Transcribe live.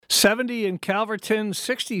70 in Calverton,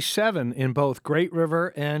 67 in both Great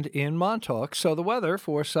River and in Montauk. So the weather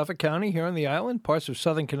for Suffolk County here on the island, parts of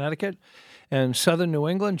southern Connecticut and southern New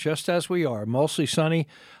England, just as we are. Mostly sunny,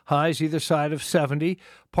 highs either side of 70.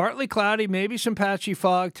 Partly cloudy, maybe some patchy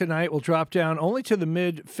fog tonight. Will drop down only to the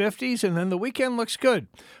mid-50s, and then the weekend looks good.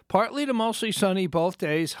 Partly to mostly sunny both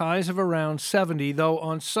days, highs of around 70, though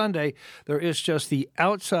on Sunday there is just the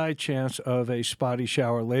outside chance of a spotty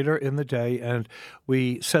shower later in the day, and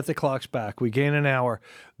we set the clocks back. We gain an hour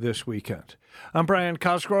this weekend. I'm Brian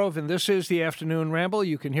Cosgrove, and this is the Afternoon Ramble.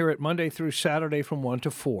 You can hear it Monday through Saturday from 1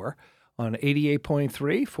 to 4. On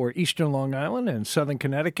 88.3 for eastern Long Island and southern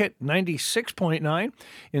Connecticut, 96.9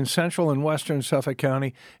 in central and western Suffolk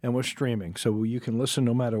County, and we're streaming. So you can listen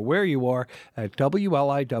no matter where you are at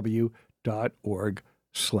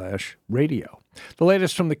WLIW.org/radio. The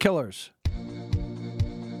latest from the Killers.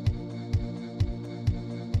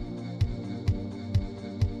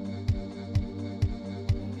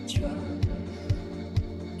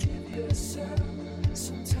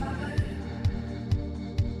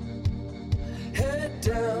 Head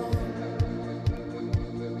down,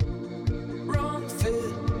 wrong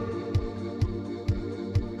fit,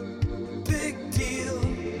 big deal,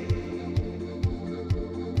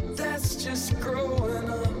 that's just growing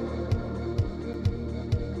up,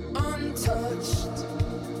 untouched,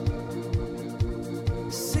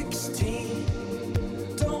 16,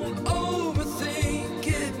 don't overthink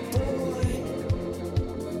it, boy,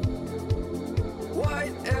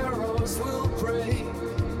 white arrows will break.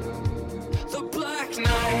 The Black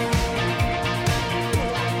Knight.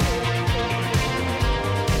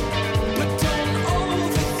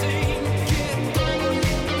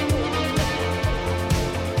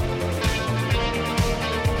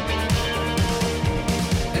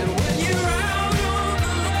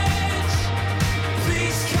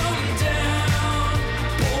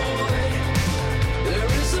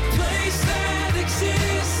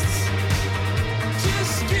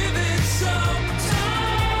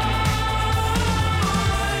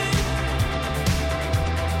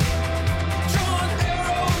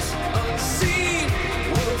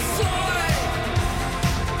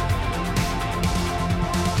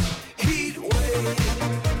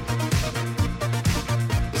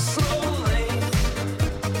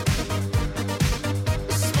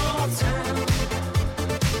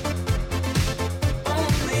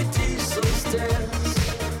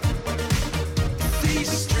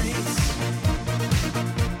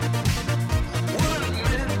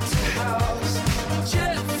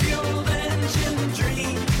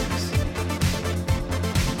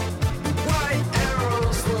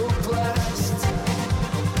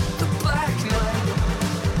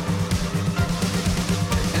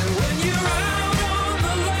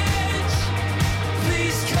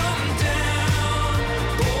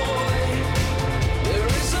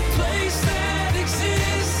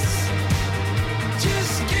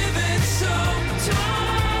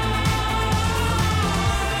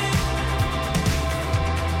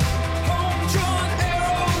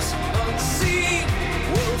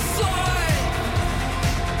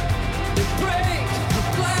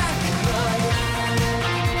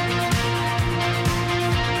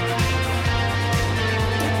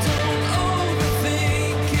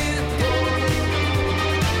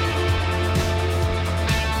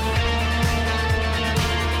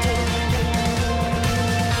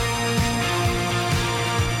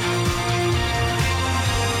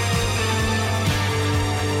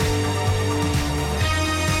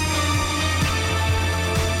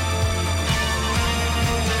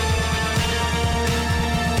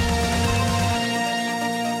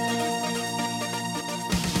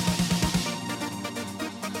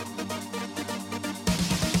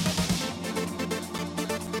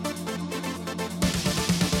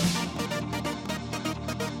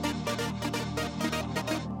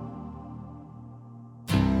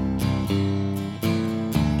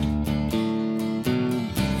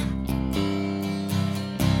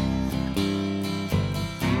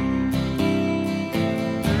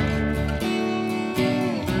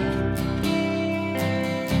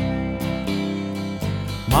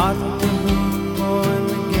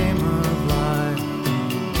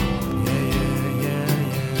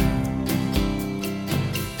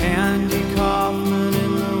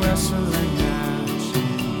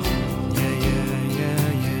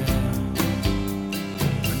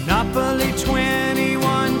 Monopoly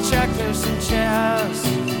 21 checkers and chess.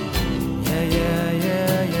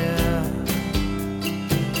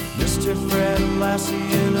 Mr. Fred Lassie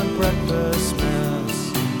in a breakfast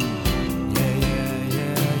mess.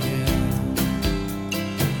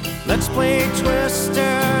 Let's play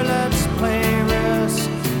Twister, let's play Risk.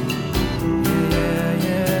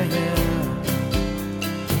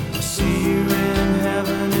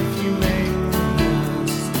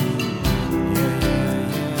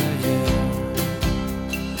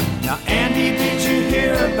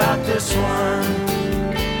 this one.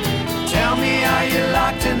 Tell me, are you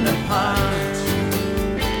locked in the punch?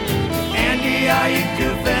 Andy, are you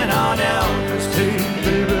goofing on Elvis? Hey,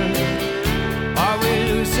 baby, are we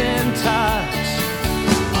losing touch?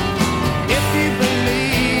 If you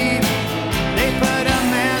believe they put a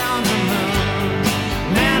man on the moon,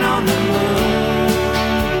 man on the moon.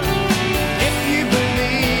 If you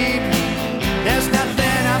believe there's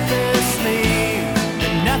nothing up his sleeve,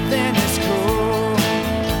 and nothing is cool.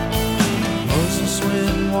 Moses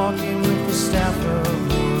went walking with the staff of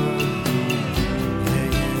wood. Yeah,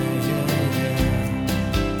 yeah, yeah, yeah.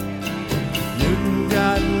 Newton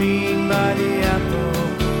got mean by the apple.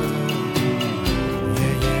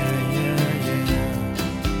 Yeah, yeah, yeah,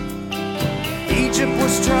 yeah. Egypt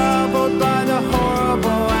was troubled by the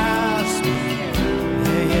horrible asp.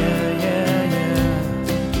 Yeah, yeah, yeah, yeah.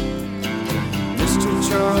 Mr.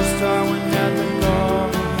 Charles Darwin had the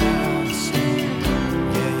golden mask.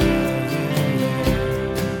 Yeah, yeah, yeah, yeah.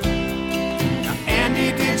 Now, Andy,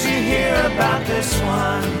 did you hear about this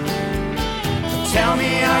one? Tell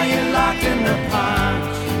me, are you locked in the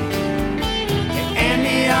punch? Hey,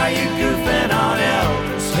 Andy, are you goofing on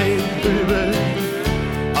Elvis? Hey, baby,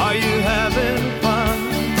 are you having fun?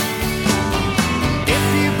 If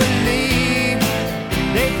you believe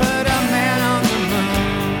they put a man on the moon,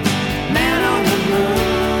 man on the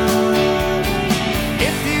moon.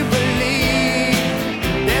 If you believe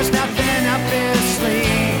there's nothing up his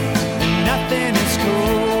sleeve, and nothing is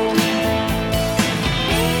cool.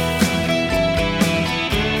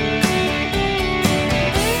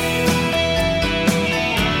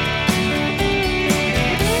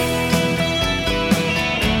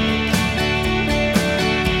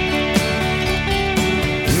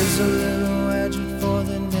 Here's a little edge for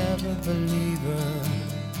the never believer.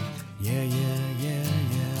 Yeah, yeah, yeah,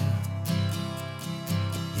 yeah.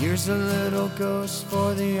 Here's a little ghost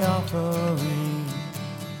for the offering.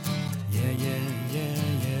 Yeah, yeah, yeah,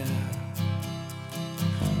 yeah.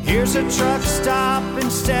 Here's a truck stop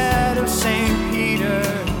instead of St.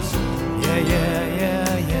 Peter's. Yeah, yeah,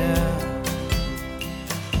 yeah, yeah.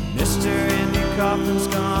 Mr. Andy Kaufman's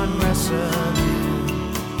gone wrestling.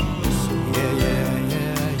 Yeah, yeah,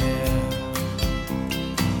 yeah, yeah.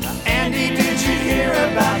 Now, Andy, did you hear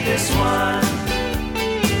about this one?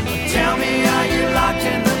 Tell me, are you locked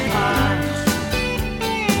in the punch?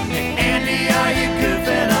 Hey, Andy, are you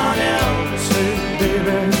goofing on Elvis? Hey,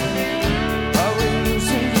 baby, are we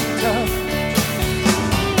losing touch?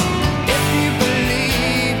 If you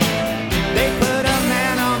believe they put a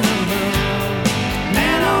man on the moon,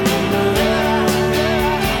 man on the moon.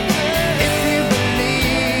 If you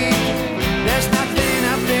believe there's nothing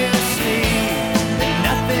up his sleeve, then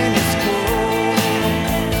nothing is cool.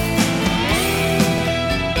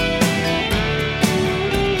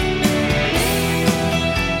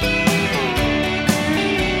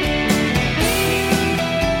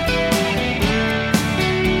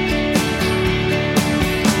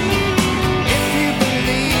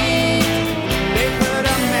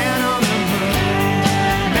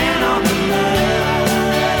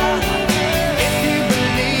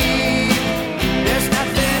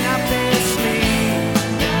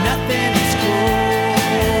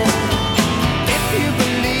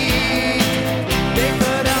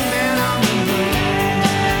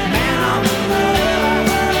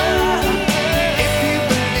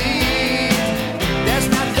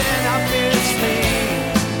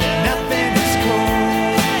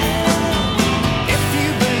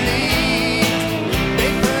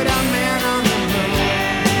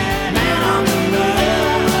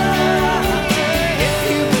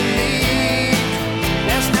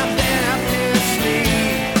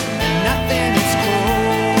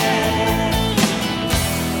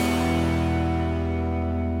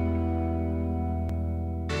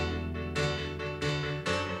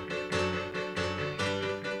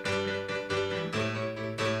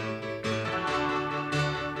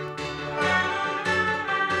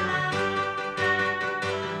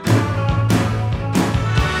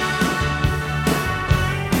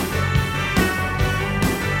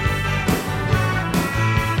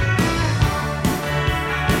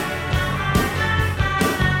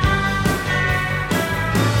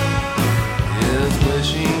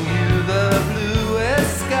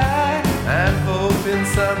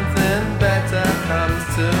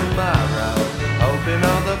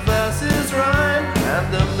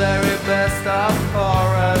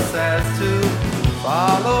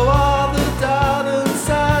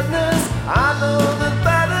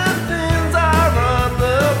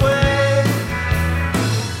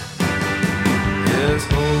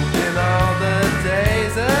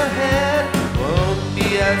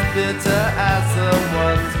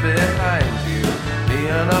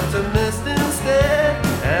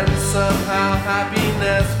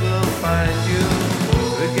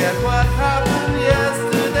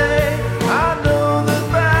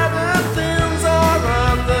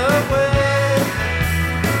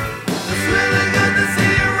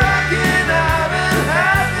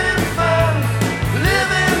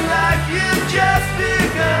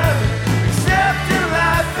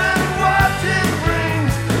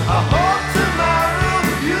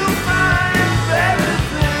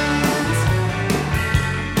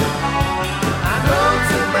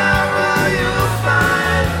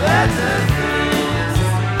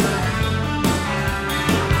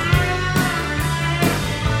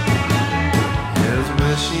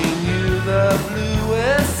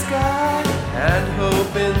 bluest sky and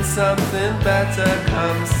hoping something better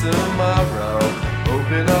comes tomorrow.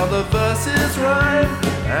 Hoping all the verses rhyme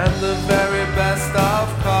and the very best of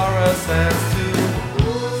choruses too.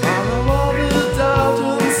 Follow all the doubt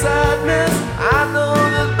and sadness. I know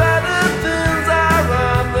that better things are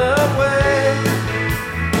on the way.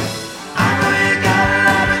 I know you got a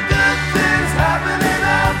lot of good things happening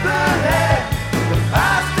up ahead. The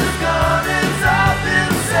past is gone, it's all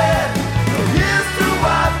been said. So here's to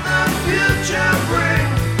what the future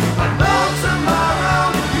brings. I know tomorrow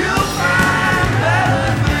you'll find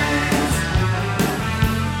better things.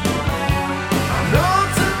 I know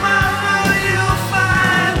tomorrow you'll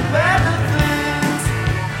find better things.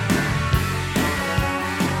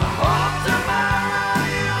 I hope tomorrow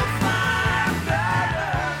you'll find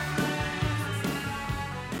better things.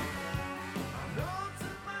 I know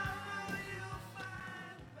tomorrow you'll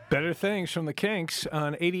find Better Things from the Kinks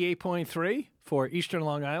on 88.3 for Eastern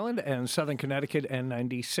Long Island and Southern Connecticut, and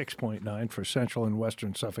 96.9 for Central and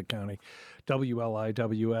Western Suffolk County,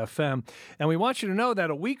 WLIW-FM. And we want you to know that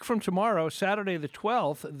a week from tomorrow, Saturday the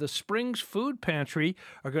 12th, the Springs Food Pantry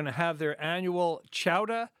are going to have their annual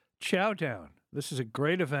Chowder Chowdown. This is a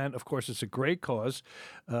great event. Of course, it's a great cause.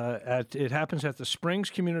 It happens at the Springs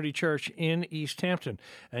Community Church in East Hampton.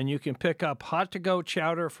 And you can pick up hot-to-go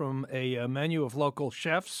chowder from a menu of local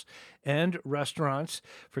chefs and restaurants.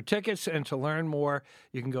 For tickets and to learn more,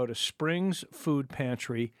 you can go to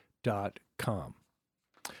springsfoodpantry.com.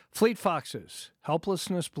 Fleet Foxes,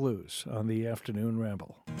 Helplessness Blues on the Afternoon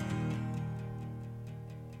Ramble.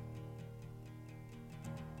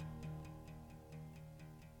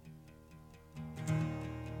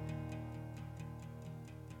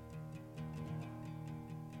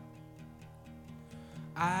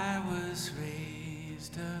 I was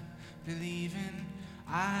raised up believing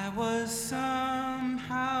I was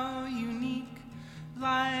somehow unique,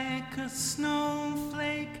 like a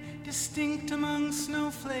snowflake, distinct among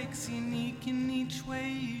snowflakes, unique in each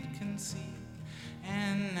way you can see.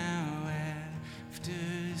 And now after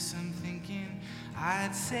some thinking,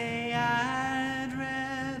 I'd say I'd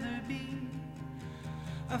rather be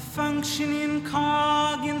a functioning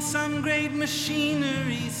cog in some great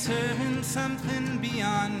machinery, serving something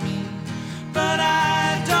beyond me. But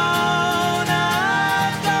I don't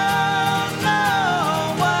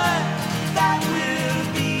know what that will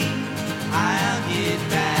be. I'll get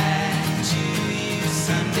back to you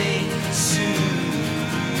someday soon.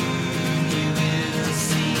 You will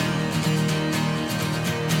see.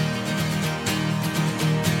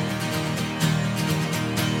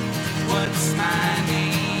 What's my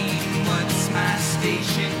name? What's my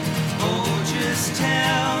station? Oh, just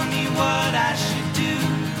tell me what I should do.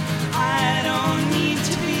 I don't need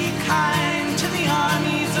to be kind to the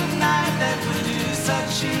armies of night that would do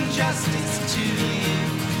such injustice to you.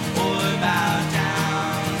 Or bow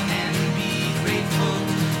down and be grateful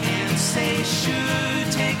and say, sure,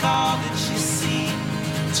 take all that you see.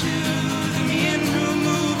 To the men who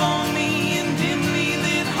move only in dimly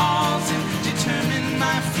lit halls and determine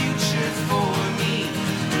my future for me.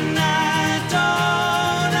 And I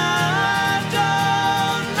don't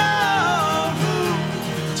know who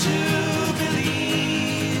to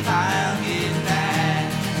believe. I'll get back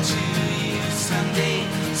to you someday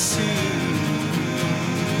soon.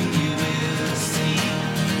 You will see.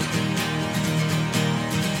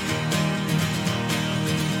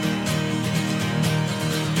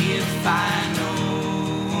 If I know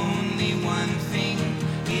only one thing,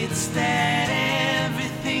 it's that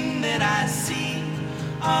everything that I see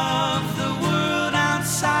of the world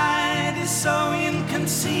outside is so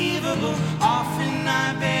inconceivable. Often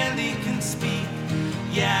I barely can speak.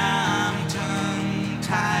 Yeah, I'm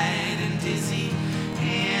tongue-tied and dizzy,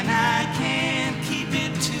 and I can't keep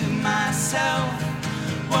it to myself.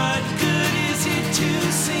 What good is it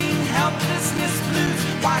to sing helplessness blues?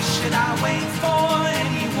 Why should I wait for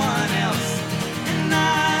anyone else? And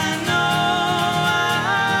I know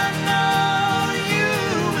you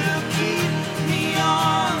will keep me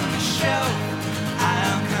on the shelf.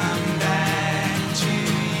 I'll come back to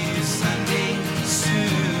you someday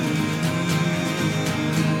soon.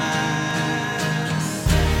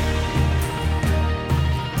 Myself.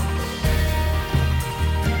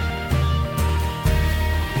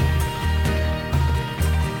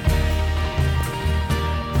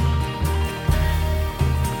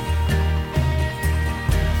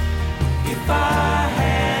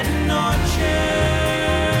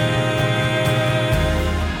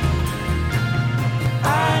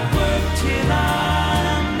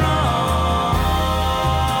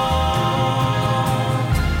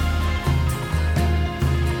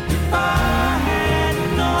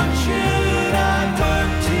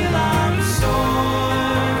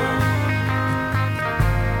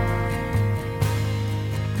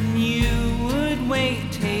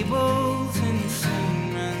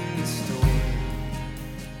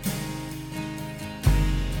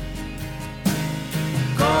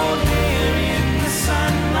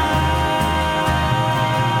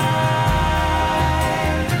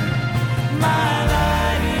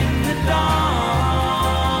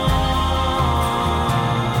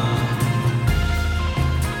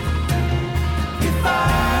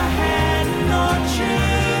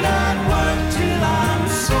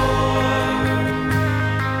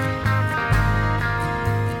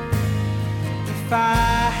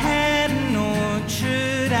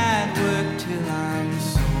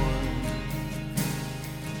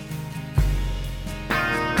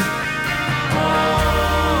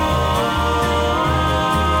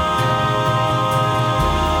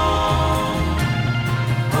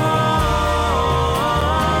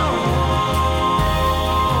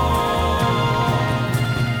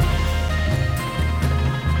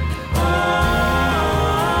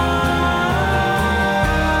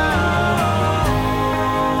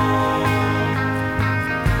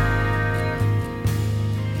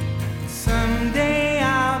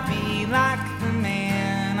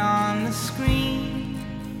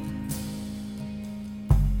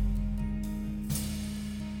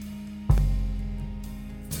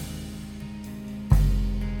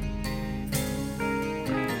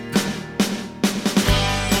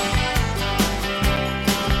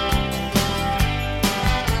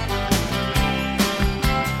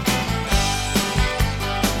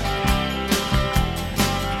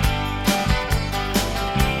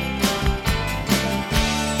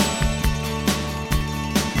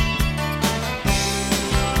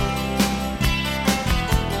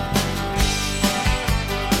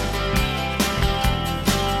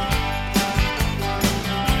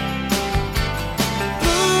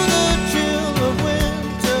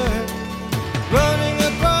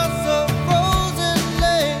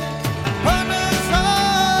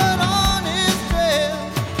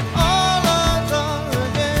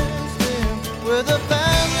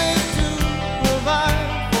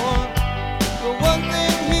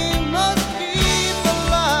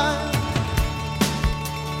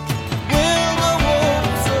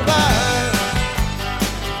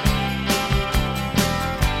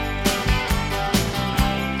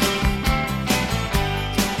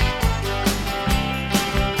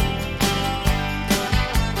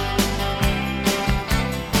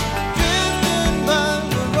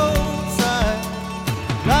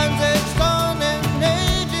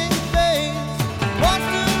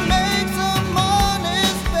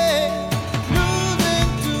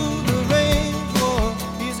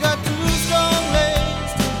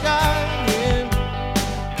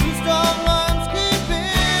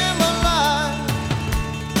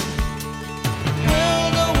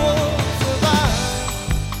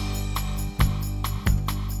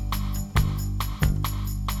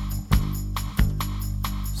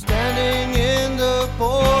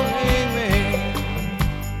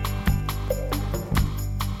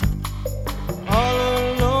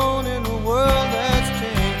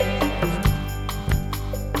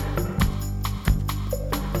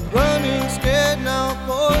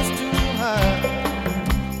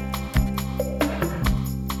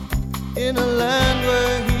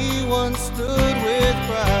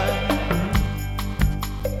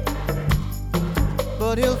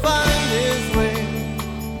 but he'll find his way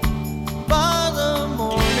by the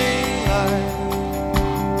morning light.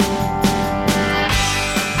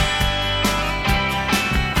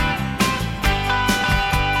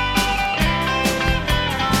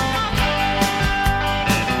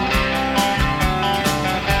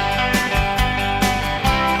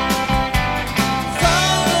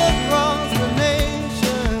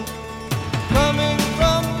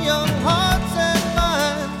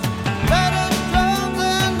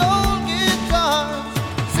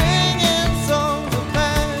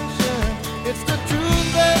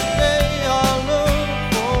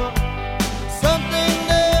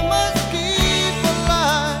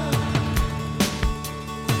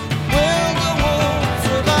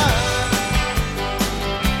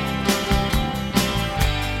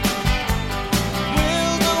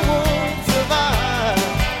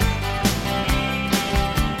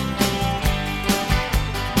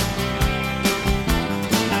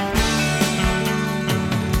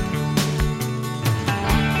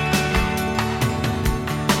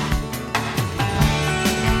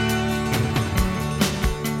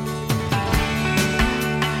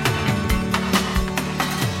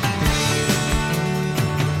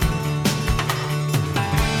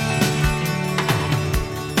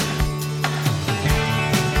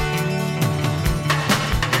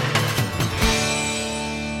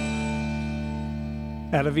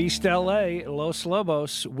 Out of East L.A., Los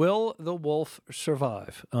Lobos, Will the Wolf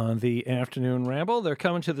Survive? On the Afternoon Ramble. They're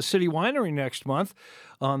coming to the City Winery next month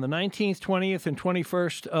on the 19th, 20th, and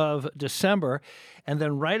 21st of December. And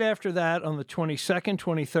then right after that, on the 22nd,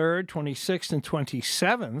 23rd, 26th, and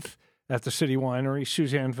 27th at the City Winery,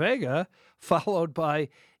 Suzanne Vega, followed by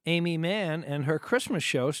Amy Mann and her Christmas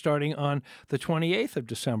show starting on the 28th of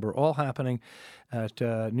December, all happening at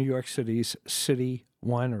New York City's City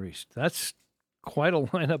Wineries. That's quite a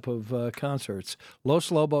lineup of concerts.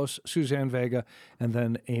 Los Lobos, Suzanne Vega, and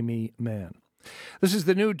then Amy Mann. This is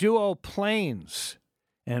the new duo Plains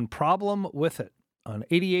and Problem With It on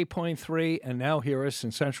 88.3, and now hear us in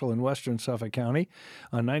Central and Western Suffolk County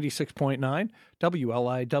on 96.9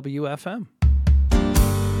 WLIW-FM.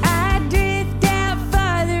 I drift out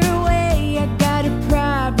farther away. I got a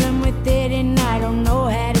problem with it and I don't know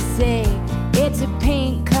how to say. It's a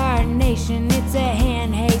pink carnation, it's a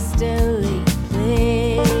hand hastily.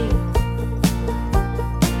 The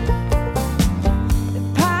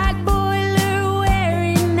pot boiler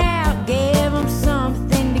wearing out gave them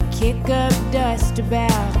something to kick up dust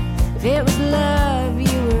about. If it was love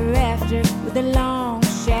you were after with a long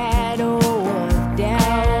shadow of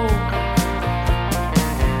doubt.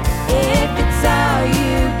 If it's all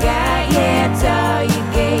you got, yeah, it's all you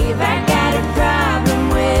gave, I got a problem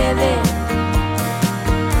with it.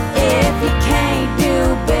 If you can't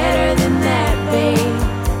do better than that, babe,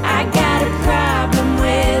 I got a problem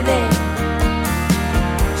with it.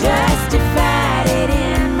 Justified it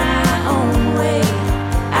in my own way.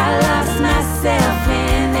 I lost myself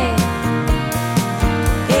in it.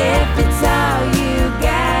 If it's all you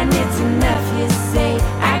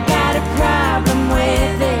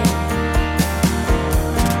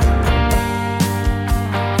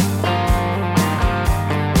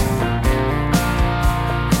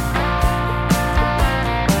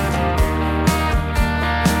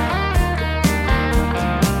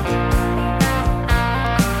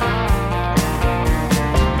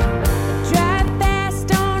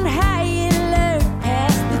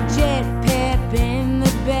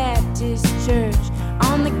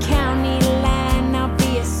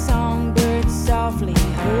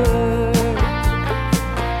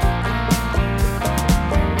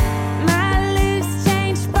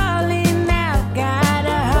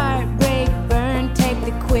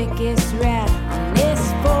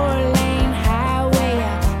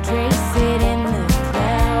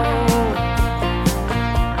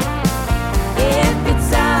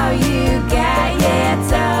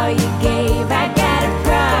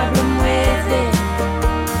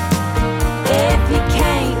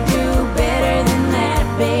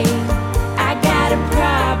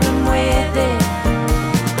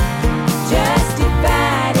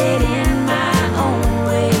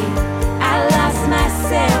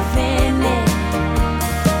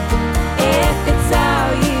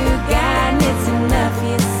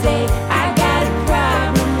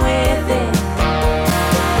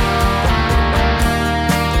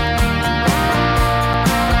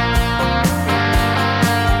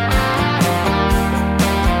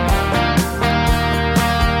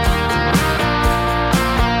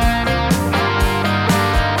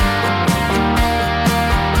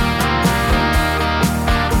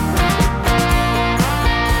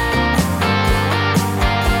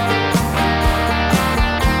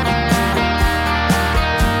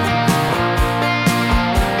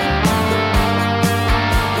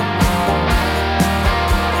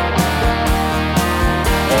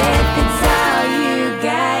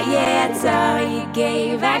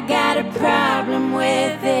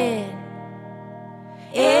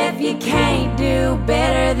you can't do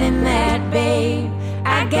better than that, babe,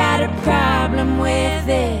 I got a problem with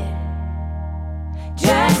it.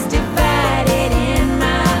 Justified it in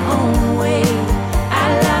my own way.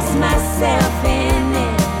 I lost myself in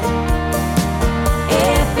it.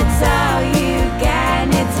 If it's all you got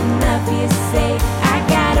and it's enough you say, I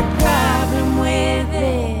got a problem with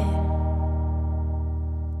it.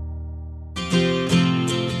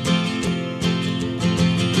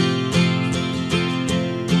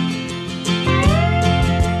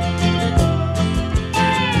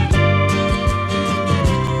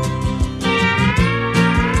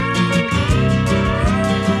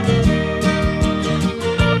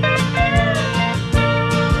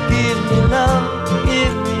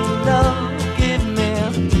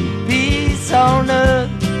 On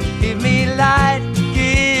earth, give me light,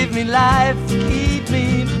 give me life, keep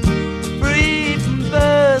me free from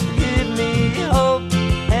birth, give me hope,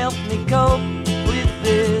 help me cope with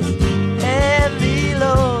this heavy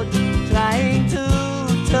load, trying to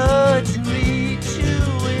touch and reach you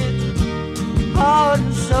with heart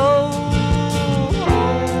and soul.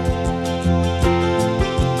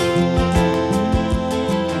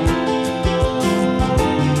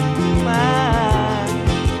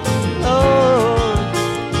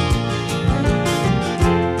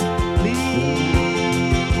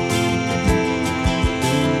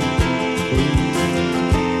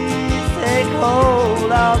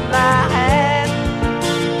 Hold of my hand,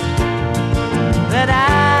 that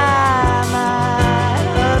I might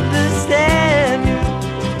understand you.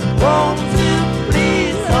 Won't you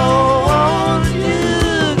please, oh, won't you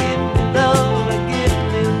give me love, give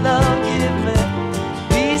me love, give me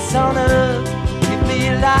peace on earth, give me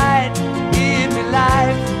light, give me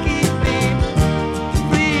life, keep me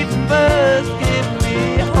free from birth, give me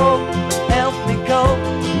hope, help me cope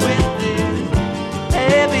with this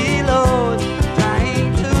heavy load,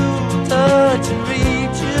 trying to touch and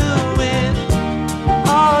reach you with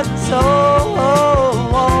heart and soul.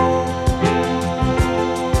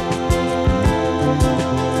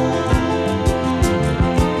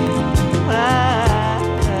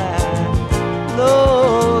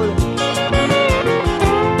 Lord,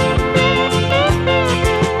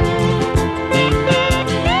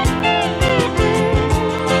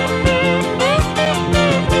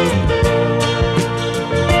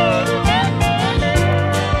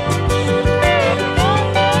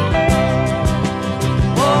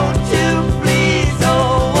 won't you please,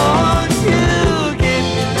 oh, won't you give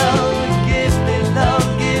me love, give me love,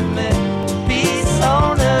 give me peace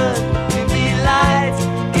on earth, give me light,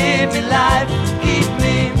 give me life, keep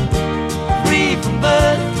me free from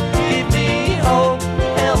birth, give me hope,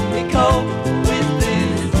 help me cope with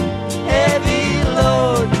this heavy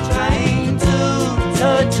load, trying to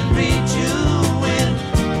touch and reach you with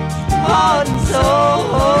heart and soul.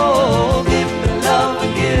 Give me love,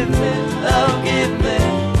 give me love, give me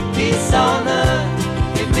peace on earth,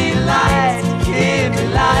 give me light, give me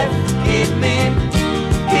life, keep me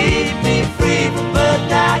free from birth.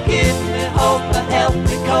 Now give me hope, help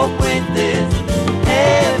me cope with this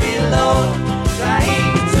heavy load,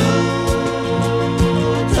 trying to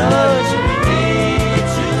touch and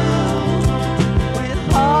reach you with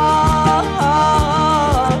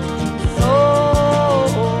heart and soul.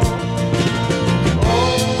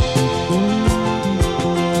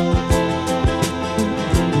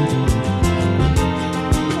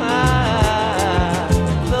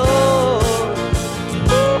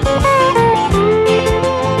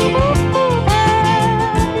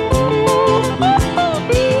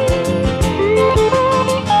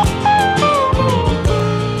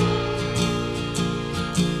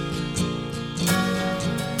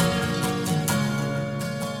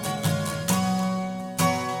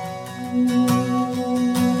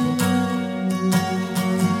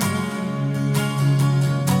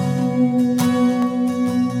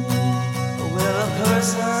 Well, a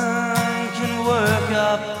person can work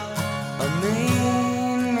up a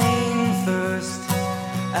mean, mean thirst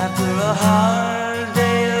after a hard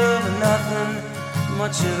day of nothing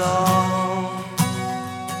much at all.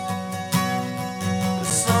 The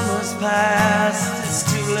summer's past, it's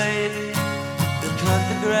too late to cut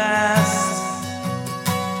the grass.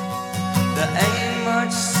 There ain't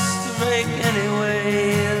much to break anyway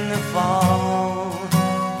in the fall.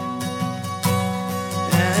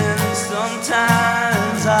 And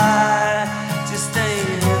sometimes I just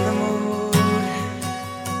ain't in the mood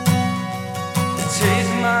to take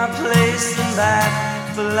my place and back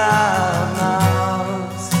for loud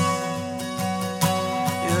mouths.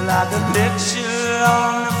 You're like a picture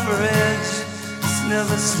on the fridge, it's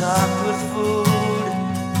never stocked with food.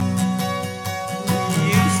 You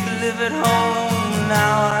used to live at home,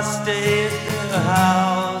 now I stay at their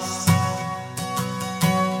house.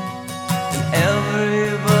 And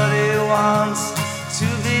everybody wants to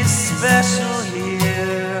be special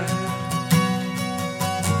here.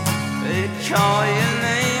 They call your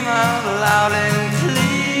name out loud and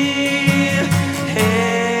clear.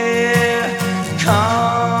 Here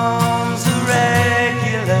comes a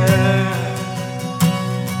regular.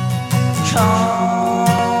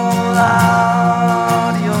 Call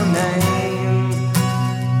out your name.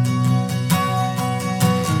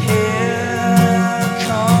 Here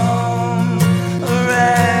comes a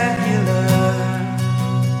regular.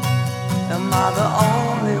 Am I the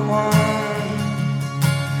only one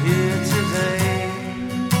here today?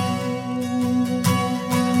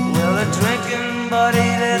 Well, a drinking buddy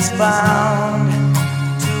that's bound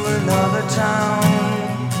to another town.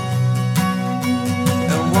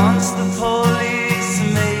 And once the police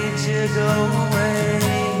made you go away,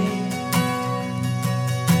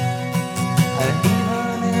 and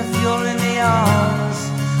even if you're in the arms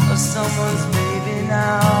of someone's baby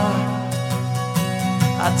now,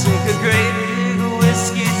 I take a great big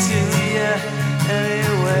whiskey to you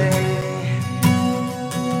anyway.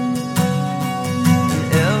 And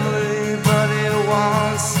everybody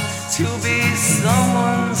wants to be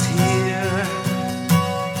someone's here.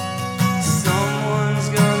 Someone's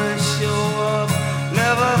gonna show up,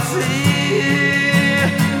 never fear.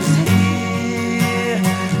 Here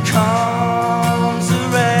comes a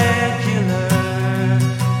regular.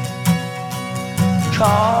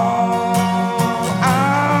 Call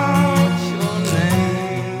out your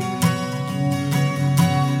name.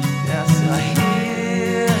 Yes,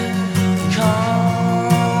 here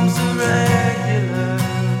comes a regular.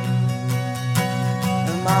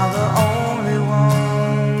 Am I the only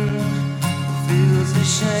one who feels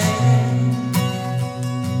ashamed?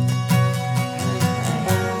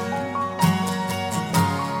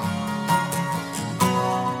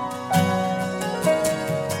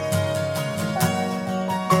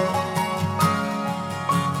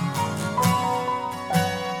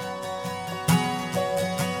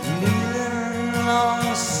 Kneeling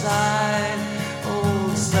alongside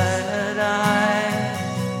old sad-eyed,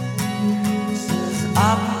 says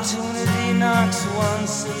opportunity knocks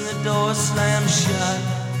once and the door slams shut.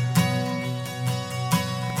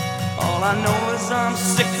 All I know is I'm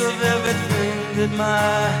sick of everything that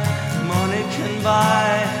my money can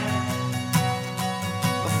buy.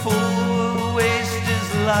 A fool will waste his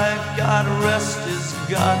life, God rest his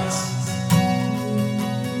guts.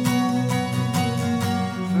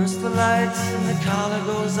 First the lights and the collar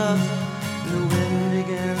goes up and the wind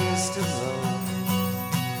begins to blow.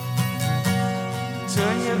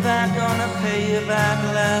 Turn your back on a pay your back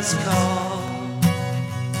last call.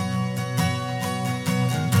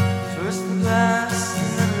 First the grass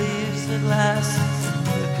and the leaves at last,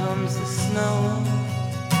 here comes the snow.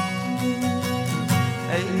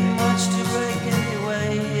 Ain't much to break anyway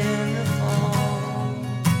in the fall.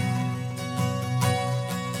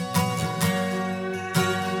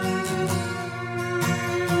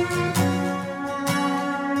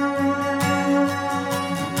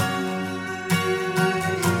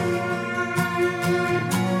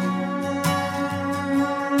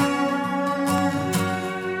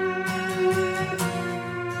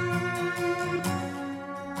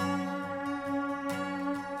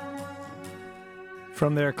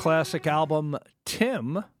 From their classic album,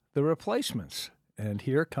 Tim, The Replacements. And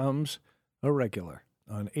here comes a regular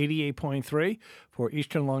on 88.3 for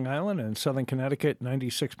Eastern Long Island and Southern Connecticut,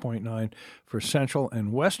 96.9 for Central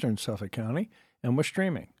and Western Suffolk County. And we're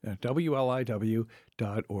streaming at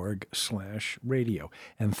WLIW.org/radio.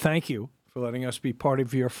 And thank you for letting us be part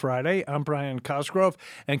of your Friday. I'm Brian Cosgrove,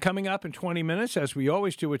 and coming up in 20 minutes, as we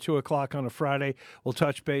always do at 2 o'clock on a Friday, we'll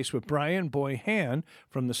touch base with Brian Boyhan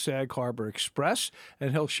from the Sag Harbor Express,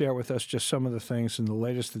 and he'll share with us just some of the things in the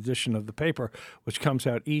latest edition of the paper, which comes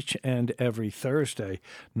out each and every Thursday.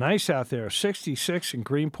 Nice out there, 66 in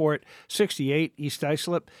Greenport, 68 East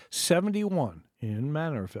Islip, 71 in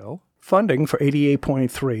Manorville. Funding for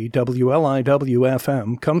 88.3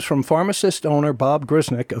 WLIW-FM comes from pharmacist owner Bob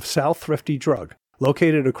Grisnick of South Thrifty Drug,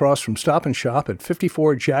 located across from Stop & Shop at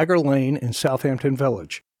 54 Jagger Lane in Southampton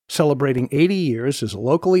Village. Celebrating 80 years as a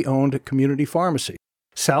locally owned community pharmacy,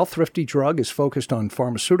 South Thrifty Drug is focused on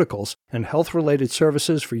pharmaceuticals and health-related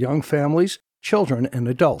services for young families, children, and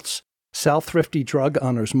adults. South Thrifty Drug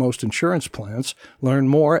honors most insurance plans. Learn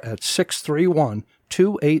more at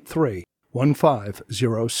 631-283.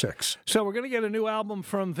 1506. So we're going to get a new album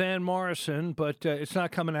from Van Morrison, but it's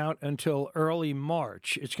not coming out until early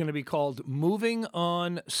March. It's going to be called Moving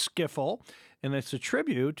on Skiffle, and it's a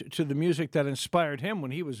tribute to the music that inspired him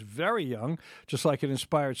when he was very young, just like it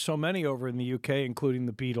inspired so many over in the UK, including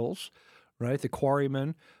the Beatles, right? The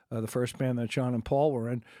Quarrymen, the first band that John and Paul were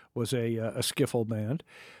in, was a skiffle band.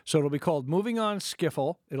 So it'll be called Moving On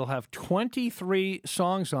Skiffle. It'll have 23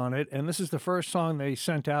 songs on it, and this is the first song they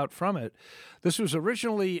sent out from it. This was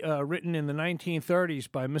originally written in the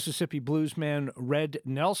 1930s by Mississippi bluesman Red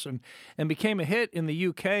Nelson and became a hit in the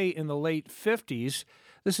UK in the late 50s.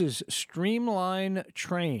 This is Streamline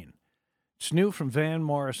Train. It's new from Van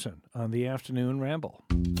Morrison on the Afternoon Ramble.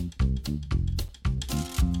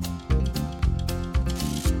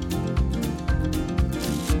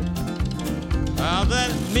 Oh,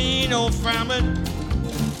 that mean old fireman,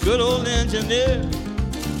 good old engineer,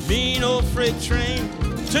 mean old freight train,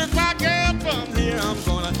 took my girl from here. I'm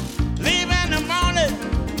gonna leave in the morning,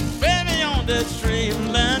 baby, on that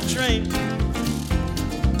streamline train.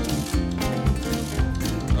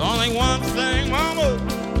 Only one thing, mama,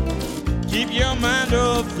 keep your mind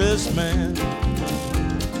off this man.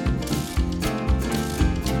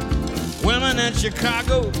 Women in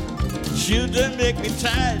Chicago, shoot didn't make me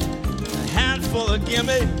tired. Handful of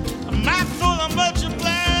gimme, a mouthful of much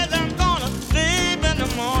obliged. I'm gonna leave in the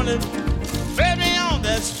morning, baby, on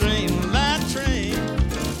that streamline train.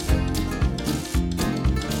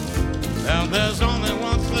 And there's only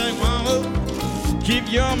one thing, mama, keep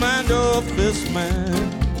your mind off this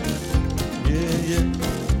man. Yeah, yeah.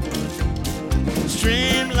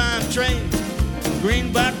 Streamline train,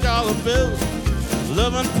 greenback dollar bills,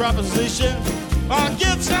 loving proposition, or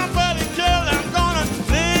get somebody killed. I'm gonna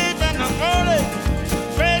leave in the morning,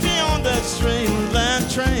 baby, on that streamline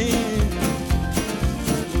train.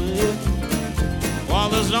 Yeah. Well,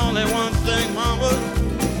 there's only one thing, mama,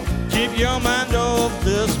 keep your mind off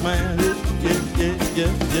this man. Yeah, yeah,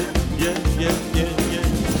 yeah, yeah, yeah, yeah, yeah.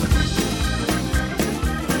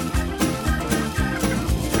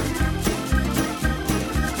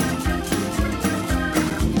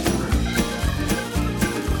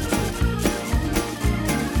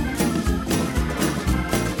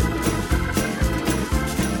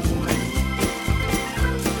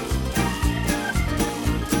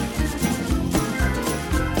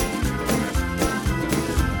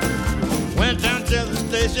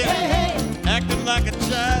 Acting like a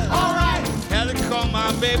child. All right. Had to call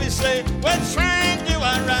my baby, say, what train do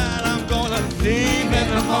I ride? I'm gonna leave in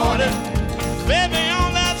the morning, baby,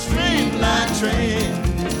 on that streamline train.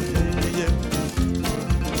 Yeah.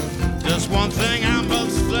 Just one thing I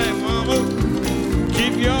must say, mama,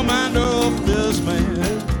 keep your mind off this man,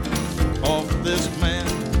 off this man.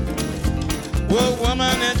 Well,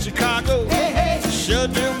 woman in Chicago, sure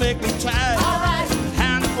do make me tired. All right.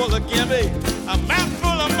 Handful of gimme, a mouthful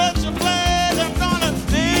of much obliged. I'm gonna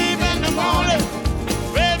leave in the morning,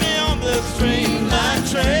 baby, on this streamline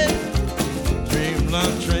train,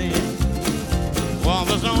 streamline train. Well,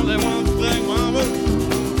 there's only one thing, mama,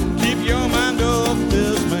 keep your mind off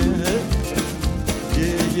this man.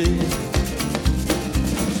 Yeah, yeah.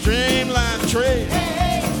 Streamline train,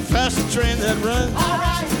 fast train that runs,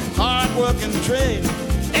 hard working train,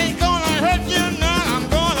 ain't gonna hurt you none. I'm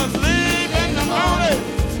gonna leave in the morning,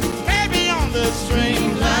 the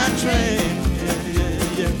streamline train. Yeah, yeah,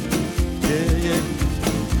 yeah, yeah, yeah.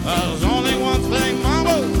 There's only one thing,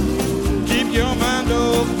 mama, keep your mind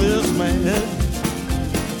off this man.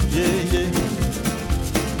 Yeah, yeah.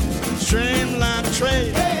 Streamline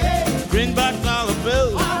train, greenback dollar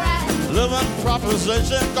bills, living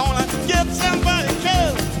proposition, gonna get somebody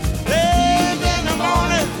killed. Live in the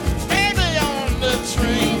morning, baby, on the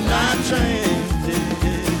streamline train. Yeah,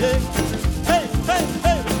 yeah, yeah. Hey, hey,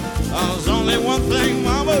 hey. There's only one thing,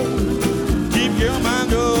 mama, keep your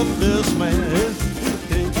mind off this man.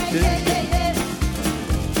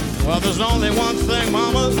 Well, there's only one thing,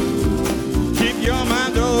 mama, keep your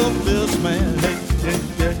mind off this man.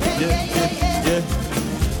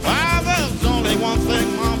 Well, there's only one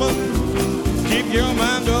thing, mama, keep your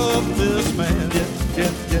mind off this man.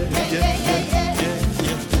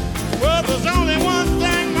 Well, there's only one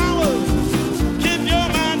thing, mama, keep your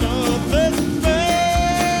mind off this man.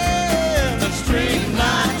 The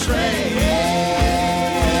streamline train.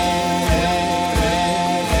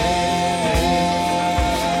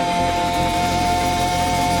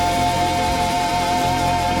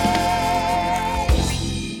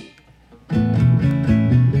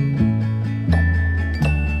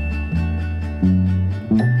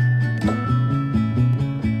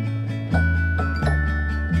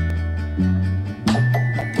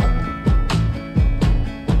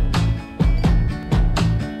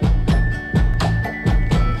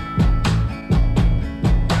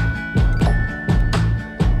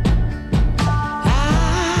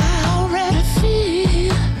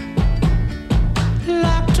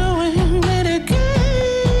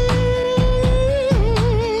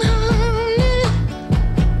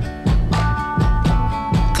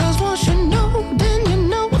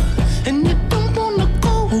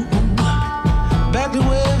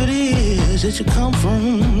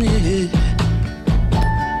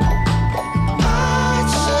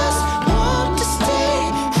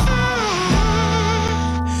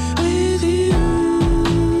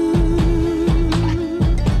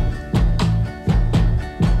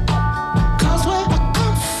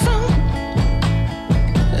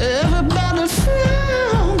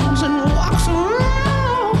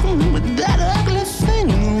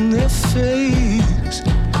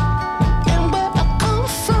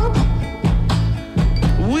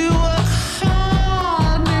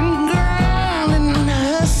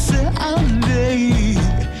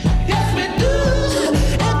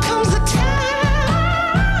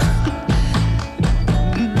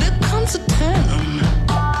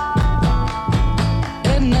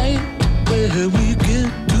 where we get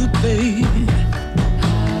to play.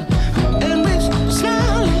 And we're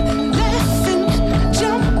smiling, laughing,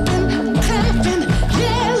 jumping, clapping,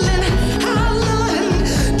 yelling, hollering,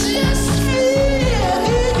 just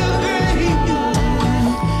feeling great.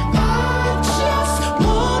 I just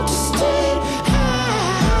want to stay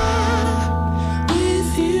high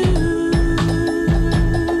with you.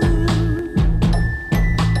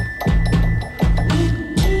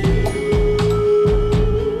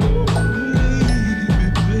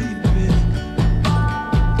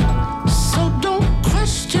 So don't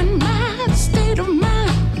question my state of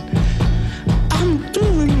mind. I'm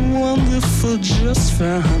doing wonderful, just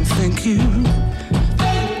fine, thank you.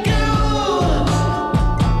 Thank you.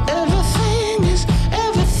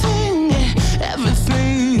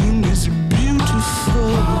 Everything is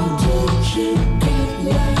beautiful. How did you get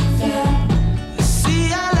like that?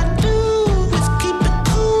 See, all I do is keep it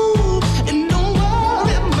cool and don't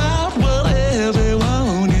worry about what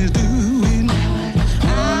everyone is doing.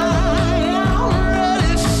 I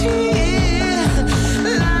already feel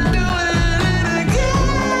like doing it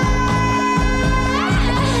again.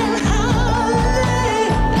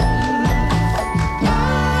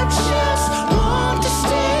 I just want to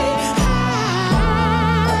stay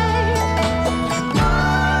high.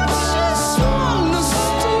 I just want to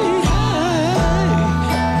stay high.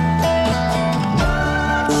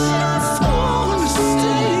 I just want to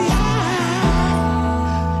stay high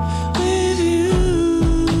with you.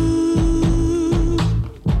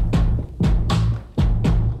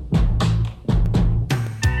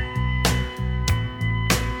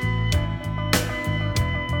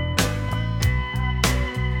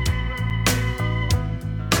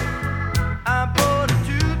 I bought a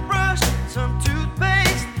toothbrush, some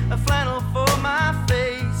toothpaste, a flannel for my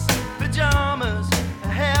face, pajamas, a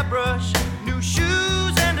hairbrush, new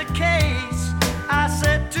shoes, and a case. I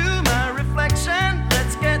said to my reflection,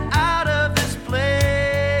 let's get out of this place.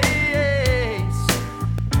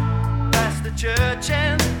 Past the church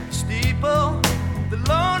and the steeple, the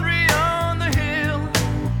laundry on the hill,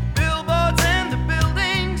 billboards and the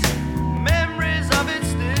buildings, memories of it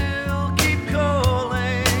still keep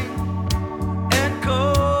calling and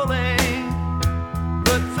calling,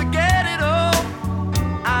 but forget it all,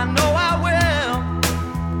 I know I will.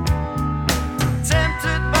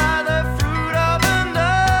 Tempted by the fruit of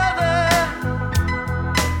another,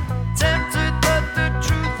 tempted but the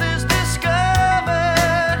truth is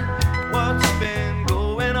discovered. What's been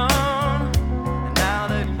going on? And now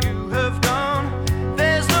that you have gone,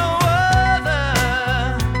 there's no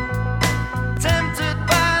other. Tempted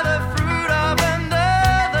by the fruit of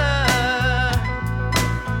another,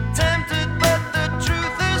 tempted but the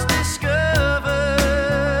truth is discovered.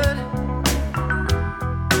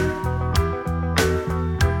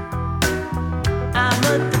 I'm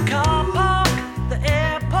at the car park, the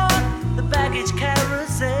airport, the baggage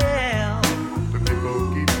carousel. But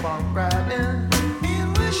people keep on riding,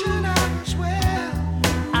 And wishing I was well.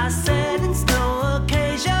 I said it's no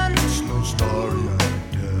occasion. it's no story I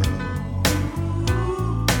can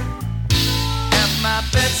At my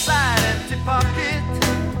bedside, empty pocket,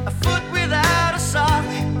 a foot without a sock.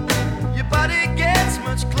 Your body gets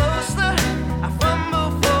much closer. I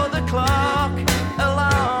fumble for the clock,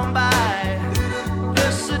 alarmed by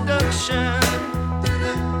the seduction.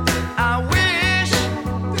 I wish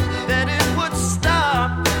that it would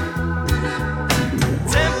stop.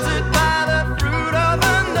 Tempted by the fruit of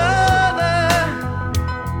another,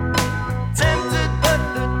 tempted but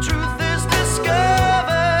the truth is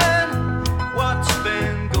discovered. What's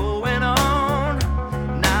been going on?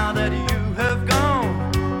 Now that you have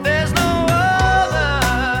gone, there's no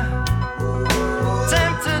other.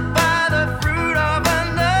 Tempted by the fruit of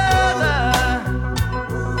another,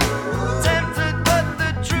 tempted but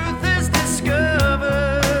the truth is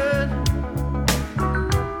discovered.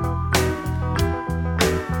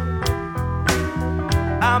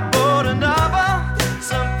 I bought a novel,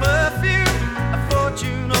 some perfume, a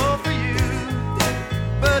fortune all for you.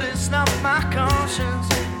 But it's not my conscience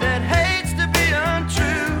that hates to be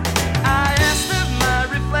untrue. I asked of my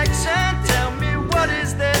reflection, tell me what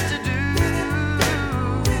is there to do.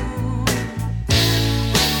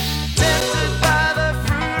 Tempted by the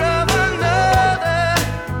fruit of another,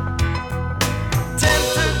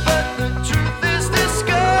 tempted but the truth is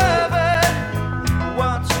discovered.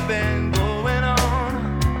 What's been going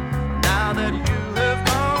on? Now that you have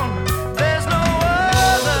gone, there's no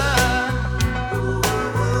other.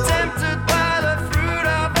 Tempted by the fruit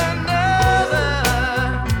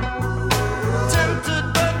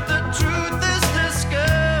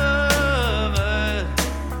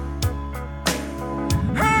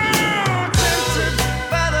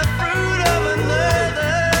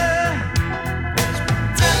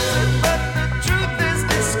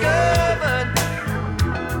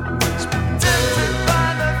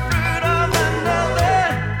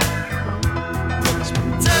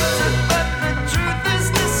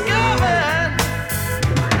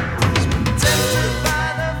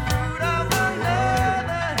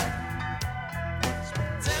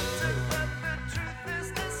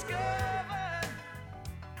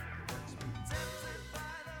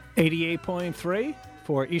 88.3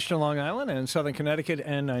 for Eastern Long Island and Southern Connecticut,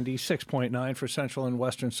 and 96.9 for Central and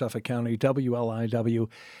Western Suffolk County,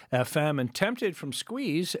 WLIW-FM. And Tempted from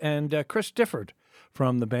Squeeze, and Chris Difford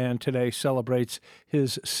from the band today celebrates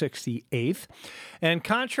his 68th. And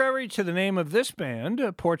contrary to the name of this band,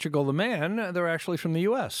 Portugal the Man, they're actually from the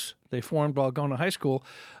U.S. They formed while going to high school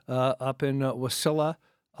up in Wasilla,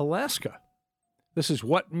 Alaska. This is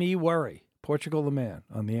What Me Worry, Portugal the Man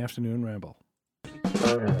on the Afternoon Ramble.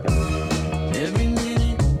 Every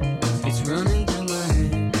minute it's running through my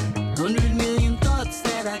head. 100 million thoughts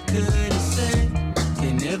that I could have said.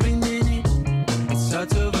 And every minute it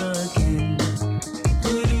starts over again.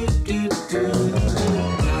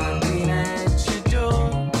 Knocking at your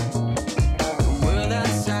door. The world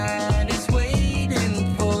outside is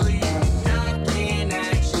waiting for you. Knocking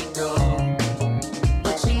at your door.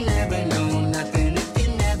 But you never know nothing if you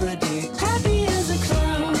never did. Happy as a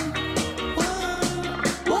clown.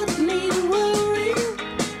 What me worry?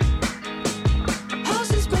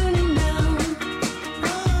 House is burning down.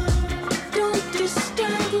 Don't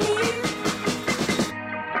disturb me.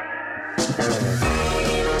 I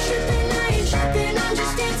ain't tripping, I'm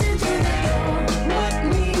just dancing through the door. What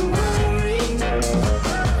me worry?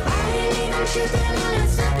 I ain't even tripping, I'm not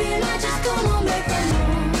slipping, I just come on back for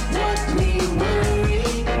more. What me worry?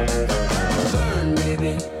 Burn,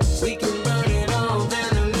 baby. We can burn it all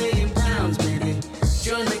down a million pounds, baby.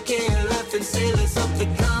 Join the KLF and sail us up the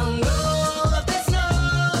Congo. There's no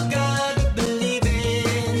God to believe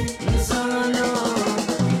in, so no.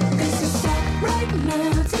 This is stop right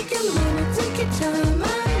now. Take a minute, take your time. I'm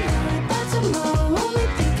not about tomorrow, only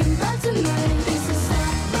thinking about tonight. This is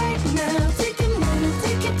stop right now. Take a minute,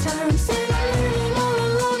 take your time. Say I'm living all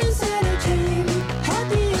alone inside a dream.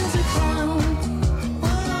 Happy as a clown.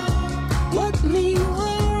 What me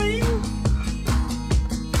worry?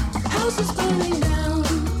 House is burning down.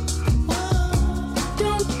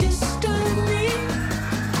 Don't disturb me.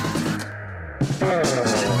 I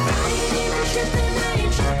ain't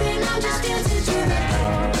tripping, I'm just dancing through the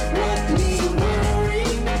door. What me worry?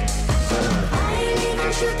 I ain't even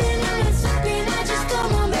tripping, I'm not slipping, I just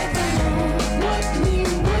come on back for more. What me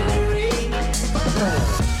worry?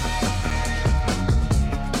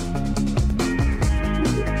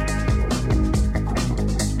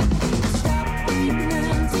 Stop right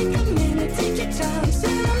now, take a minute, take your time.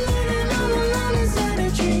 Say I'm living all alone inside a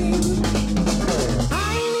dream. I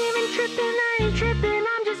ain't tripping,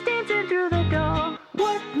 I'm just dancing through the door.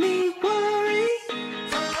 What me worry?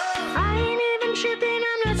 I ain't even tripping,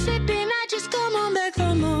 I'm not slipping, I just come on back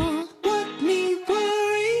for more. What me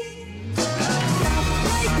worry? Stop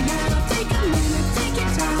right now, take a minute, take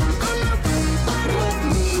your time. I'm not worried about what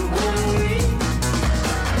me worry.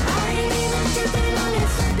 I ain't even tripping, I'm not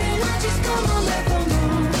slipping, I just come on back for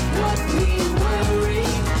more. What me worry?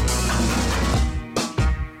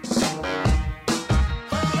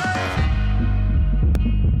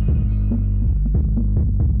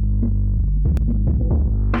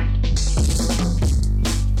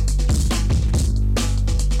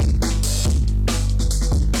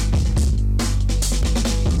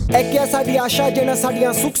 ਇਹ ਕਿਆ ਸਾਡੀ ਆਸ਼ਾ ਜਿਹਨਾਂ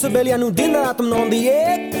ਸਾਡੀਆਂ ਸੁੱਖ ਸਬੇਲੀਆਂ ਨੂੰ ਦਿਨ ਰਾਤ ਮਨਾਉਂਦੀ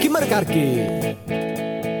ਏ ਕਿਮਰ ਕਰਕੇ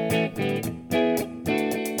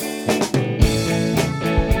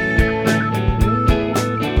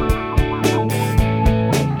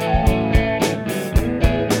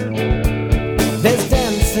There's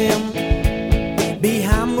dancing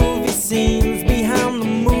behind movie scenes, behind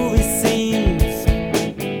the movie scenes.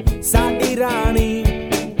 Sadi Rani,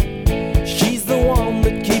 she's the one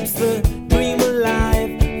that keeps the dream alive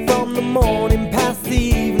from the morning past the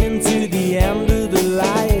evening to the end of the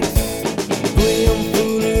light. Grim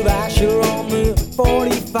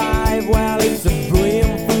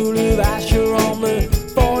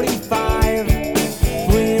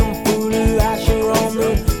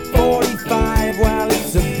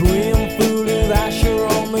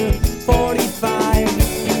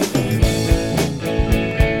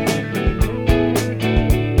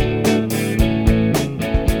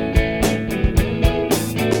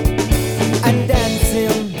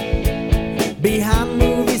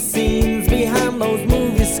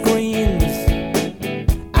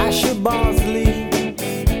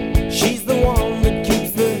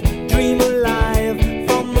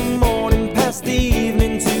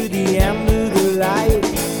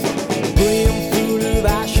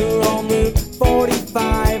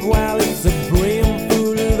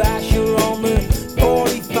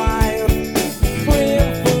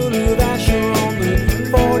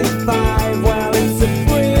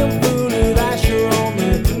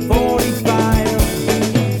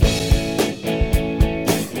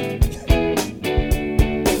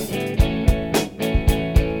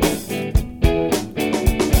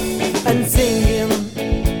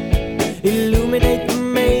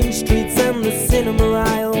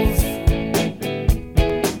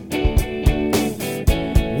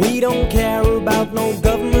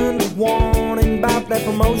a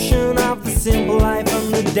promotion of the simple life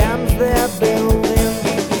and the dams they're building.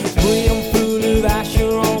 Brimful of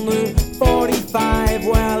Asher on the 45.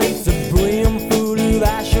 Well, it's a brimful of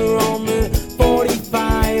Asher on the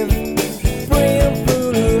 45.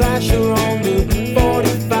 Brimful of Asher on the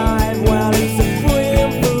 45. Well, it's a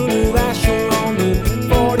brimful of Asher on the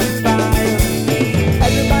 45.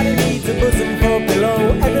 Everybody needs a bosom for a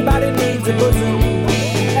pillow. Everybody needs a bosom.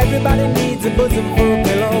 Everybody needs a bosom for a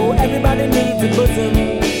pillow. Everybody needs a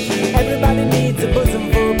bosom. Everybody needs a bosom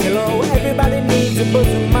for a pillow. Everybody needs a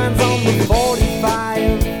bosom. Mine's on the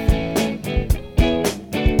 45.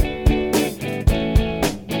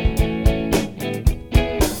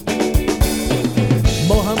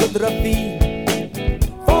 Mohammed Rafi,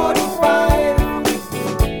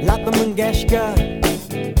 45. Lata Mangeshkar,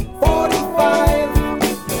 45.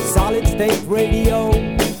 Solid State Radio,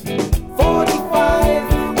 45.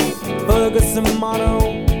 Ferguson Mono,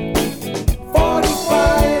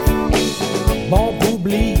 45. Bon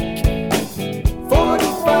Public,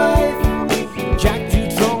 45. Jack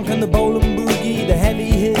Dutronc and the Bowling Boogie, the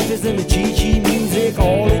heavy hitters and the Chi-Chi music,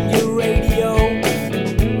 all in your radio.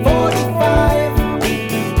 45.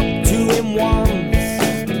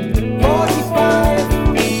 2-in-1s,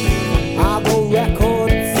 45. Argo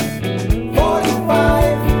Records,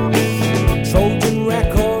 45. Trojan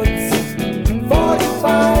Records,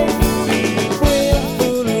 45.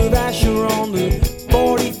 Brimful of Asher on the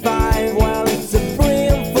 45. Well, it's a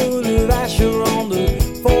brimful of Asher on the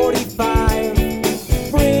 45.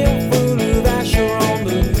 Brimful of Asher on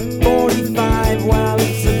the 45. Well,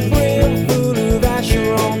 it's a brimful of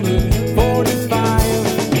Asher on the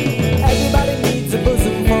 45. Everybody needs a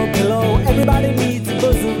bosom for a pillow. Everybody needs a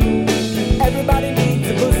bosom. Everybody needs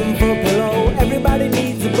a bosom for a pillow. Everybody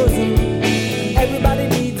needs a bosom. Everybody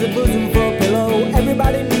needs a bosom for a pillow.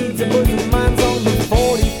 Everybody needs a bosom. Mine's on the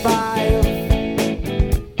 45.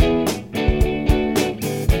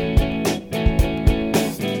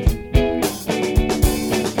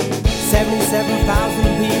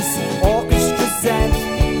 77,000 piece orchestra set.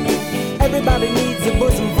 Everybody needs a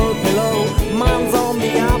bosom for a pillow. Mine's on the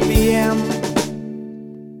RPM.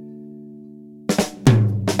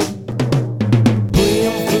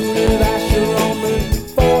 Brimful of Asher on the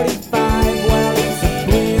 45. Well, it's a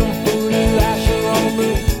brimful of Asher on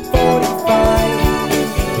the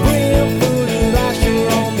 45. Brimful of Asher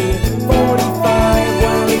on the 45.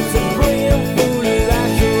 Well, it's a brimful of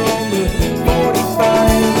Asher on the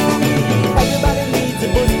 45. Everybody needs a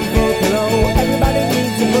bosom for a pillow. Everybody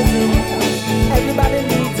needs a bosom. Everybody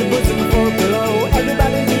needs a bosom for a pillow.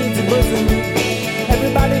 Everybody needs a bosom.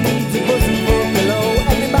 Everybody needs a bosom for a pillow.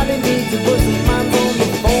 Everybody needs a bosom. Mine's on the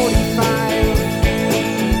 45.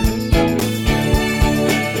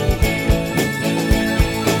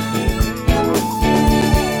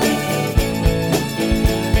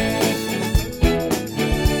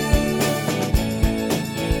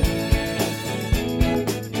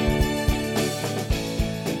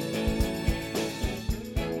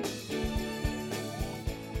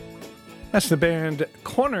 That's the band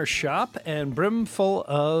Corner Shop and Brimful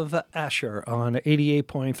of Asher on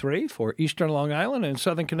 88.3 for Eastern Long Island and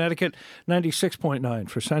Southern Connecticut, 96.9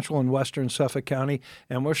 for Central and Western Suffolk County,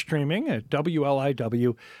 and we're streaming at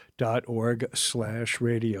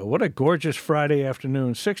WLIW.org/radio. What a gorgeous Friday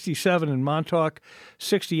afternoon. 67 in Montauk,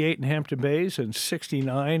 68 in Hampton Bays, and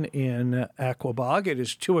 69 in Aquabog. It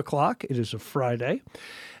is 2 o'clock. It is a Friday.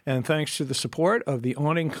 And thanks to the support of the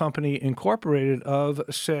Awning Company Incorporated of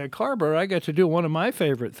Sag Harbor, I get to do one of my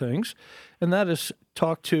favorite things, and that is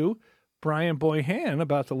talk to Brian Boyhan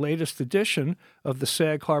about the latest edition of the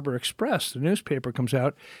Sag Harbor Express. The newspaper comes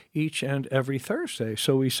out each and every Thursday.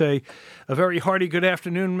 So we say a very hearty good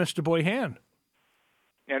afternoon, Mr. Boyhan.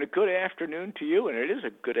 And a good afternoon to you, and it is a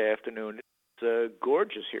good afternoon. It's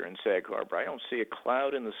gorgeous here in Sag Harbor. I don't see a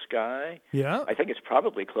cloud in the sky. Yeah? I think it's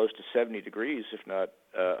probably close to 70 degrees, if not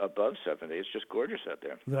above 70. It's just gorgeous out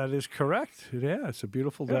there. That is correct. Yeah, it's a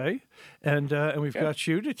beautiful day. And we've got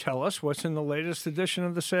you to tell us what's in the latest edition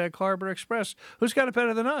of the Sag Harbor Express. Who's got it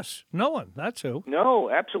better than us? No one. That's who.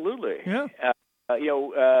 No, absolutely. Yeah.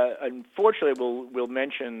 Unfortunately, we'll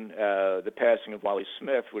mention the passing of Wally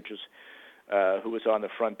Smith, which is who was on the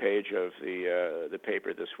front page of the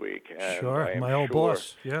paper this week. And Sure, my old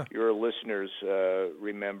boss. Yeah. Your listeners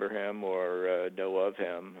remember him or know of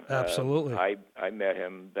him. Absolutely. I met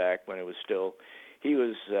him back when it was still. He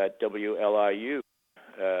was at WLIU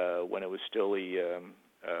when it was still the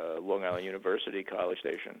Long Island University College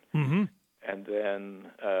Station. Mm-hmm. And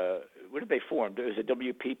then what did they form? Is it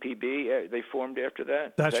WPPB? They formed after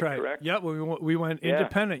that? That's Is that right. correct? Yeah, we went Yeah.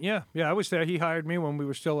 independent. Yeah, I was there. He hired me when we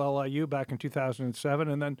were still LIU back in 2007,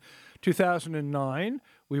 and then 2009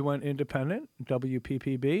 we went independent,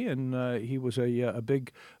 WPPB, and he was a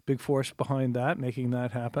big force behind that, making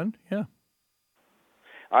that happen. Yeah.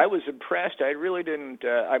 I was impressed. I really didn't.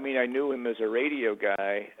 I mean, I knew him as a radio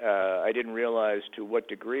guy. I didn't realize to what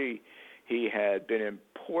degree he had been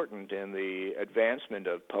important in the advancement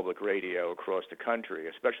of public radio across the country,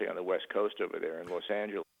 especially on the West Coast over there in Los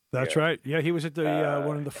Angeles. That's right. Yeah, he was at the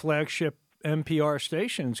one of the flagship NPR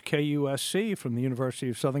stations, KUSC, from the University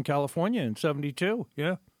of Southern California in '72.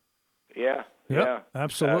 Yeah. Yeah. Yep, Yeah.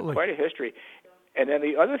 absolutely. Quite a history. And then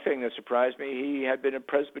the other thing that surprised me, he had been a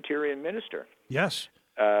Presbyterian minister. Yes.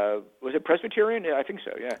 Was it Presbyterian? Yeah, I think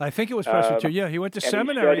so. Yeah. I think it was Presbyterian. Yeah, he went to and he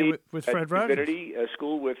seminary studied with at Fred Rogers. Divinity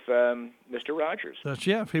School with Mr. Rogers.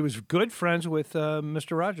 He was good friends with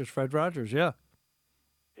Mr. Rogers, Fred Rogers. Yeah.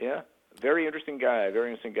 Yeah, very interesting guy. Very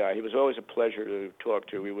interesting guy. He was always a pleasure to talk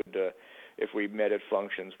to. We would, if we met at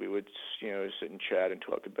functions, we would, sit and chat and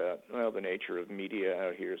talk about the nature of media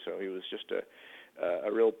out here. So he was just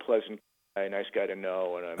a real pleasant guy, nice guy to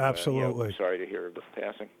know. And I'm Absolutely. Sorry to hear of his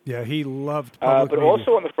passing. Yeah, he loved public but media.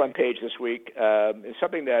 also on the front page this week is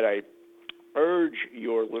something that I urge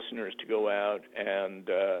your listeners to go out and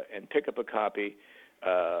pick up a copy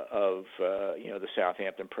of the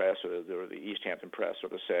Southampton Press or the East Hampton Press or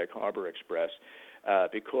the Sag Harbor Express,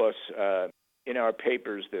 because in our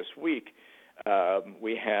papers this week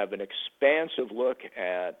we have an expansive look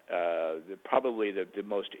at probably the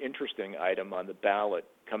most interesting item on the ballot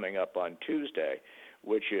coming up on Tuesday,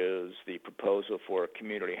 which is the proposal for a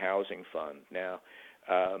community housing fund. Now,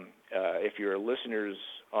 if your listeners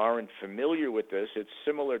aren't familiar with this, it's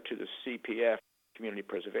similar to the CPF, Community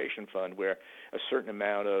Preservation Fund, where a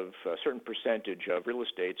certain percentage of real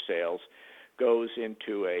estate sales goes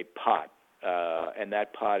into a pot, and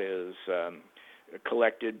that pot is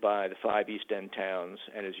collected by the 5 East End towns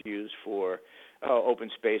and is used for open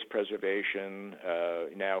space preservation,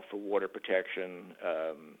 now for water protection,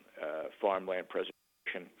 farmland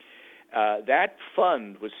preservation. That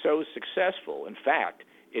fund was so successful, in fact,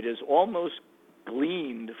 it is almost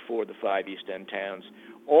gleaned for the 5 East End towns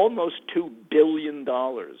almost $2 billion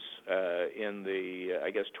in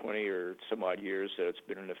the, 20 or some odd years that it's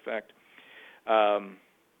been in effect.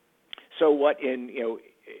 So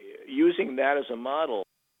using that as a model,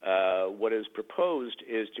 what is proposed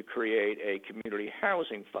is to create a community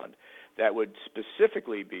housing fund that would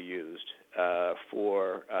specifically be used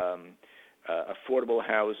for affordable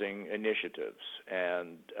housing initiatives.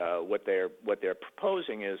 And what they're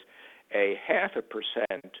proposing is a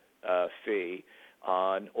 0.5% fee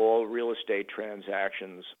on all real estate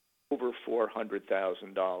transactions over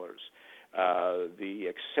 $400,000. The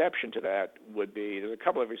exception to that would be, there's a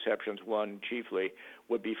couple of exceptions. One, chiefly,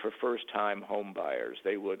 would be for first-time home buyers.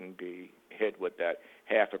 They wouldn't be hit with that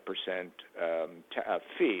 0.5%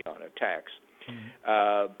 fee on a tax.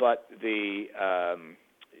 Mm-hmm. But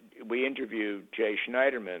we interviewed Jay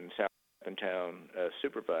Schneiderman, Southampton Town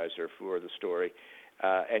supervisor for the story,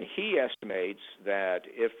 and he estimates that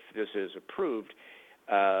if this is approved,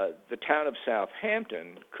 the town of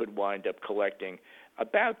Southampton could wind up collecting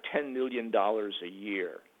about $10 million a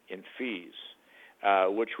year in fees,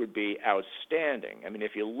 which would be outstanding. I mean,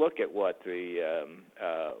 if you look at what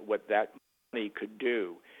that money could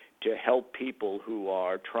do to help people who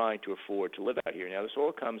are trying to afford to live out here. Now, this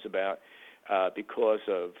all comes about because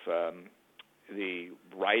of the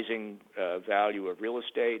rising value of real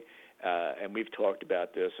estate, and we've talked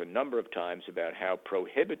about this a number of times about how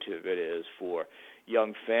prohibitive it is for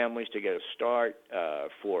young families to get a start,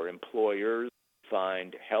 for employers to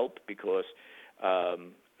find help because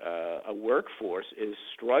a workforce is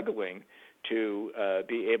struggling to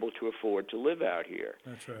be able to afford to live out here.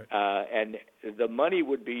 That's right. And the money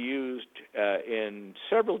would be used in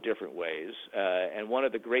several different ways. And one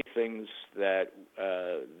of the great things that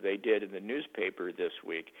they did in the newspaper this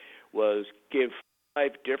week was give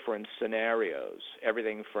 5 different scenarios,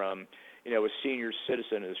 everything from a senior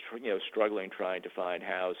citizen is struggling trying to find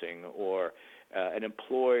housing, or an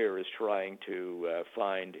employer is trying to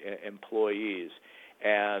find employees,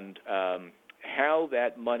 and how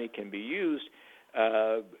that money can be used.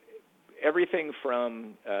 Everything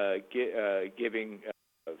from giving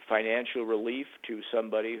financial relief to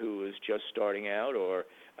somebody who is just starting out, or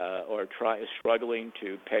struggling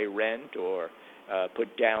to pay rent, or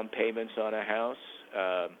put down payments on a house.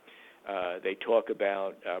 They talk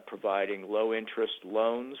about providing low-interest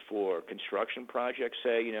loans for construction projects.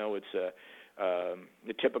 Say, it's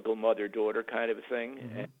the typical mother-daughter kind of a thing,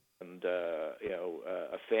 mm-hmm. and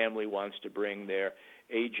a family wants to bring their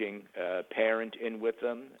aging parent in with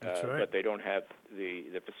them, but they don't have the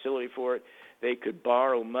facility for it, they could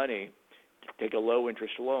borrow money, take a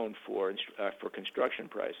low-interest loan for construction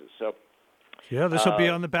prices. So, yeah, this will be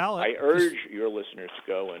on the ballot. I urge your listeners to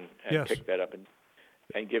go and Yes. pick that up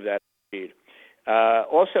and give that a read.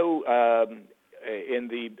 Also, in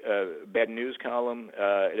the bad news column,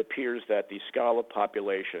 it appears that the scholar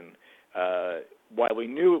population, while we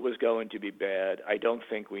knew it was going to be bad, I don't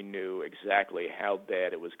think we knew exactly how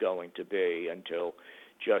bad it was going to be until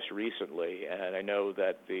just recently. And I know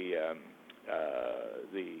that the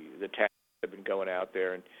tax have been going out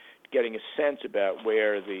there and getting a sense about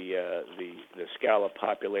where the scholar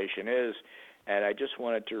population is. And I just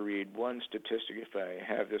wanted to read one statistic, if I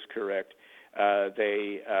have this correct.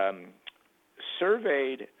 They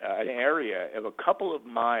surveyed an area of a couple of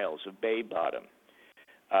miles of Bay Bottom,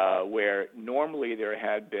 where normally there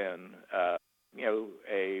had been,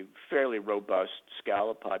 a fairly robust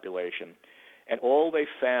scholar population, and all they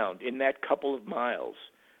found in that couple of miles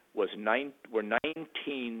were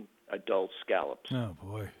 19 adult scallops. Oh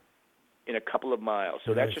boy! In a couple of miles,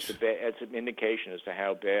 so that's just that's an indication as to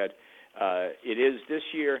how bad it is this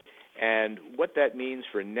year. And what that means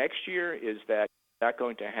for next year is that we're not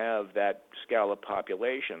going to have that scallop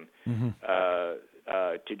population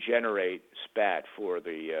to generate spat for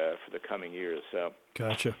the coming years. So,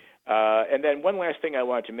 gotcha. And then one last thing I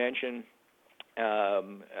wanted to mention.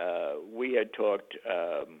 We had talked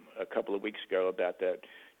a couple of weeks ago about that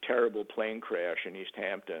terrible plane crash in East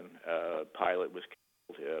Hampton. Pilot was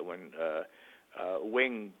killed when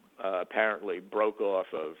wing apparently broke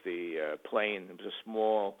off of the plane. It was a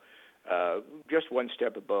small, just one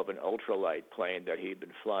step above an ultralight plane that he'd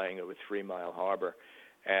been flying over 3 Mile Harbor.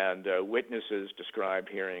 And witnesses described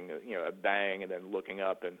hearing a bang and then looking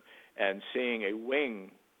up and seeing a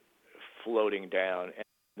wing floating down and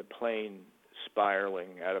the plane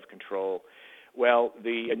spiraling out of control. Well,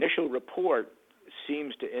 the initial report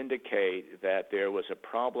seems to indicate that there was a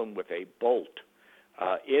problem with a bolt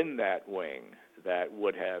in that wing that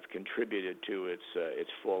would have contributed to its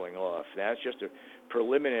falling off. That's just a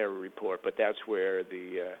preliminary report, but that's where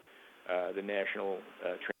the National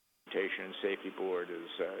Transportation and Safety Board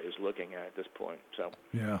is looking at this point. So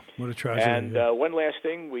yeah, what a tragedy! And one last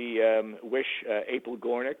thing, we wish April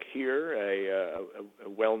Gornick here, a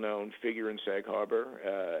well-known figure in Sag Harbor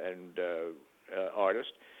and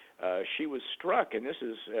artist. She was struck, and this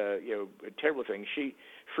is a terrible thing. She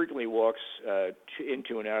frequently walks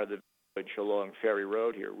into and out of the village along Ferry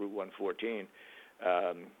Road here, Route 114,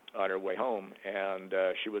 on her way home, and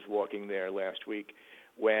she was walking there last week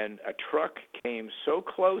when a truck came so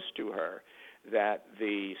close to her that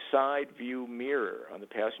the side view mirror on the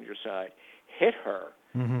passenger side hit her,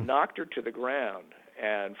 knocked her to the ground,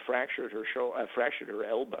 and fractured her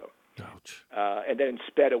elbow. Ouch. And then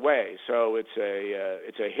sped away. So it's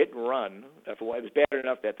a hit and run. It was bad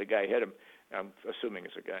enough that the guy hit him. I'm assuming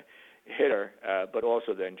it's a guy hit her, but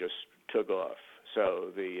also then just took off.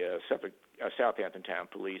 So the Southampton Town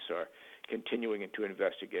Police are continuing to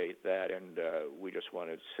investigate that, and we just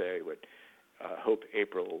wanted to say hope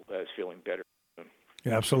April is feeling better.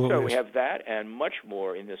 Yeah, absolutely. So we have that and much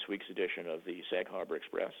more in this week's edition of the Sag Harbor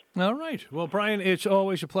Express. All right. Well, Brian, it's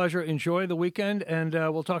always a pleasure. Enjoy the weekend, and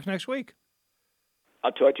we'll talk next week.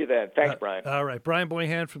 I'll talk to you then. Thanks, Brian. All right. Brian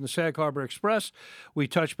Boyhan from the Sag Harbor Express. We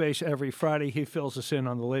touch base every Friday. He fills us in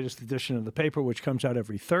on the latest edition of the paper, which comes out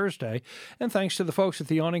every Thursday. And thanks to the folks at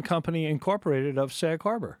the Awning Company Incorporated of Sag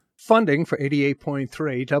Harbor. Funding for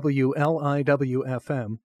 88.3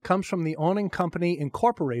 WLIW-FM comes from the Awning Company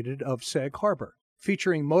Incorporated of Sag Harbor,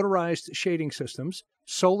 featuring motorized shading systems,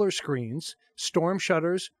 solar screens, storm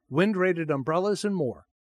shutters, wind-rated umbrellas, and more.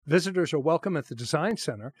 Visitors are welcome at the Design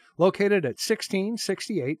Center, located at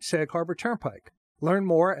 1668 Sag Harbor Turnpike. Learn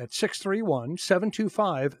more at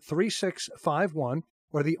 631-725-3651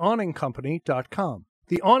 or theawningcompany.com.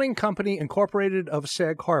 The Awning Company Incorporated of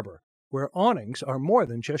Sag Harbor, where awnings are more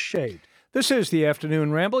than just shade. This is the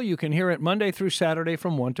Afternoon Ramble. You can hear it Monday through Saturday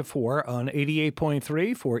from 1 to 4 on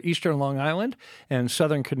 88.3 for Eastern Long Island and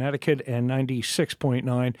Southern Connecticut, and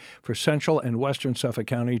 96.9 for Central and Western Suffolk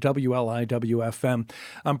County, WLIW-FM.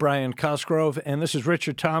 I'm Brian Cosgrove, and this is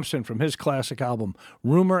Richard Thompson from his classic album,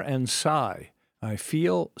 Rumor and Sigh, I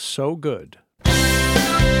Feel So Good.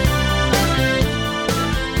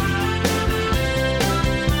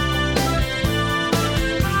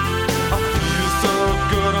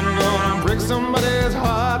 Break somebody's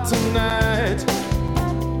heart tonight.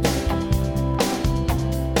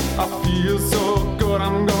 I feel so good,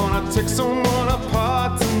 I'm gonna take someone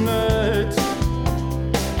apart tonight.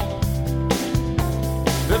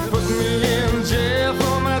 They put me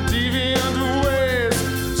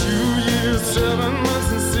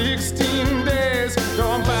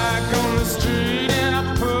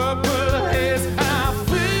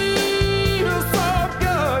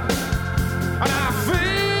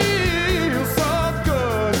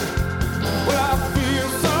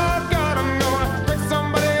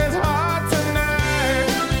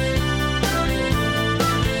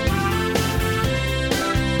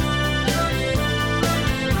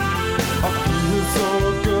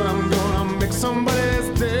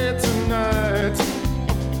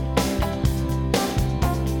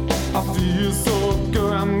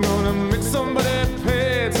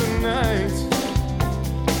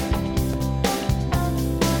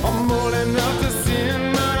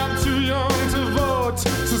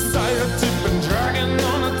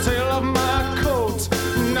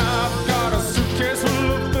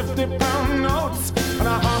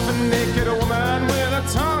a naked woman with a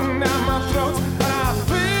tongue down my throat. And I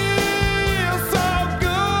feel so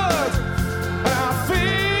good. And I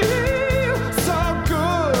feel so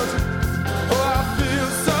good. Oh, I feel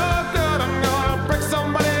so good. I'm gonna break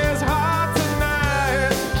somebody's heart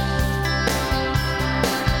tonight.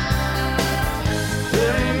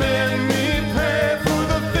 They made me pay for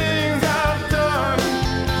the things I've done.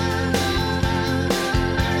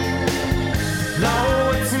 Now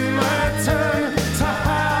it's my turn to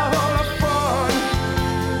have all the fun.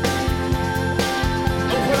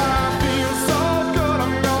 Well, I feel so good,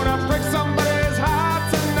 I'm gonna break somebody's heart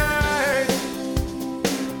tonight.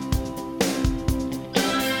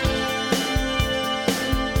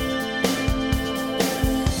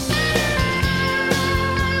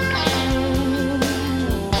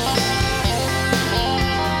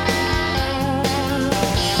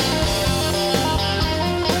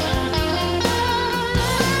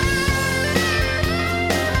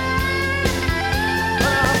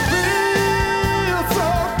 I feel so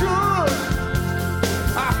good.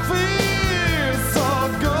 I feel so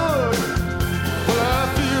good. Well, I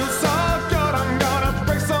feel so good. I'm gonna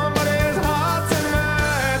break somebody's heart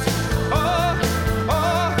tonight. Oh,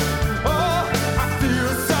 oh, oh. I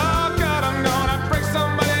feel so good. I'm gonna break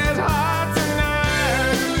somebody's heart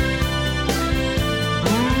tonight.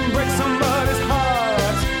 Break somebody's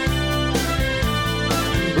heart.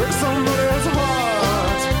 Break somebody's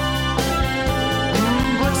heart.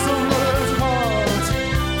 Break somebody's heart.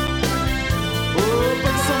 Oh,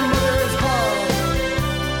 break somebody's heart.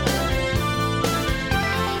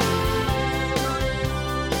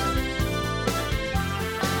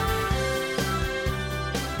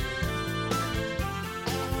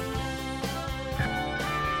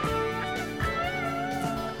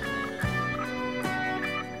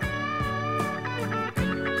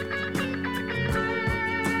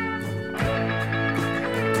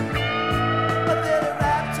 But then he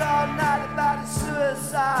rapped all night about his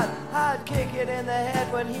suicide. I'd kick it in the head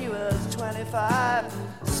when he was 25.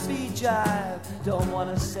 Speed jive, don't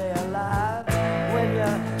wanna stay alive when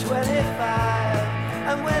you're 25.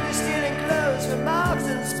 And when he's stealing clothes from Marks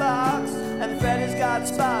and Sparks, and Freddy's got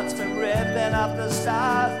spots from ripping up the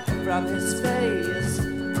stars from his face.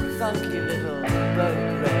 Funky little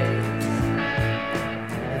boat race.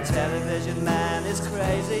 The television man is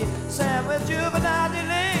crazy, Sam with juvenile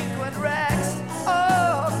delinquent Rex.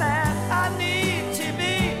 Oh man, I need TV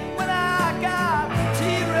when I got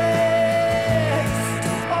T-Rex.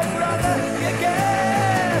 Oh brother, you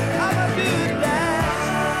get, I'm a good lad.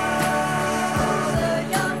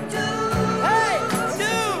 Hey,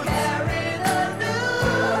 dude,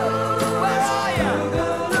 where are you?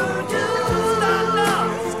 Stand up,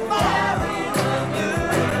 come on.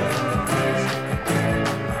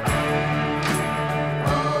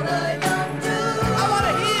 I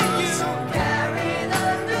wanna hear you.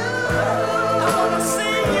 I wanna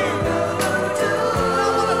see you. I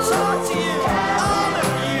wanna talk to you. All of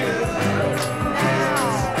you. Now,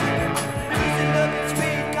 Lucy looking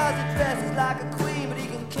sweet 'cause he dresses like a queen, but he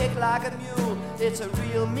can kick like a mule. It's a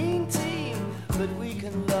real mean team, but we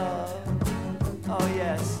can love. Oh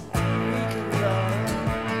yes, we can love.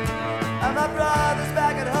 And my brother's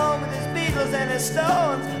back at home with his Beatles and his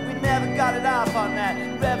Stones. We never got it off on that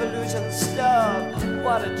revolution stuff.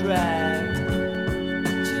 What a drag.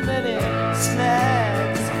 Too many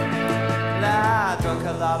snags. Nah, I drunk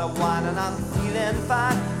a lot of wine and I'm feeling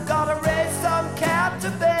fine. Gotta raise some cap to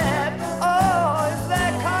bed. Oh, is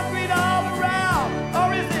there concrete all around?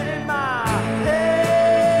 Or is it in my head?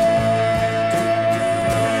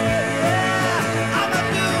 Yeah, I'm a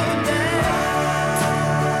new man.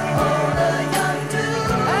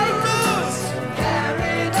 Hey, dudes!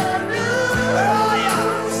 Where are ya?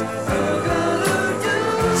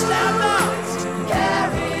 Stand up!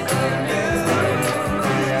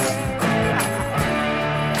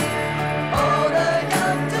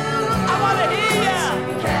 I wanna hear ya!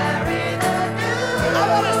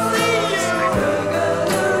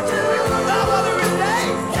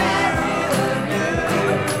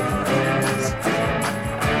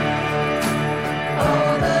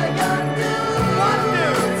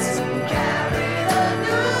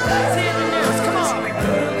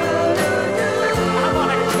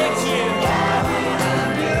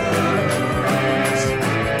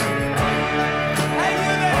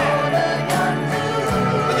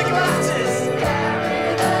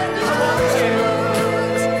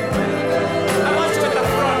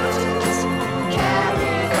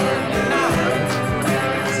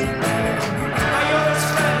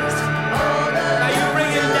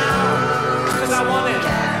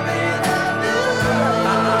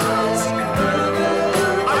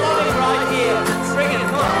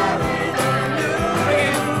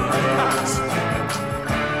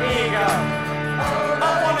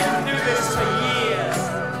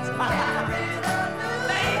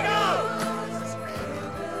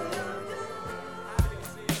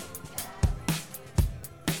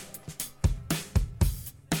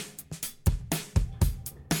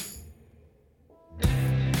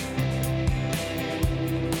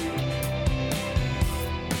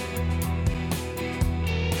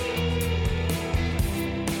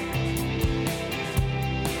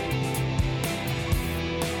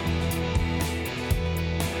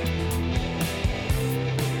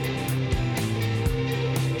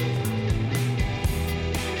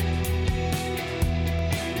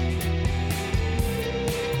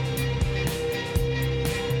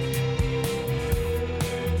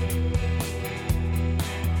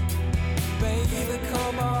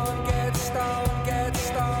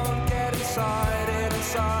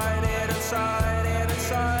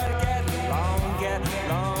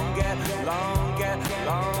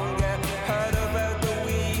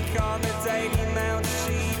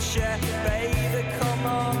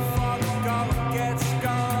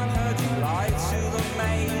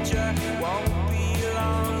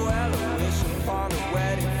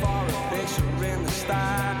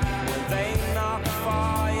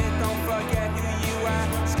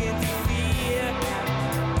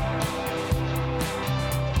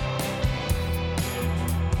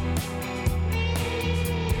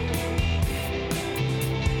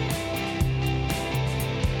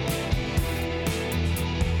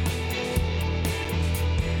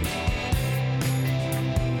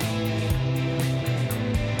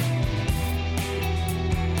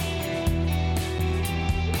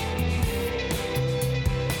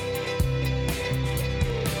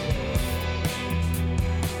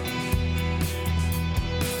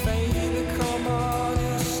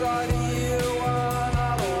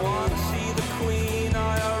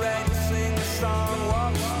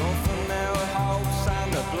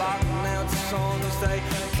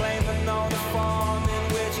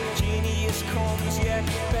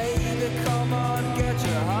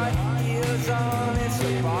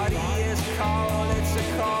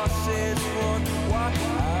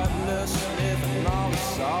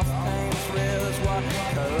 soft pain thrills. What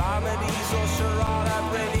calamities or charade I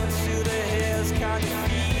bring into the hills. Can you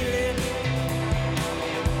feel it?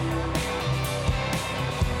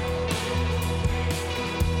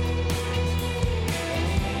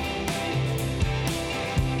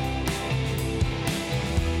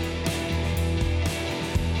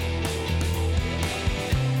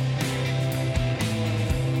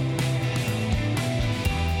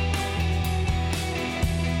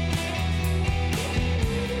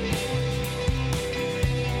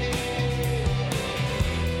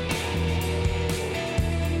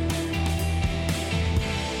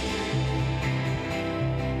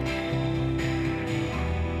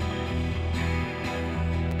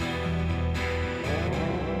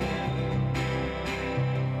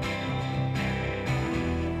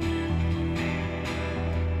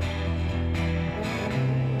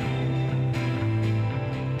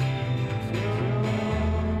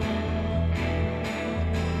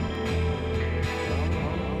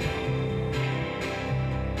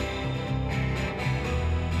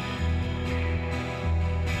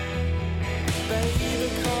 Baby,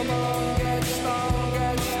 come on, get strong,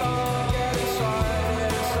 get strong, get inside,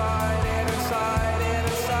 get inside, get inside, get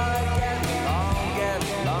inside, get long, get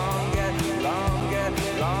long, get long, get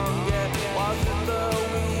long, get. Was it the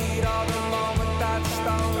weed or the moment that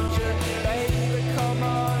stoned you? Baby, come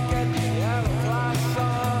on, get the yellow glass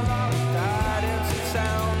on. I'll ride into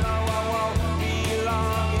town, no, I won't be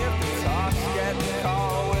long. If the talks get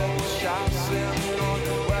cold, we'll be shots in the north.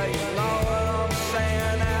 Well, you know what I'm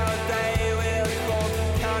saying nowadays.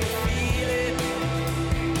 Can you feel it?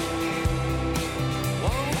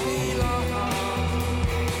 Won't be long.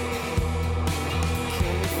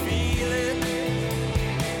 Can you feel it?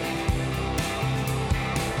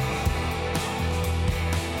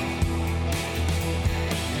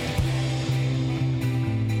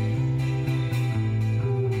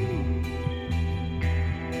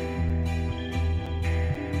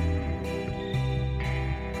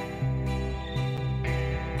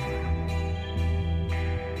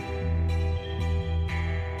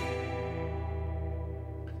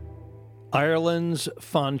 Ireland's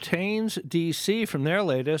Fontaines DC from their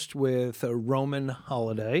latest with a Roman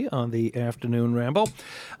Holiday on the Afternoon Ramble.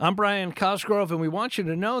 I'm Brian Cosgrove, and we want you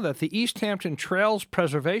to know that the East Hampton Trails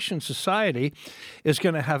Preservation Society is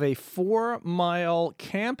going to have a 4-mile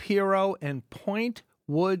Camp Hero and Point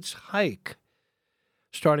Woods hike.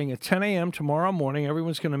 Starting at 10 a.m. tomorrow morning,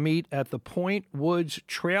 everyone's going to meet at the Point Woods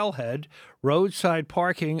Trailhead, roadside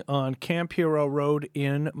parking on Camp Hero Road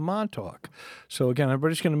in Montauk. So again,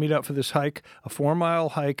 everybody's going to meet up for this hike, a 4-mile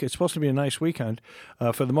hike. It's supposed to be a nice weekend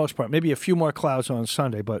for the most part. Maybe a few more clouds on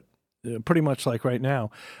Sunday, but pretty much like right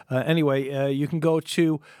now. Anyway, you can go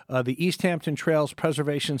to the East Hampton Trails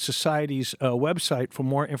Preservation Society's website for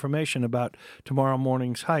more information about tomorrow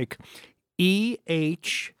morning's hike.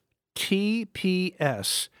 ehtps.org.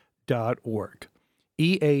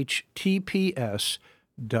 ehtps.org.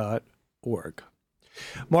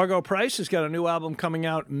 Margot Price has got a new album coming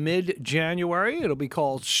out mid-January. It'll be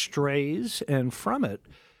called Strays, and from it,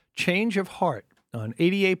 Change of Heart on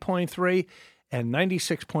 88.3 and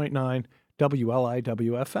 96.9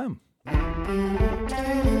 WLIW-FM.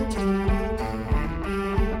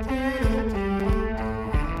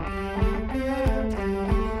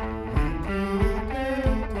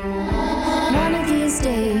 One of these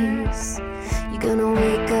days, you're gonna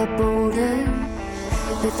wake up older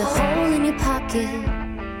with a hole in your pocket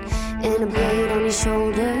and a blade on your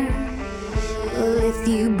shoulder. Well, if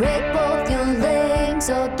you break both your legs,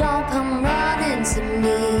 oh, don't come running to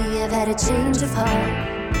me. I've had a change of heart.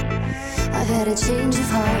 I've had a change of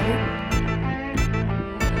heart.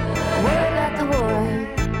 Word at the war,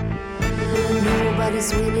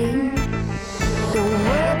 nobody's winning. Don't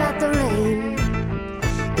worry about the rain,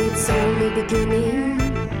 it's only beginning.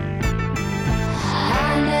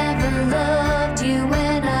 I never loved you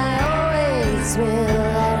and I always will.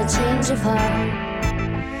 I had a change of heart.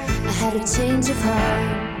 I had a change of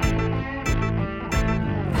heart.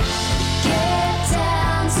 Get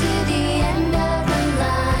down to the end of the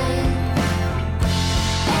line,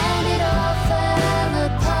 and it all fell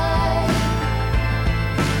apart.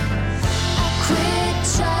 I quit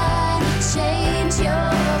trying to change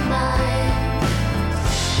your mind.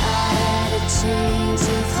 I had a change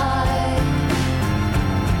of heart.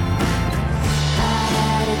 I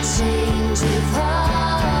had a change of heart.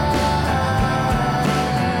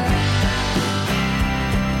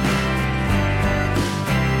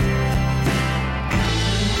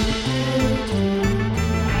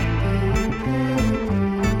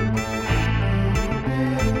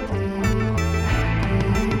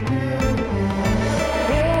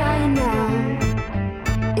 Where are you now?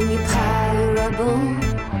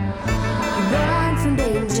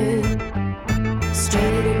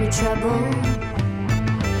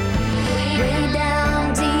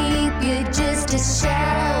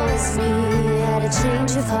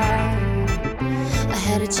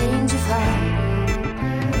 change of heart.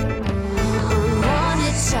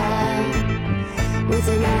 Unwanted child with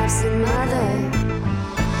an absent mother.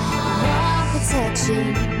 Want protection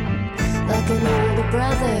like an older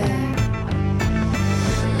brother.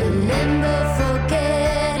 Remember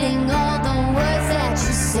forgetting all the words that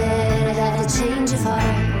you said. I had a change of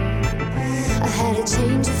heart. I had a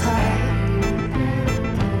change of heart.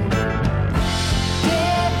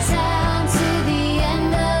 Get down to the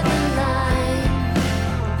end of the line,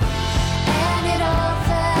 and it all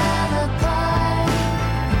fell apart.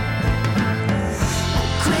 I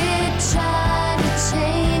quit trying to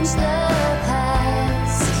change the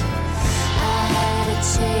past. I had a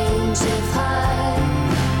change of heart.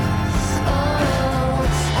 Oh,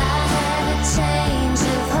 I had a change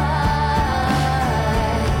of heart.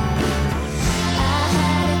 I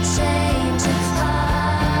had a change of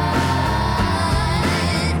heart.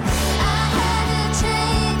 I had a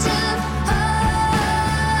change of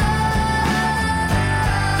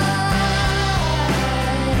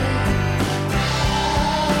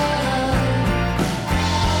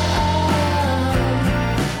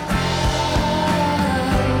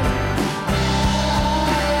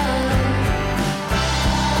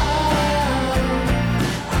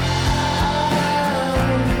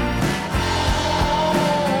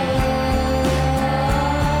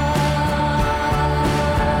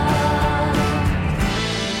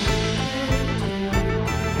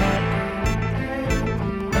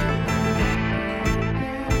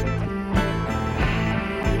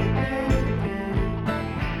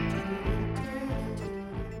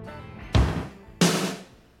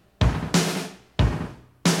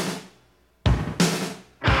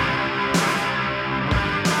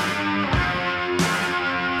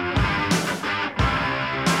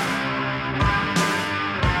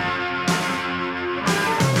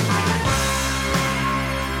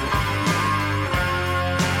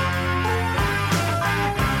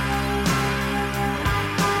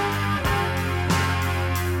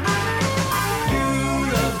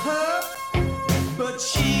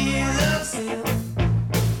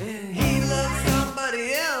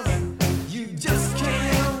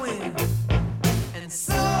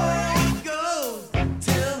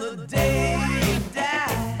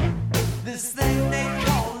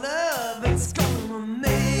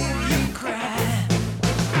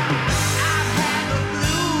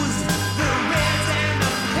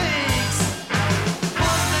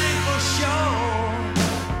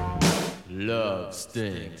Love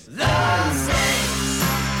stinks. love stinks.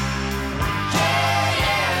 Yeah,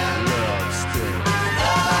 yeah. Love stinks.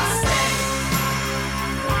 Love stinks.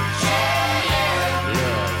 Yeah, yeah.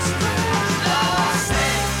 Love stinks. Love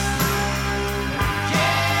stinks.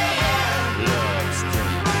 Yeah, yeah. Love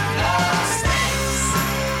stinks. Love stinks.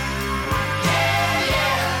 Yeah,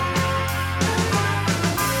 yeah.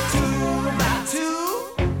 2 by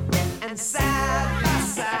 2 and side by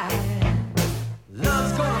side.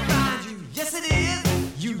 Love's gonna find you. Yes, it is.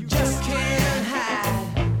 You just can't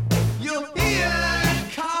hide. You'll hear it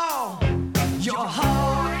call. Your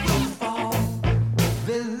heart will fall.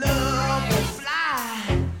 Then love will fly.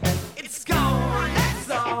 It's gone, that's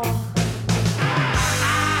all.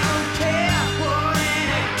 I don't care what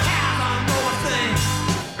any cowboy thinks.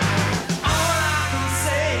 All I can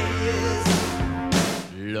say is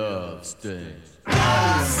Love stinks.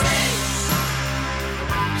 love stinks.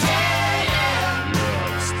 Yeah, yeah.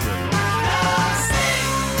 Love stinks. Love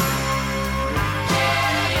stinks.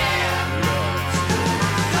 Yeah, yeah. Love stinks.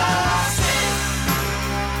 Love stinks.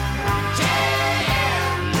 Yeah, yeah.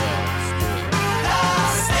 Love stinks.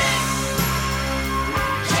 Love stinks.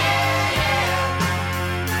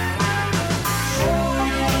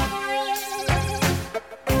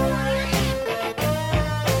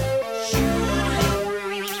 Yeah,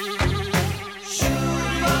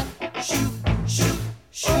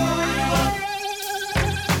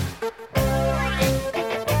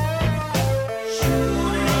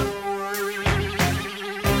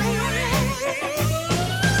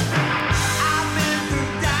 I've been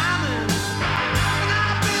through diamonds, and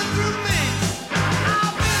I've been through minks.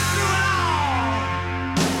 I've been through it all.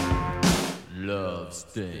 Love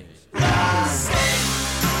stinks. Love stinks.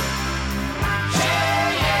 Yeah,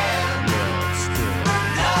 yeah. Love stinks.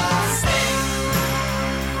 Love stinks.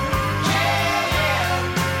 Yeah, yeah.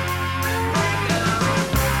 Love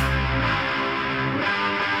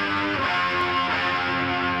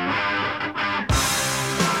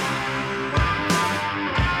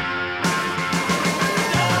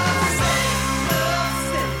stinks. Love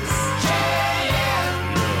stinks. Yeah, yeah.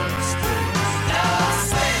 Love stinks. Love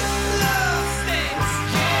stinks. Love stinks.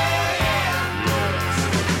 Yeah, yeah. Love stinks.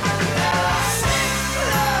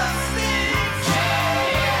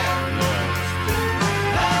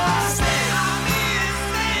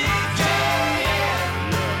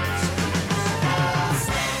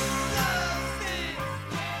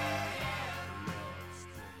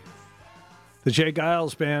 The Jay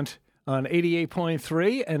Giles Band on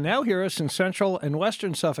 88.3, and now hear us in Central and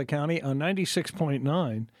Western Suffolk County on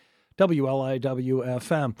 96.9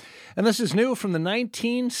 WLIW-FM. And this is new from the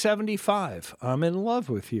 1975, I'm in Love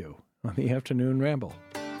with You, on the Afternoon Ramble.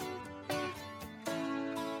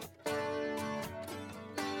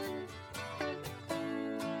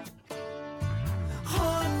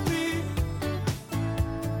 Heartbeat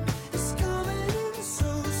is coming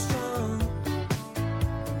so strong.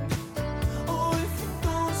 Oh, if you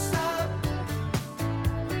don't stop,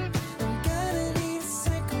 I'm gonna need a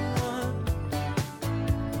second one.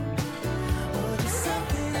 Oh, there's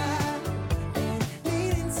something I've been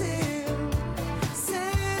needing to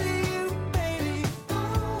say to you, baby.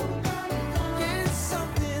 It's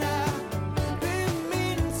something I've been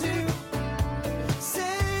meaning to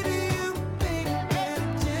say to you, baby.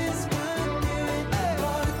 Just can't do it.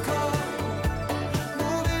 Bought a car,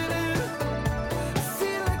 moving in.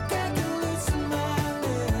 Feel like I can loosen my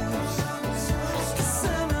lips.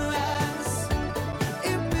 Sunrise,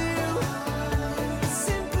 it feels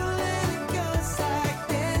simple and it goes like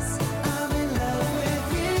this. I'm in love with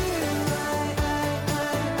you.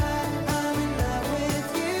 I'm in love with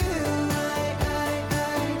you. I'm in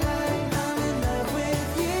love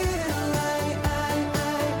with you.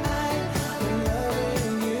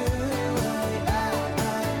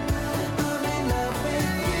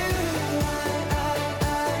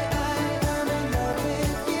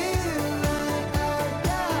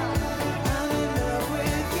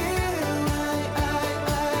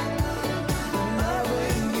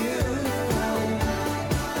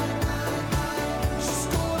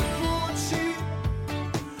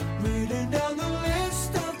 Reading down the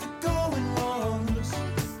list of the going wrongs.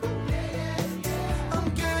 I'm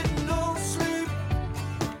getting no sleep,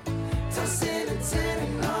 tossing and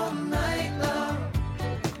turning all night long.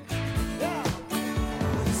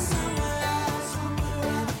 Somewhere else,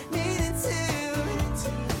 needing to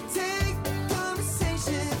take the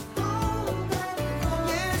conversation.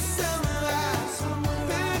 Yeah, somewhere else,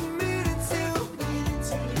 been needing to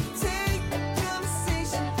take the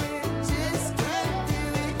conversation. Just can't do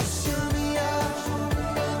it. Show me out,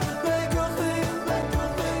 like a thing,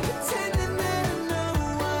 pretending that I know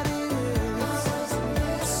what it is.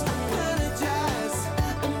 Apologize,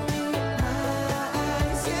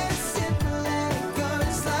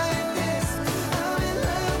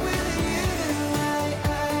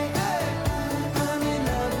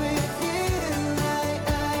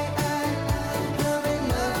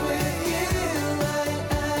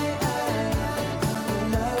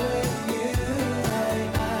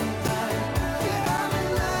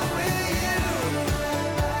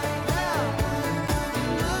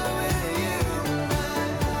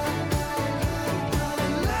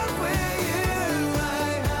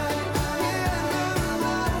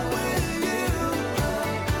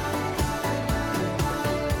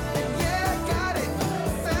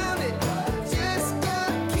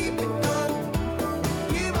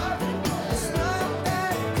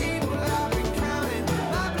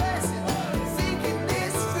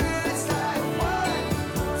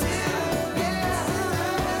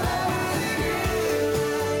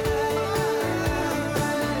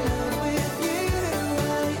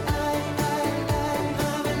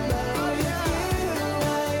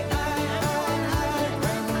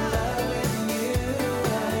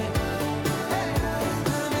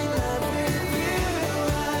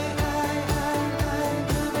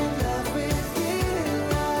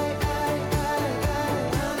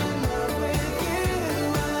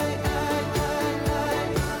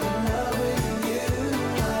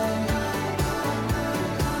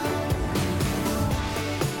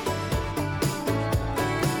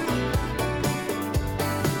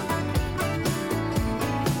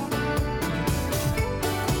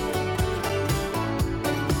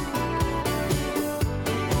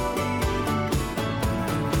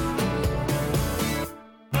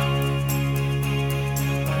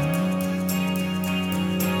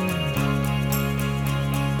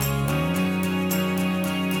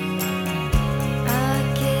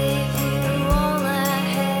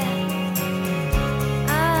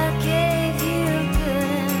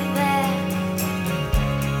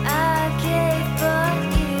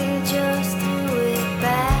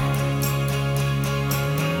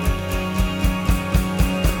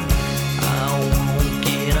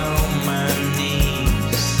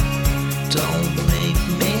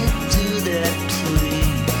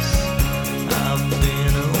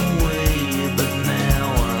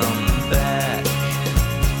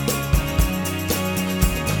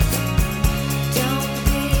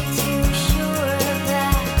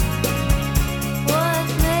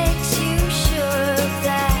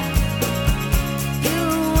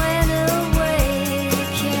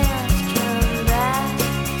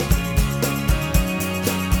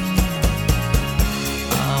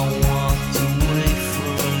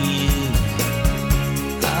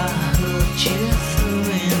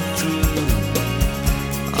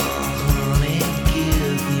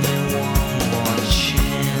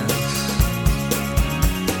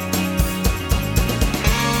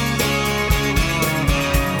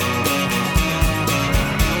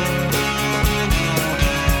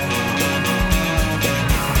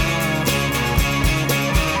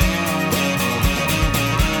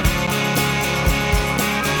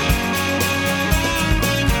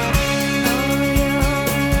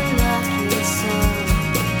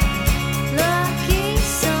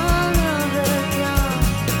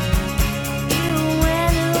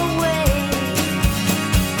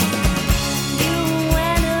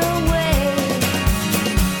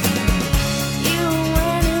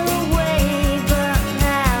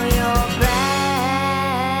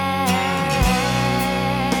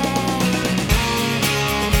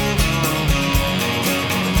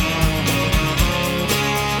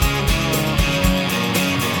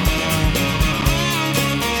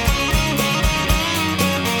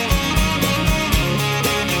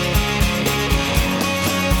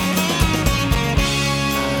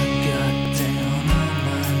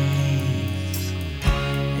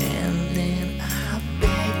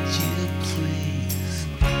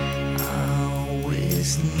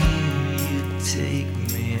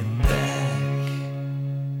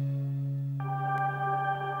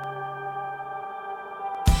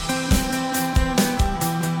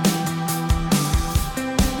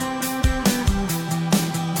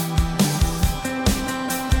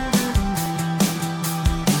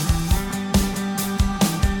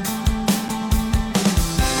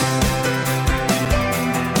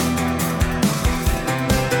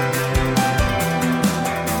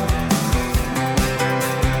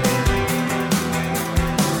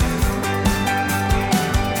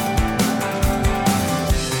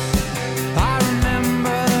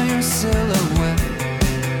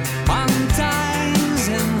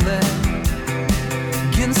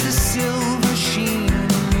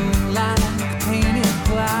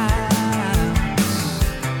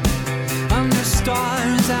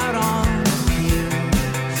 stars out on the pier,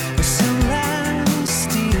 a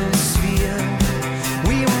celestial sphere.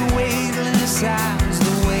 We were waveless as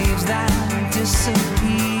the waves that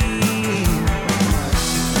disappear.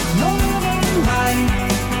 Northern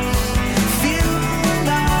lights fill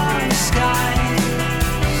our sky.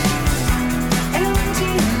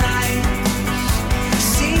 Empty nights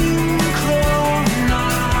synchronized.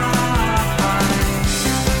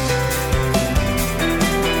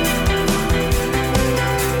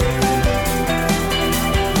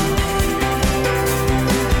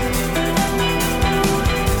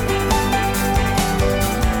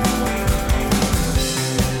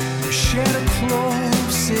 Shared a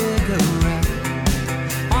clove cigarette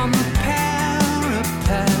on the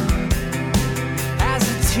parapet as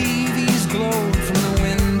the TVs glowed from the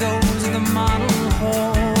windows of the model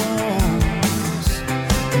homes.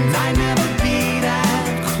 And I'd never be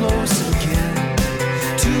that close again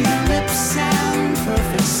to your lips and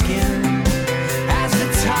perfect skin as the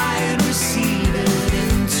tide receded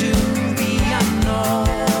into the unknown.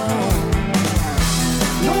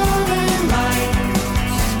 Northern lights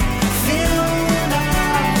fill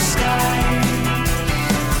our sky.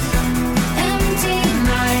 Empty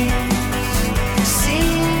nights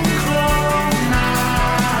synchronized.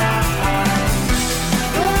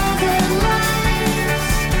 Northern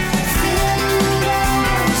lights fill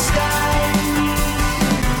our sky.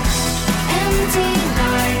 Empty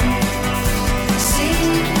nights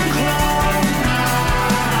synchronized.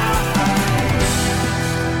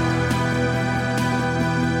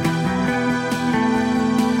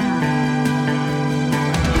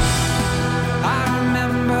 I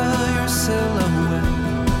remember your silhouette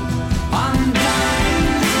on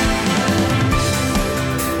diamonds.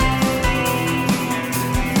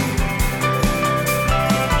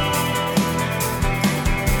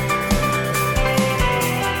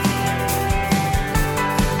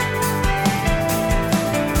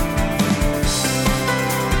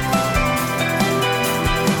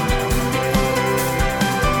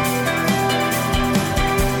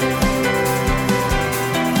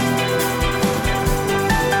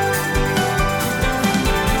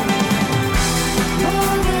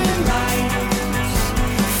 Northern lights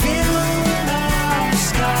fill our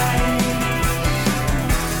sky.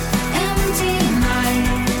 Empty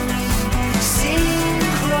nights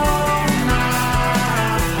synchronized.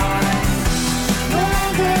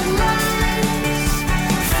 Northern lights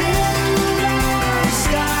fill our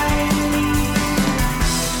sky.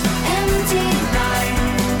 Empty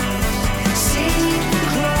nights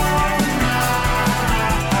synchronized.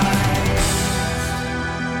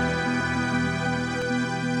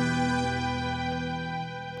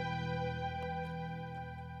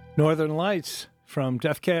 Northern Lights from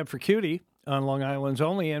Def Cab for Cutie on Long Island's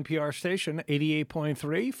only NPR station,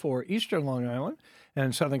 88.3 for Eastern Long Island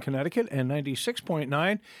and Southern Connecticut, and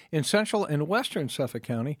 96.9 in Central and Western Suffolk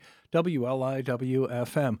County,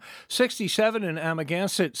 WLIW-FM. 67 in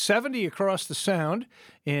Amagansett, 70 across the Sound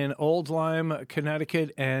in Old Lyme,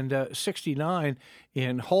 Connecticut, and 69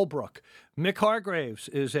 in Holbrook. Mick Hargraves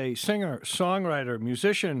is a singer, songwriter,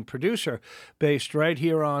 musician, producer based right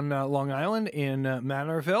here on Long Island in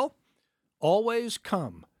Manorville. Always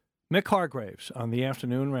Come. Mick Hargraves on the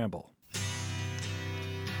Afternoon Ramble.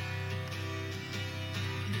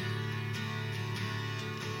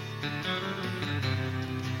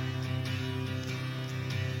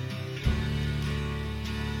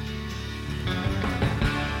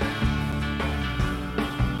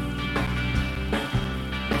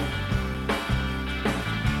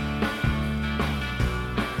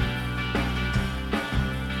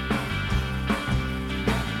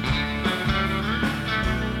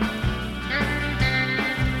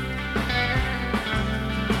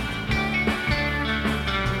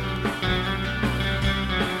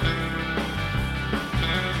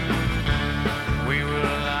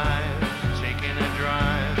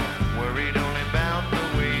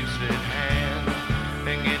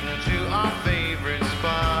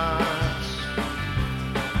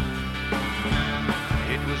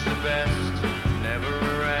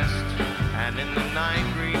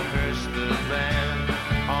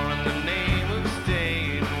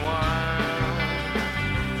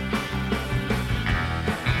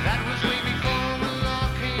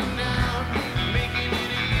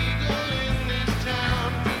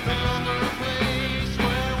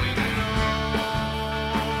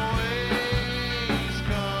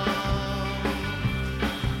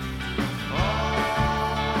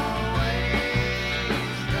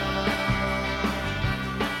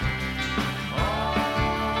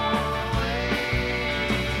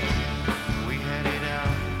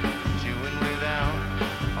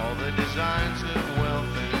 kinds of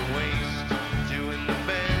wealth and waste, doing the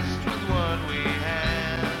best with what we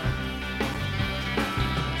had.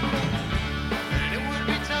 And it would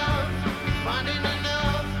be tough finding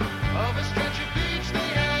enough of a stretch of beach they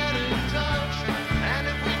hadn't touched. And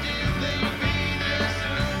if we did, they'd be there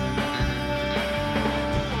soon.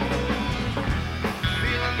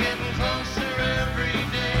 Feel I'm getting closer every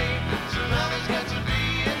day. So now there's got to be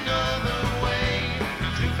another way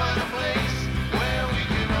to find a place where we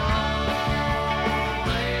can all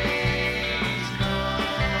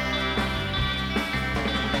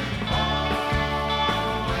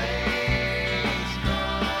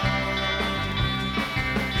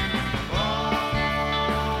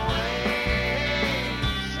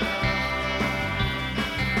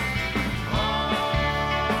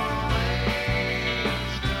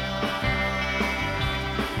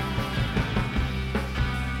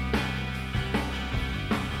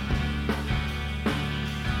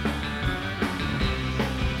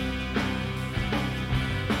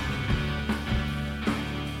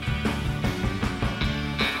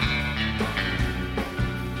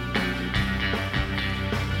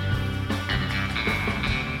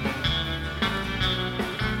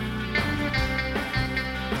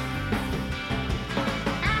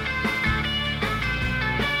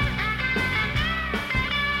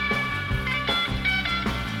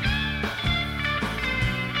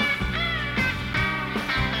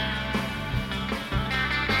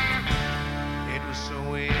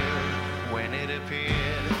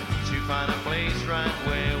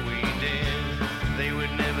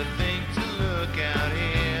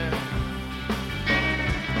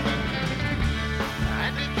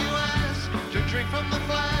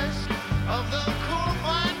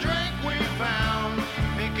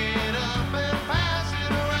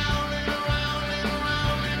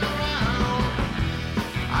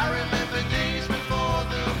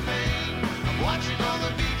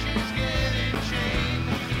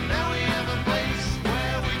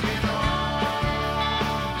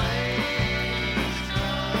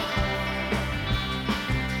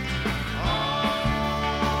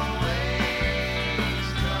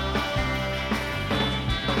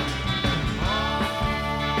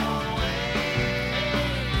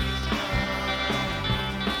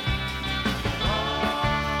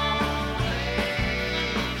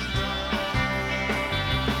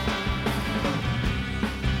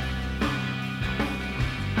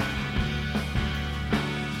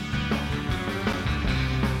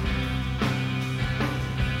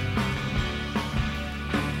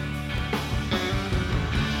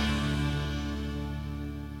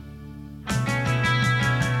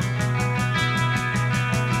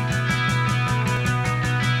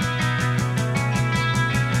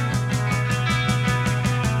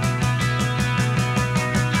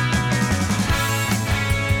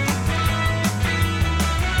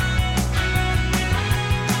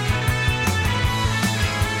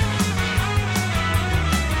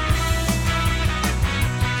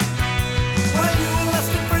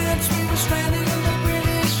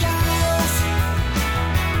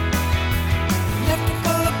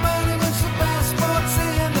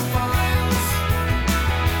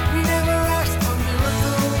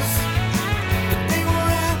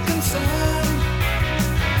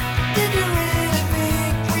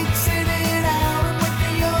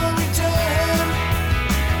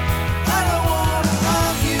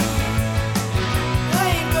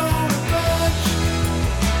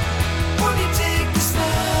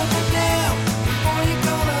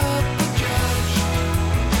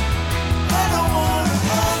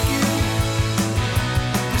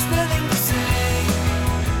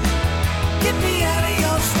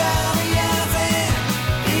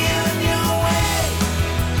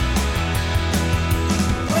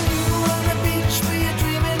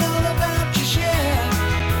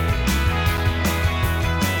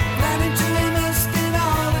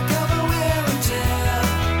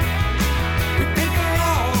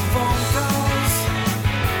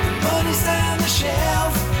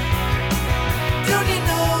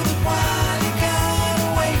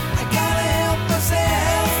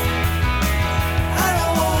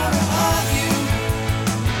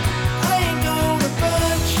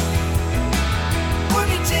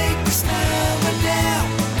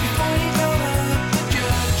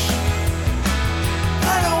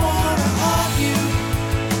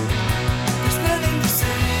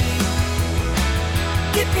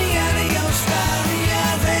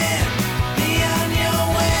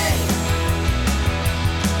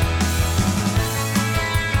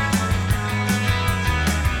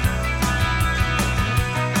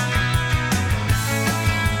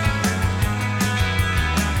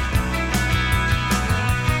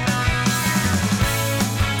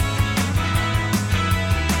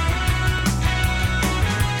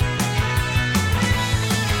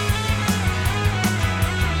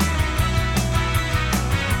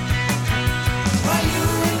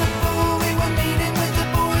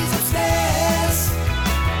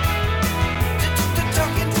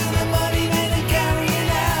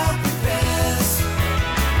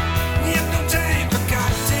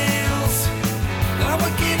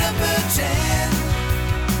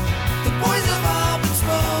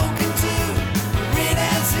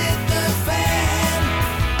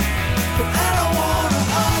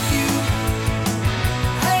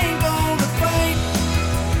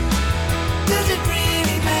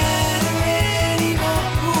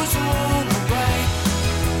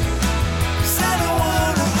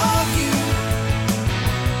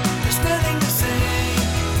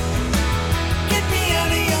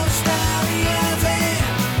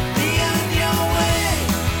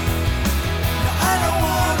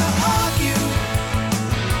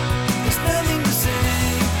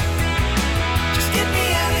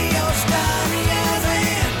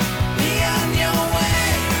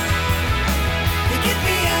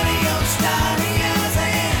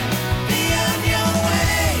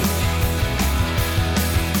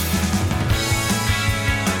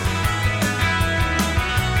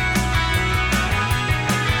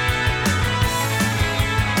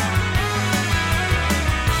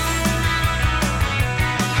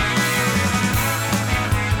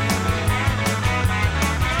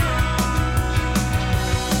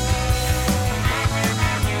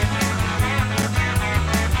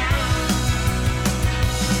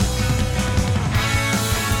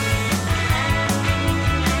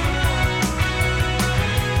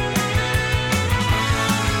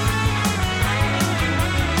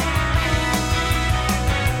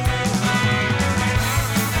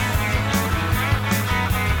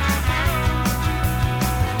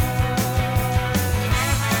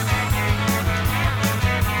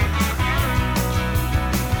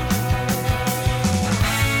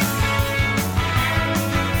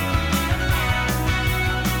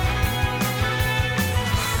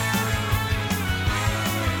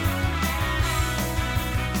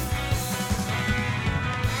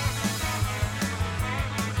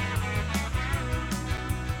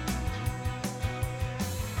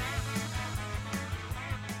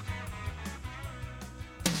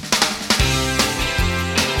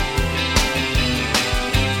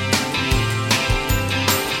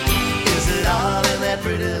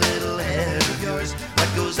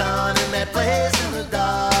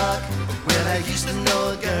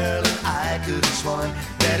know a girl, and I could have sworn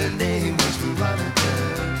that her name was Veronica.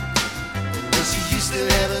 Well, she used to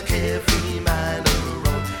have a carefree mind of her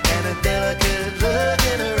own and a delicate look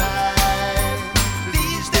in her eye.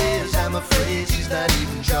 These days, I'm afraid she's not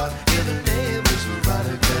even sure if her name was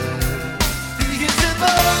Veronica. Do you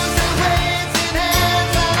suppose the waves in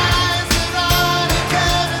hands are eyes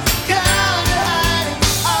Veronica's kind of hiding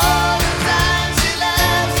all the time she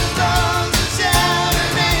laughs and rolls and shouts her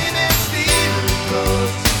name and steals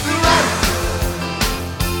clothes? Veronica,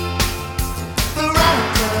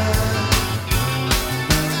 Veronica.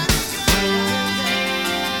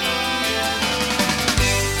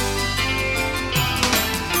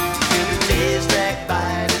 The days drag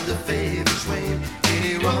by and the favors wane, and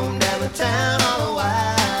he roam down the town all the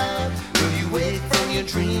while. Will you wake from your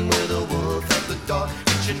dream with a wolf at the door,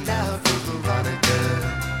 reaching out for Veronica?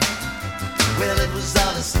 Well, it was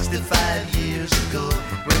all 65 years ago,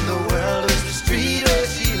 when the world was the street where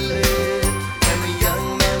she lived, and the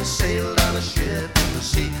young man sailed on a ship in the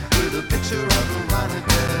sea with a picture of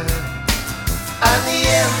Veronica. I'm the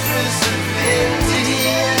Empress of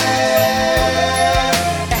India.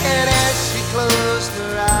 And as she closed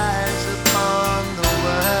her eyes upon the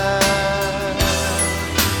world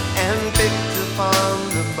and picked upon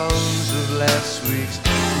the bones of last week's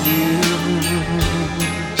news,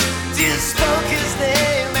 just spoke his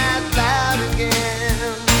name out loud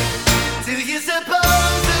again. Do you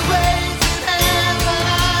suppose the ways and hands and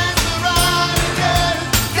eyes Veronica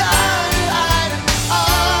got to hide him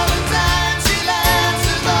all the time? She laughs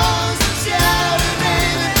and moans and shouts her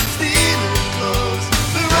name and steals her clothes.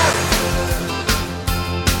 Veronica,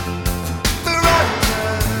 Veronica.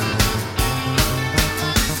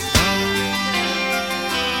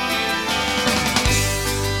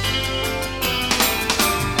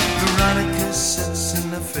 Veronica sits in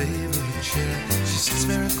her favorite chair. She sits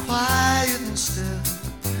very quiet and still,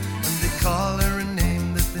 and they call her a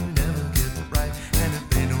name that they never get right, and if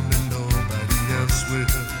they don't, then nobody else will.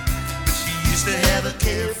 But she used to have a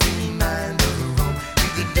carefree mind of her own,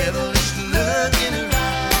 with the devilish look in her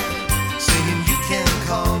eye, saying, you can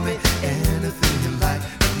call me anything you like,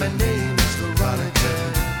 but my name is Veronica.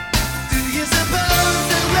 Do you suppose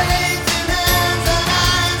the waves and hands and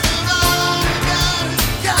eyes Veronica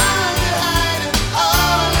got to hide it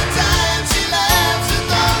all the time? She laughs and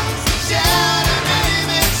moans and shouts her name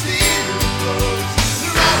and steals her clothes.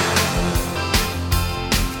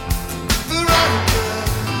 Veronica,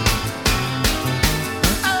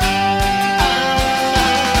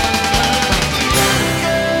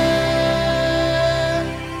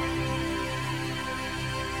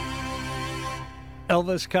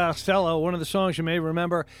 Elvis Costello, one of the songs you may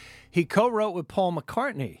remember, he co-wrote with Paul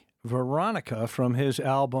McCartney, Veronica, from his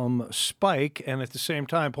album Spike, and at the same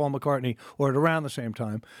time, Paul McCartney, or at around the same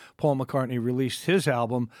time, Paul McCartney released his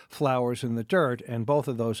album Flowers in the Dirt, and both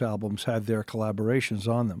of those albums had their collaborations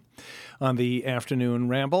on them. On the Afternoon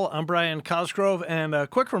Ramble, I'm Brian Cosgrove, and a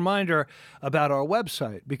quick reminder about our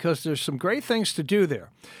website, because there's some great things to do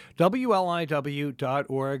there.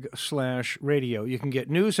 WLIW.org/radio. You can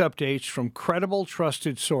get news updates from credible,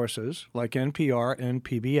 trusted sources like NPR and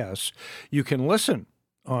PBS. You can listen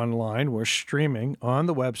online. We're streaming on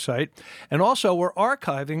the website. And also, we're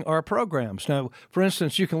archiving our programs. Now, for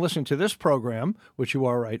instance, you can listen to this program, which you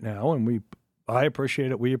are right now, and I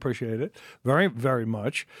appreciate it. We appreciate it very, very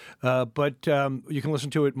much. But you can listen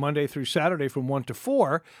to it Monday through Saturday from 1 to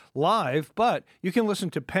 4 live. But you can listen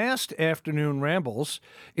to past Afternoon Rambles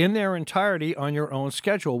in their entirety on your own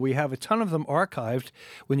schedule. We have a ton of them archived.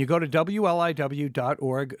 When you go to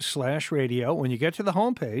WLIW.org/radio, when you get to the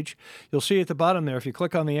homepage, you'll see at the bottom there, if you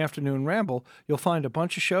click on the Afternoon Ramble, you'll find a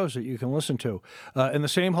bunch of shows that you can listen to. And the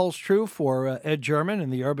same holds true for Ed German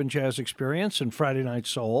and the Urban Jazz Experience and Friday Night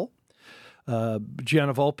Soul.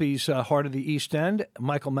 Gianna Volpe's Heart of the East End,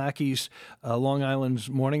 Michael Mackey's Long Island's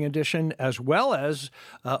Morning Edition, as well as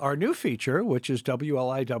our new feature, which is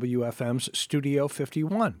WLIW-FM's Studio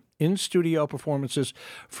 51. In-studio performances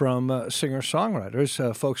from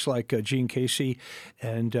singer-songwriters, folks like Gene Casey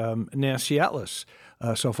and Nancy Atlas.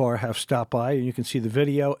 So far have stopped by, and you can see the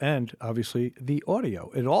video and, obviously, the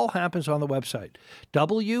audio. It all happens on the website,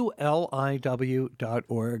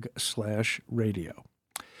 WLIW.org/radio.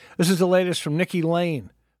 This is the latest from Nikki Lane,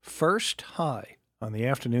 First High, on the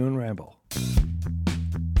Afternoon Ramble.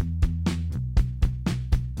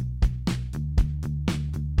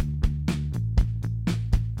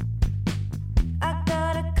 I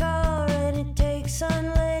got a car and it takes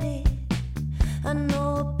unleaded. I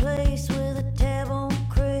know a place with a tab on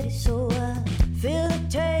credit, so I fill the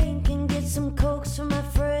tank and get some cokes for my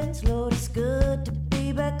friends. Lord, it's good to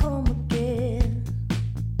be back home again.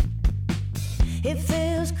 If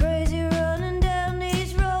feels crazy running down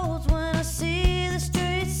these roads when I see the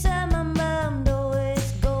streets and my mind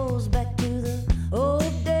always goes back to the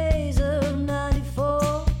old days of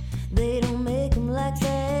 94. They don't make 'em like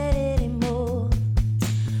that anymore.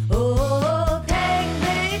 Oh, take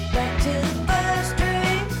me back to the first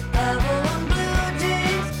dream. 501 blue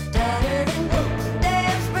jeans, tighter than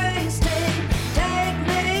damn Springsteen. Take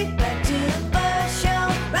me back to the first show,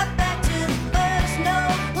 right back to the first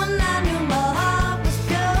note when I knew my heart was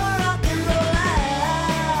pure rock and roll.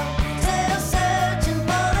 I'm still searching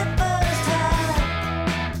for that first time.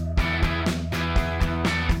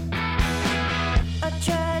 I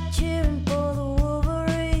tried cheering for the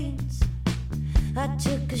Wolverines. I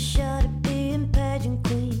took a shot at being pageant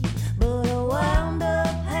queen, but I wound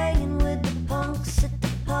up hanging with the punks at the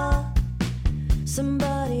park.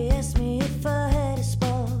 Somebody asked me if I had a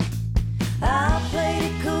spark. I played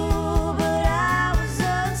it cool, but I was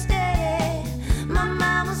unsteady. My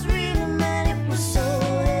mind was reeling, man, it was so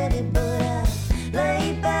heavy, but I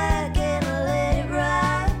laid back and I let it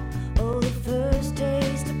ride. Oh, the first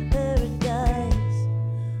taste of paradise.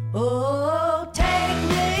 Oh, take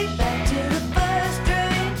me back to the first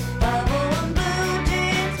dream. 501 blue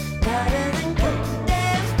jeans, tighter than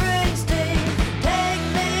damn Springsteen. Take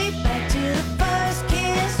me back to the first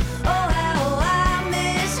kiss. Oh, how I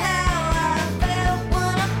miss how I felt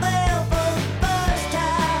when I fell for the first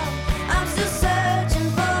time. I'm still searching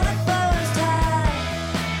for the first time.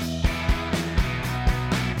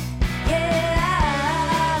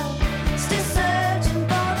 Yeah, I'm still searching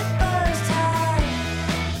for the first time.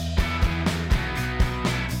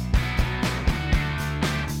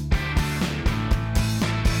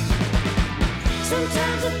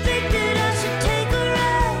 Sometimes I think that I should take a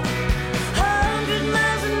ride, 100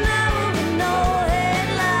 miles an hour with no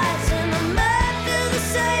headlights, and I might feel the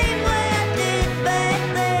same way I did back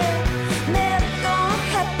then. Never gonna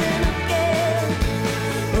happen again.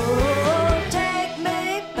 Oh, take me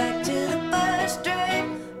back to the first dream.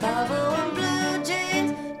 501 blue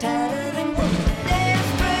jeans, tighter than damn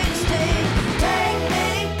Springsteen. Take me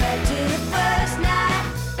back to the first night,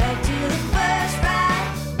 back to the first ride,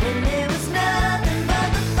 when there was nothing but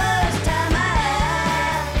the first time.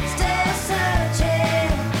 I'm still searching,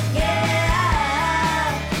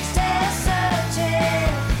 yeah, I'm still searching,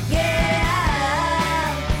 yeah,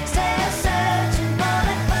 I'm still searching for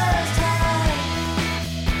that first time.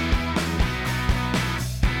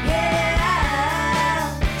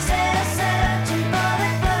 Yeah, I'm still searching for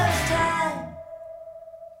that first time.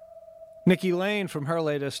 Nikki Lane from her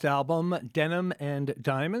latest album, Denim and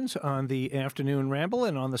Diamonds, on the Afternoon Ramble.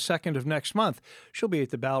 And on the 2nd of next month, she'll be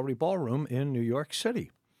at the Bowery Ballroom in New York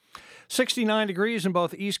City. 69 degrees in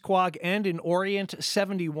both East Quogue and in Orient,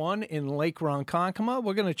 71 in Lake Ronkonkoma.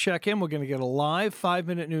 We're going to check in. We're going to get a live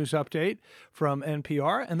 5-minute news update from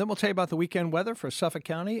NPR, and then we'll tell you about the weekend weather for Suffolk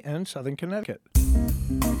County and Southern Connecticut.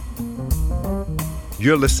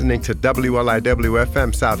 You're listening to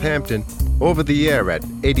WLIW-FM Southampton over the air at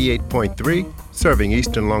 88.3, serving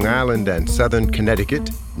eastern Long Island and southern Connecticut,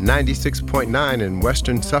 96.9 in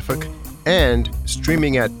western Suffolk, and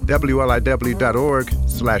streaming at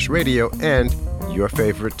WLIW.org/radio and your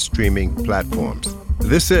favorite streaming platforms.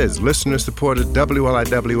 This is listener-supported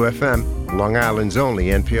WLIW-FM, Long Island's only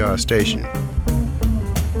NPR station.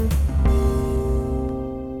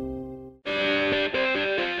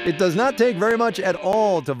 It does not take very much at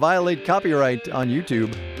all to violate copyright on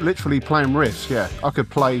YouTube. Literally playing risk, yeah. I could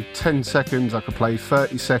play 10 seconds, I could play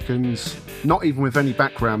 30 seconds, not even with any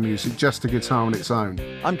background music, just the guitar on its own.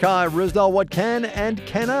 I'm Kai Risdall. What can and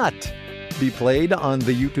cannot be played on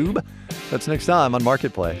the YouTube? That's next time on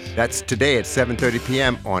Marketplace. That's today at 7:30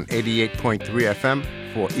 p.m. on 88.3 FM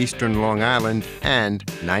for Eastern Long Island and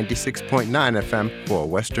 96.9 FM for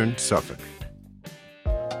Western Suffolk.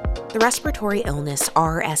 The respiratory illness,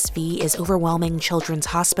 RSV, is overwhelming children's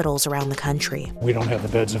hospitals around the country. We don't have the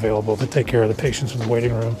beds available to take care of the patients in the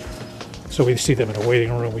waiting room. So we see them in a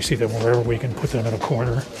waiting room. We see them wherever we can put them in a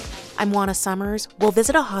corner. I'm Juana Summers. We'll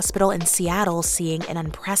visit a hospital in Seattle seeing an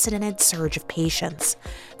unprecedented surge of patients.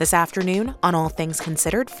 This afternoon on All Things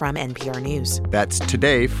Considered from NPR News. That's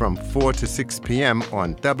today from 4 to 6 p.m.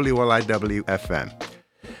 on WLIW-FM.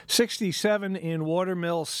 67 in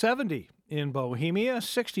Watermill, 70 in Bohemia,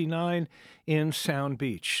 69 in Sound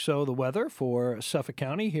Beach. So the weather for Suffolk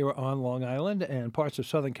County here on Long Island and parts of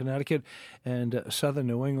southern Connecticut and southern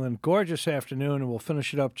New England. Gorgeous afternoon, and we'll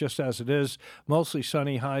finish it up just as it is. Mostly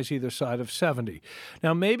sunny, highs either side of 70.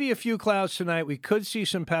 Now, maybe a few clouds tonight. We could see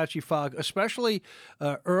some patchy fog, especially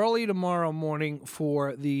early tomorrow morning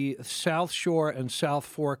for the South Shore and South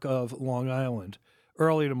Fork of Long Island.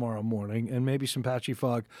 early tomorrow morning, and maybe some patchy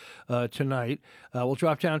fog tonight. We'll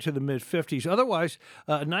drop down to the mid-50s. Otherwise,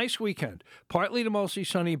 a nice weekend. Partly to mostly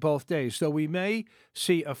sunny both days, though we may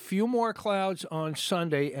see a few more clouds on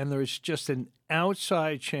Sunday, and there's just an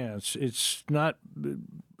outside chance. It's not...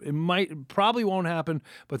 It probably won't happen,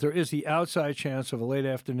 but there is the outside chance of a late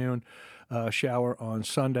afternoon shower on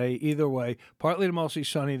Sunday. Either way, partly to mostly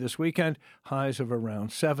sunny this weekend, highs of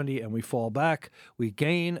around 70, and we fall back. We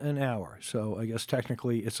gain an hour. So I guess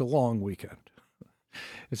technically it's a long weekend.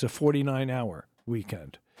 It's a 49-hour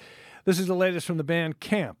weekend. This is the latest from the band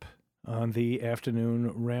Camp on the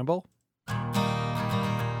Afternoon Ramble.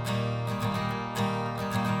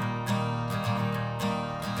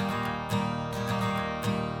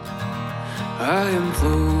 I am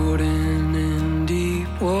floating in deep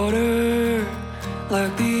water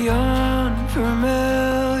like the unfamiliar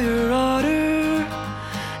otter,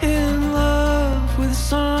 in love with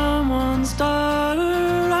someone's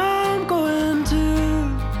daughter. I'm going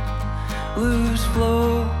to lose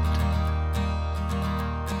float,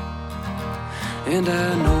 and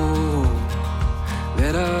I know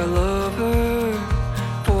that I love her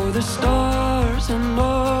for the stars and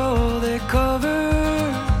all they cover.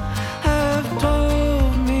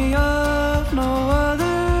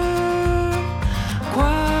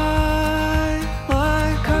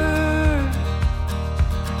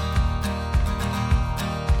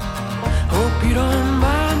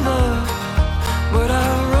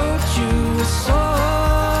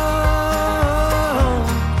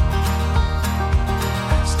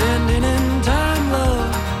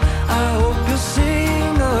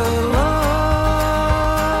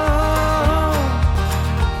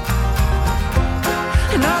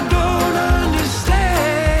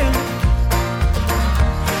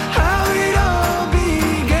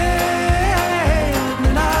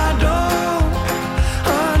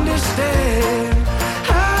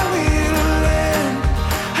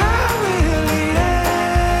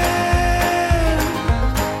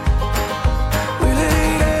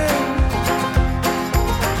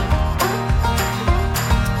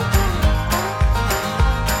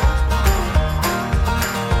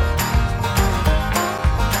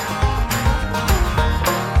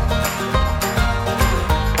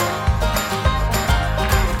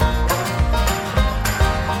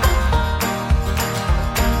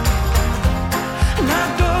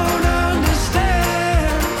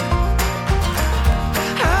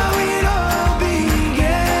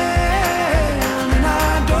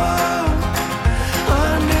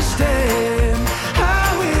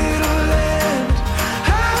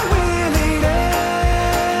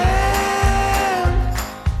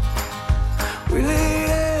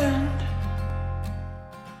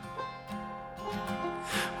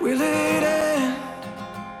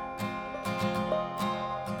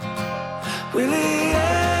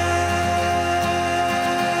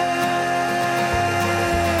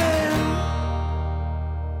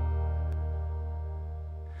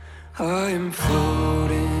 I'm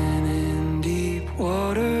floating in deep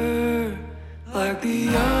water like the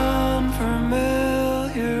unfamiliar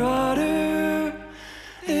otter,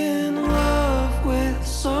 in love with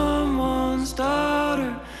someone's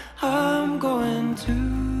daughter. I'm going to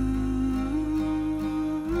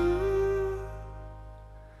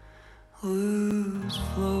lose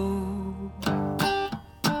flow.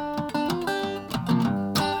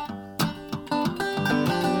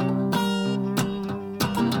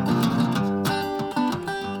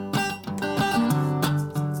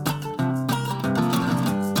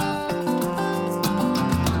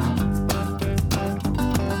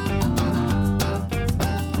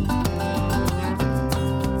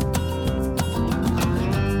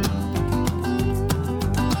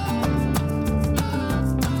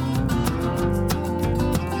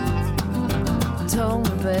 Told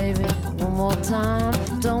me, baby, one more time.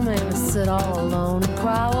 Don't make me sit all alone and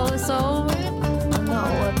cry while it's over. I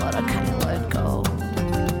know it, but I can't let go.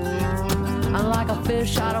 I'm like a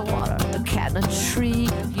fish out of water, a cat in a tree.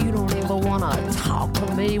 You don't even wanna talk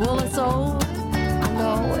to me. Well, it's over. I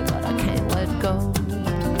know it, but I can't let go.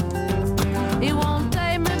 He won't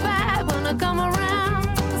take me back when I come around.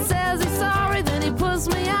 Says he's sorry, then he puts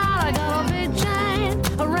me out. I got a big chain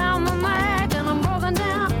around my neck and I'm broken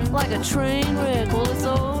down like a train wreck. Well, it's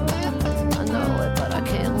over. I know it, but I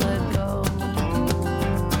can't let go.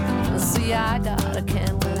 See, I got a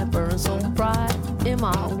candle that burns so bright in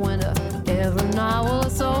my window every night. Well,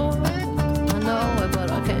 it's over. I know it,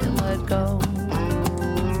 but I can't let go.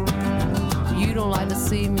 You don't like to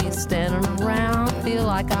see me standing around. Feel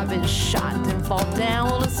like I've been shot, then fall down.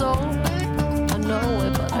 Well, it's over. I know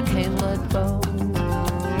it, but I can't let go.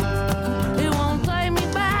 It won't take me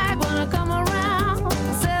back when I come around.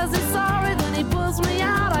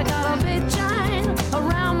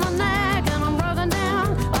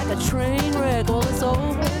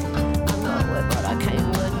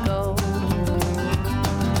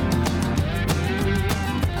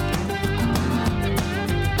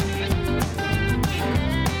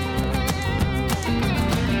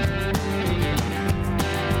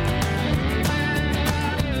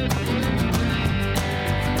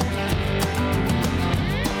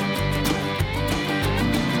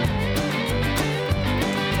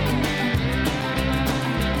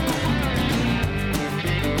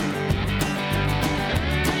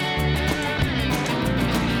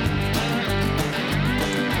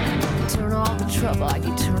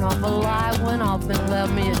 and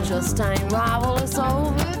left me, it just ain't right. Well, it's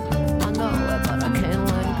over. I know it, but I can't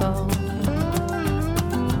let go.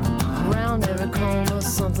 Around every corner,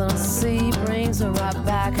 something I see brings her right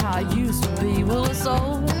back how I used to be. Well, it's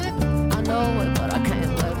over. I know it, but I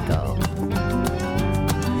can't let go.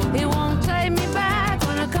 He won't take me back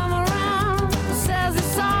when I come around. Says he's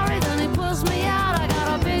sorry, then he pulls me out. I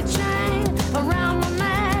got a big chain around my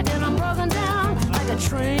neck, and I'm broken down like a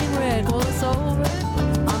train wreck. Well, it's over.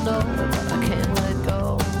 I know it, but I can't let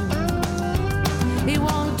go. He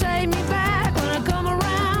won't take me back when I come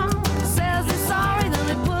around. Says he's sorry, then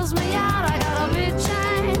he pulls me out. I got a big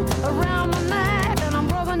chain around my neck, and I'm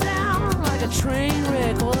broken down like a train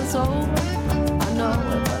wreck. Well, it's over. I know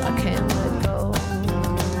it, but I can't let go.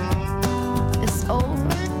 It's over.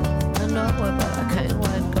 I know it, but I can't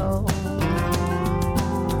let go.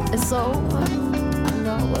 It's over. I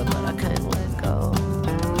know it, but I can't let go.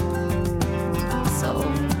 It's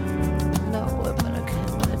over. I know it, but I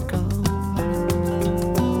can't let go.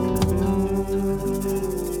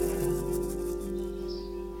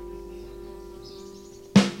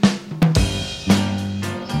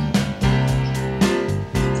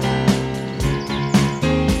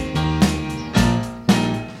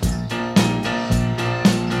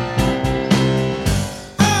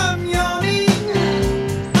 I'm yawning.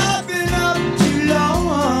 I've been up too long.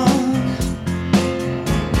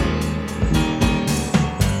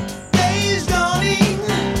 Days dawning.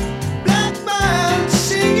 Black man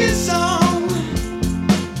sing his song.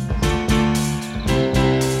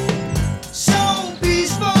 So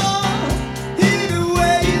peaceful, hid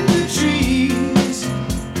away in the trees.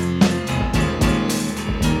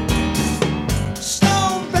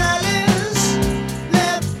 Stone palace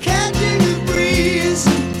left catching the breeze.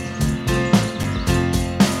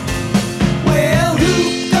 Well, who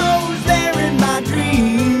goes there in my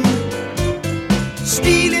dream,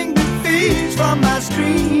 stealing the fish from my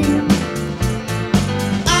stream?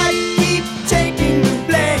 I keep taking the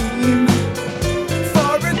blame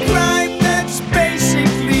for a crime that's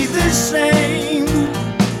basically the same.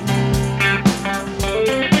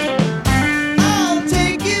 I'll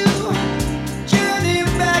take you, journey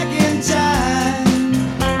back in time.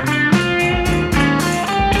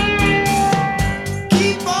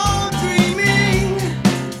 Keep on dreaming,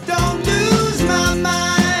 don't lose my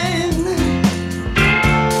mind.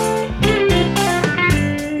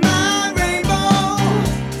 My rainbow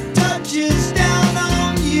touches down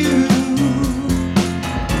on you.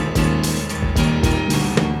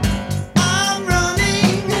 I'm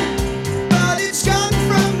running, but it's gone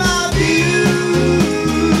from my view.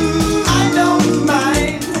 I don't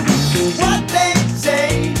mind what they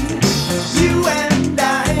say. You and I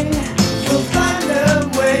will find a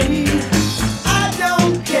way. I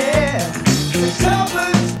don't care. The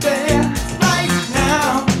cover's there right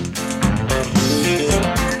now.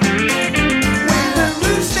 When the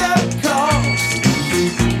rooster calls,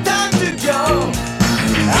 time to go.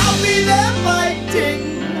 I'll be there fighting.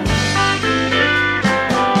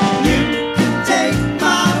 You can take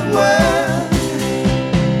my word.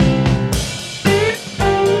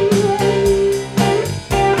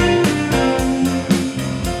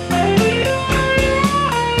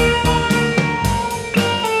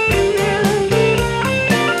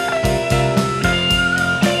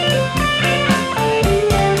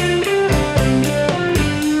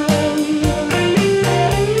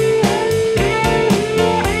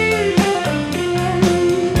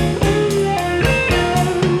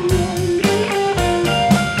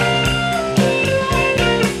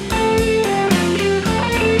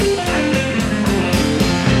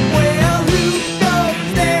 Well, who goes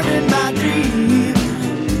there in my dream,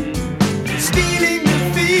 stealing the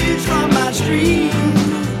fish from my stream?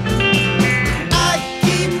 I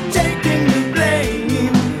keep taking the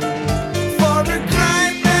blame for a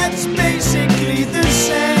crime that's basically the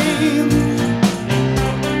same.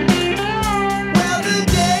 Well, the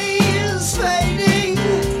day is fading,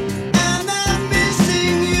 and I'm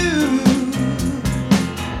missing you.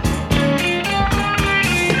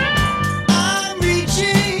 I'm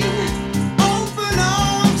reaching, open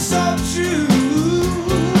arms so true.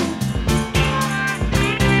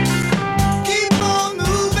 Keep on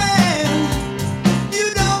moving, you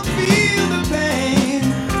don't feel the pain.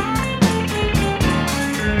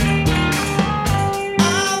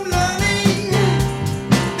 I'm learning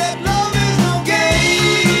that love is no game.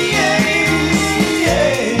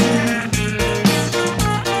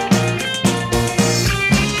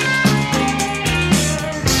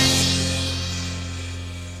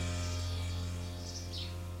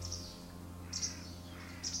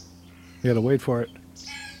 You got to wait for it.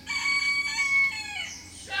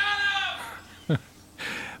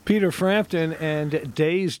 Peter Frampton and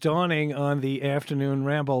Days Dawning on the Afternoon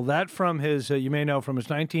Ramble. That from his, you may know, from his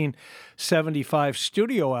 1975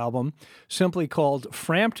 studio album, simply called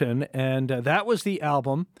Frampton. And that was the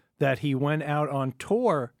album that he went out on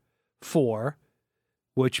tour for,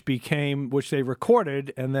 which they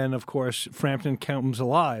recorded. And then, of course, Frampton Comes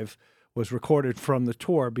Alive was recorded from the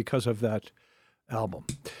tour because of that album.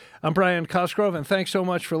 I'm Brian Cosgrove, and thanks so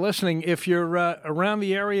much for listening. If you're around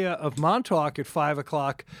the area of Montauk at 5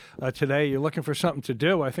 o'clock today, you're looking for something to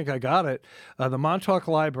do, I think I got it. The Montauk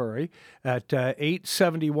Library at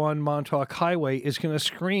 871 Montauk Highway is going to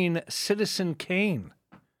screen Citizen Kane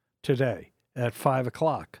today at 5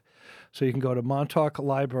 o'clock. So you can go to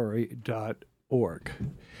montauklibrary.org.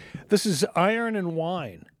 This is Iron and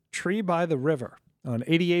Wine, Tree by the River, on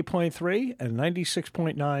 88.3 and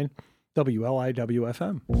 96.9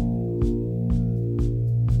 WLIW-FM.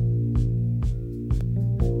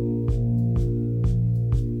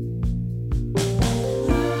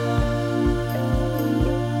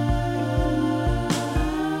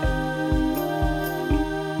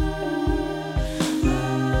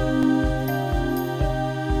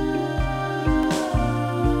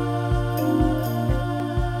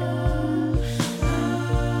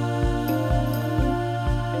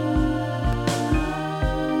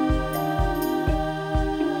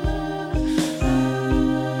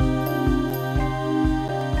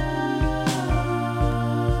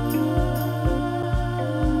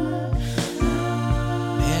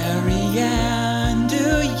 Marianne, do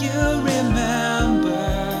you remember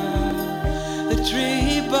the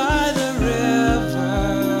tree by the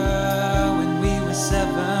river when we were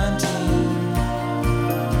 17?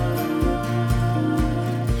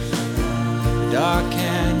 The dark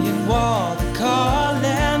canyon wall, the call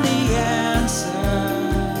and the answer,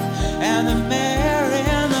 and the mare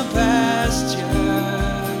in the pasture,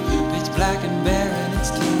 pitch black and bare in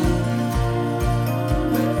its teeth.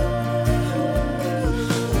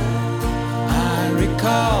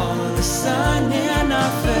 Recall the sun in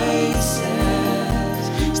our faces,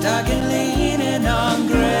 stuck and leaning on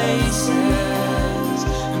graces,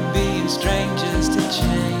 and being strangers to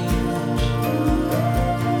change.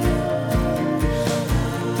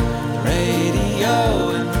 The radio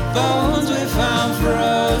and the bones we found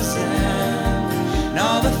frozen, and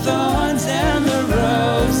all the thorns and the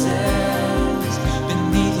roses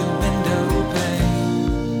beneath your window pane.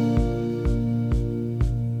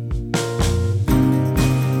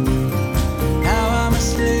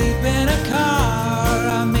 Sleep in a car,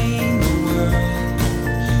 I mean the world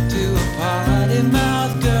to a party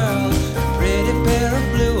mouth girl, a pretty pair of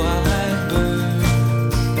blue-eyed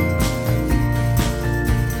birds.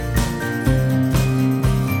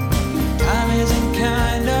 Time isn't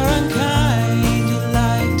kind or unkind, you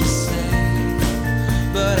like to say,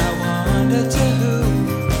 but I wonder to who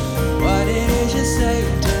what it is you say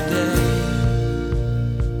today.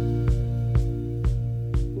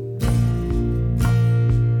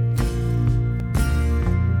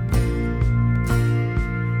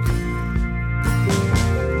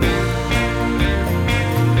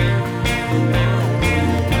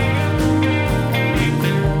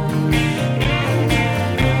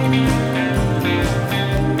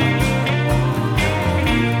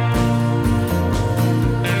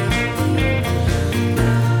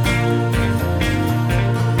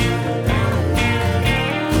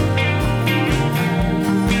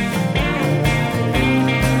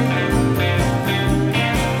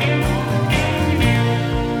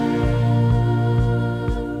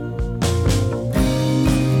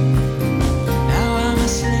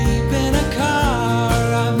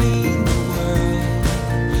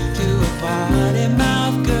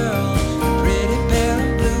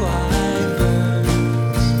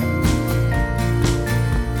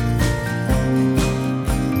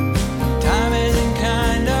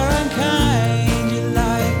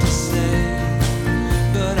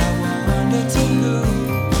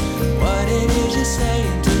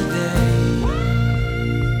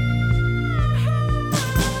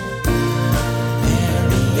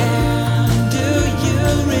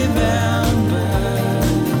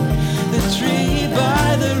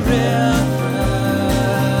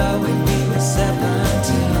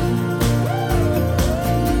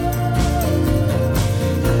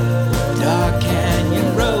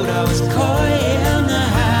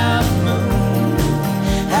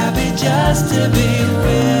 Just to be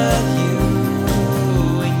with you,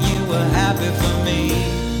 and you were happy for me.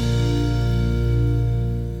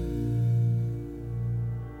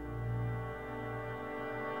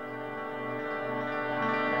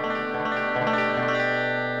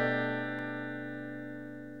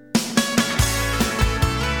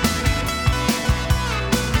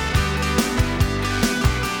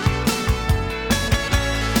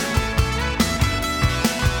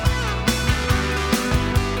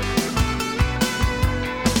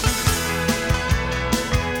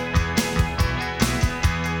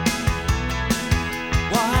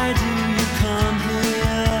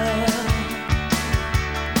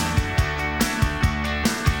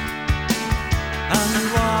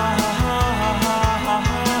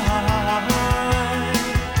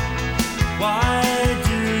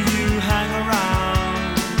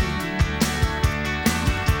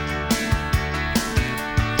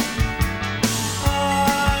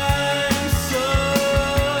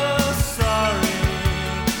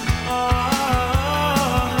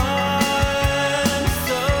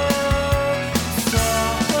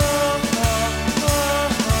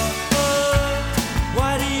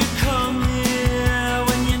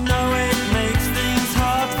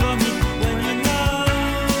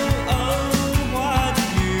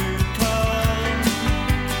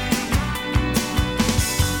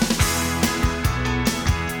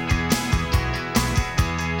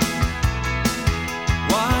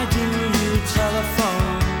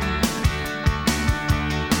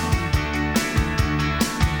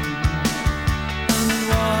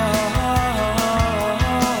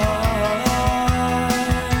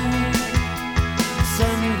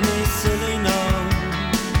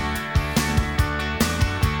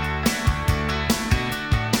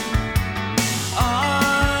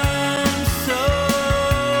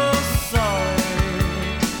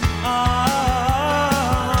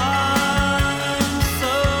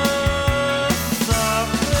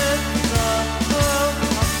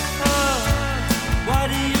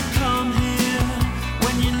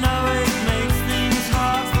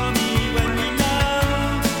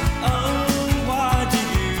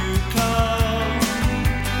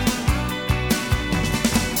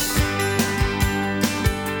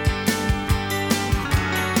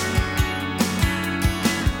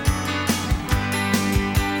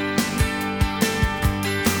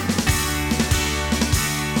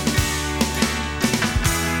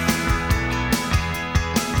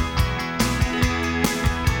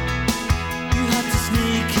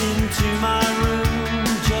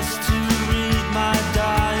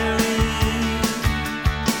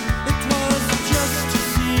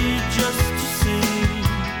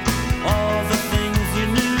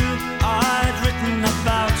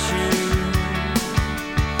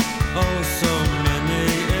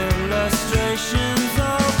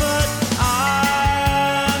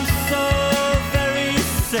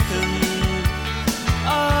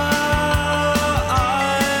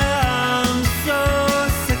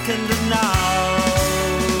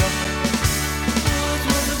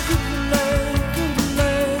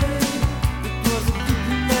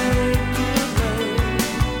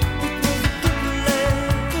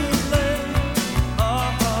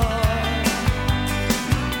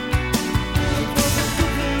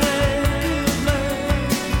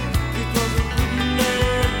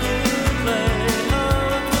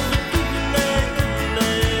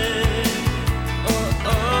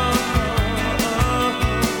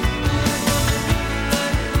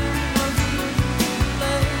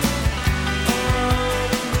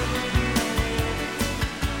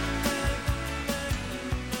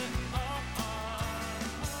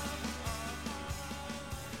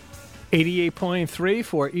 88.3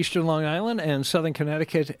 for Eastern Long Island and Southern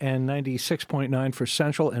Connecticut, and 96.9 for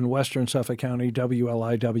Central and Western Suffolk County,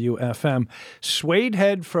 WLIW-FM. Suede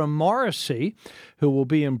Head from Morrissey, who will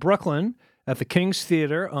be in Brooklyn at the King's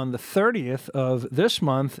Theater on the 30th of this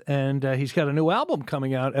month, and he's got a new album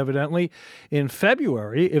coming out, evidently, in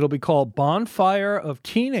February. It'll be called Bonfire of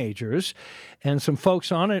Teenagers, and some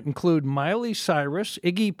folks on it include Miley Cyrus,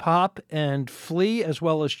 Iggy Pop, and Flea, as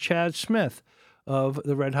well as Chad Smith of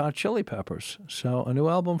the Red Hot Chili Peppers. So a new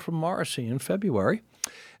album from Morrissey in February.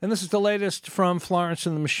 And this is the latest from Florence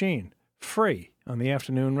and the Machine, Free, on the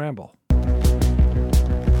Afternoon Ramble.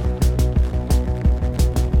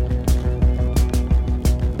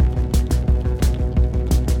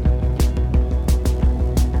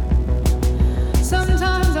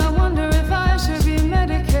 Sometimes I wonder if I should be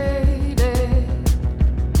medicated,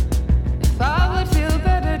 if I would feel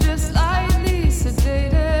better just lightly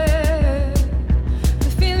sedated. The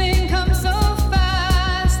feeling comes so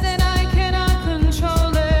fast and I cannot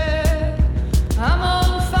control it. I'm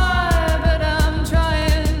on fire, but I'm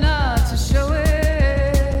trying not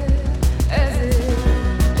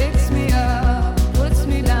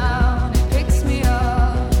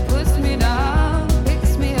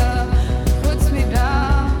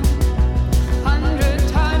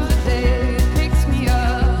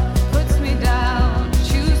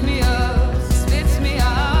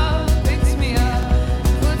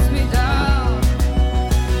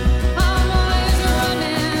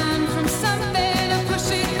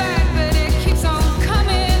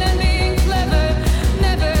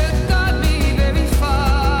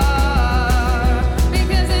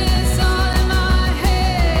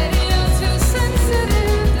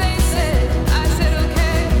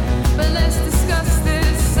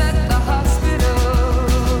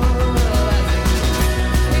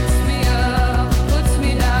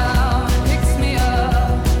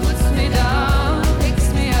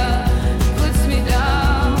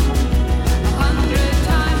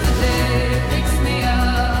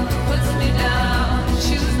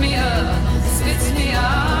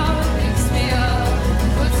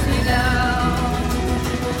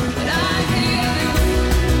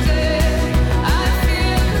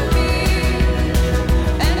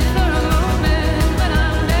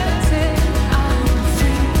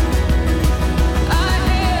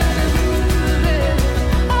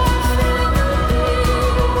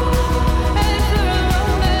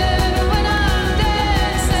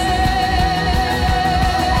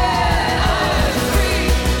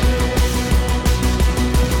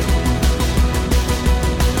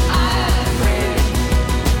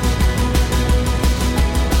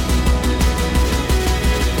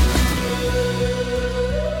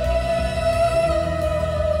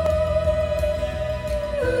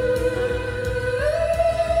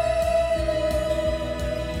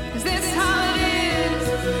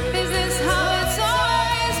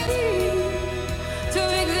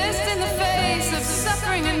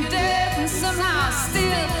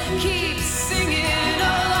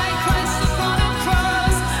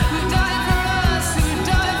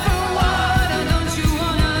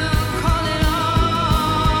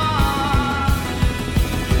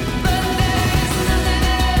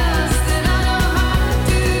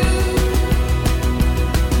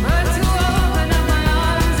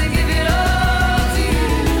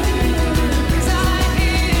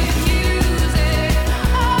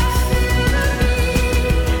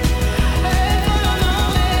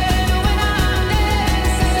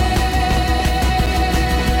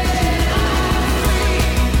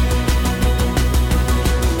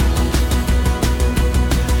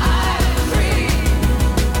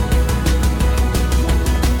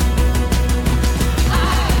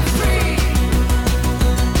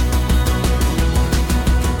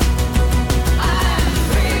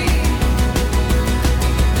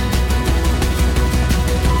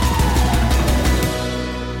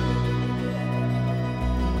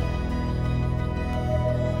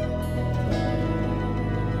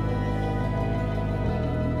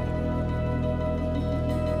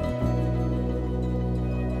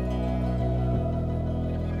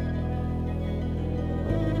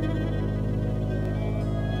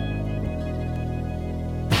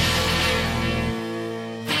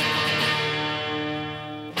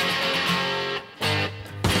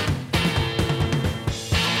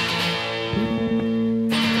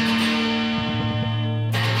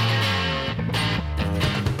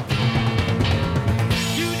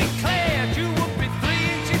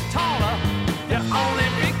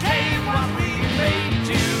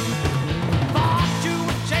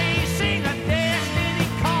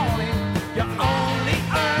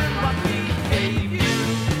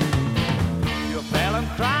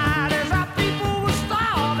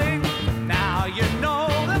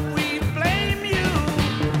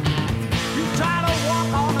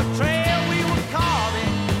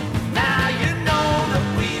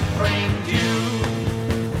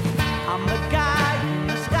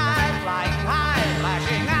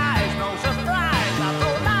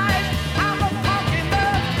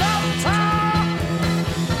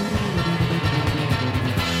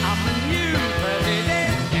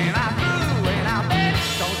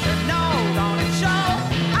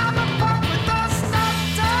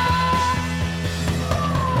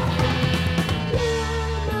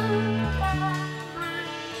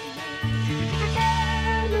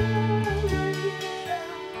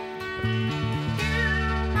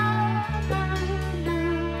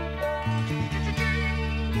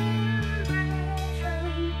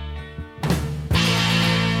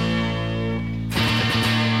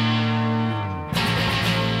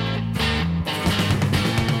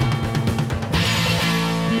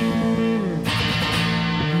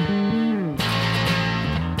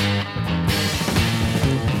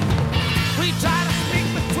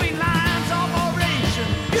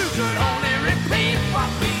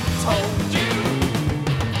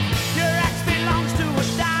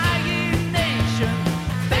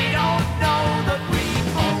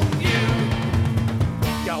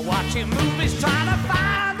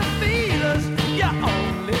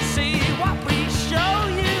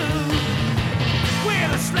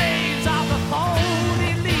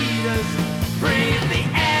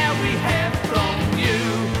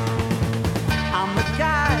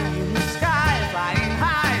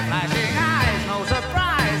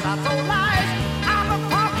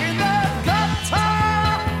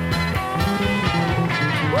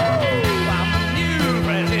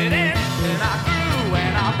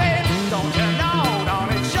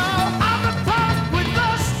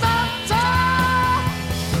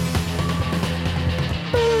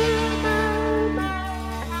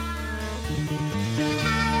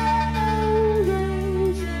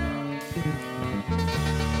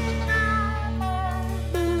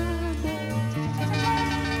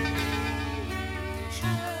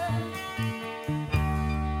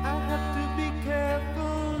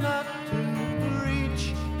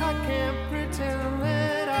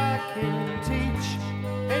can teach,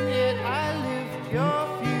 and yet I lift your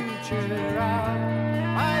future out.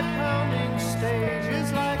 I pounding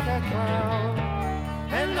stages like a clown,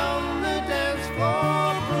 and on the dance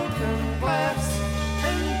floor broken glass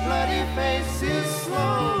and bloody faces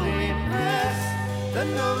slowly pass. The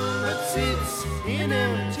numbered seats in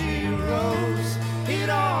empty rows, it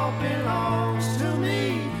all belongs to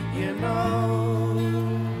me, you know.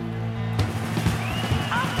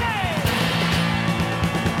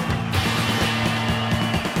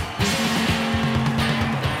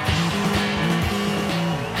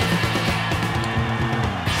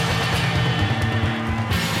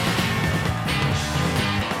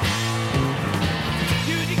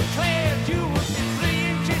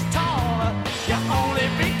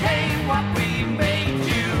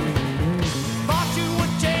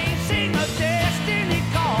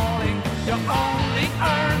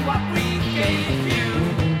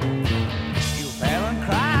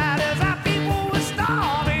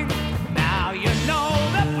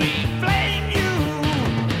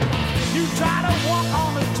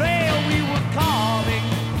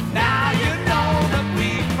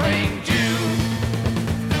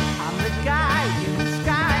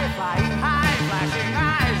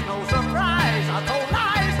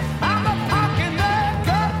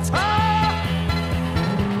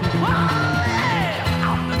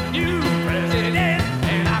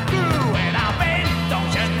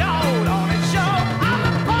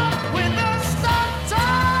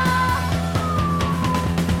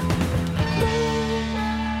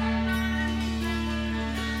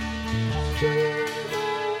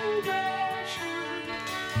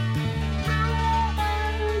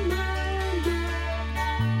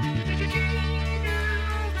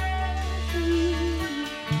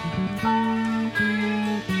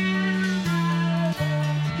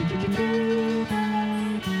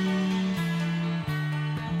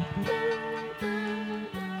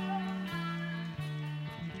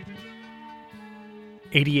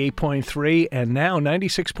 .3 and now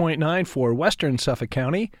 96.9 for Western Suffolk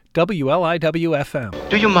County, WLIW-FM.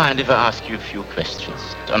 Do you mind if I ask you a few questions?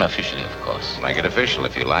 Unofficially, of course. Make it official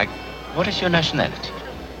if you like. What is your nationality?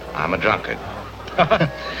 I'm a drunkard.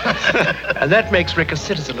 And that makes Rick a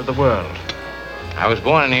citizen of the world. I was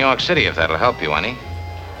born in New York City, if that'll help you any.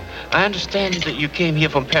 I understand that you came here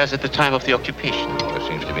from Paris at the time of the occupation. Well, there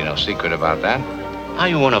seems to be no secret about that. Are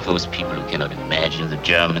you one of those people who cannot imagine the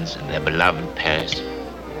Germans and their beloved Paris?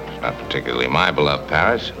 It's not particularly my beloved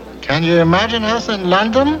Paris. Can you imagine us in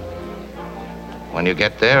London? When you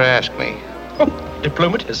get there, ask me.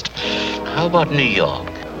 Diplomatist. How about New York?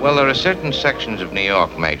 Well, there are certain sections of New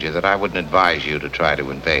York, Major, that I wouldn't advise you to try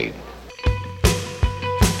to invade.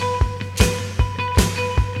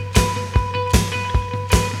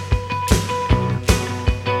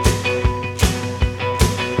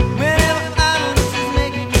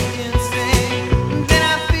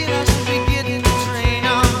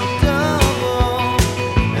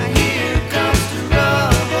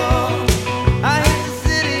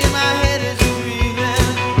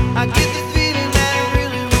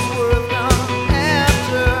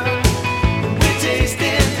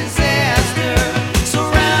 Tasting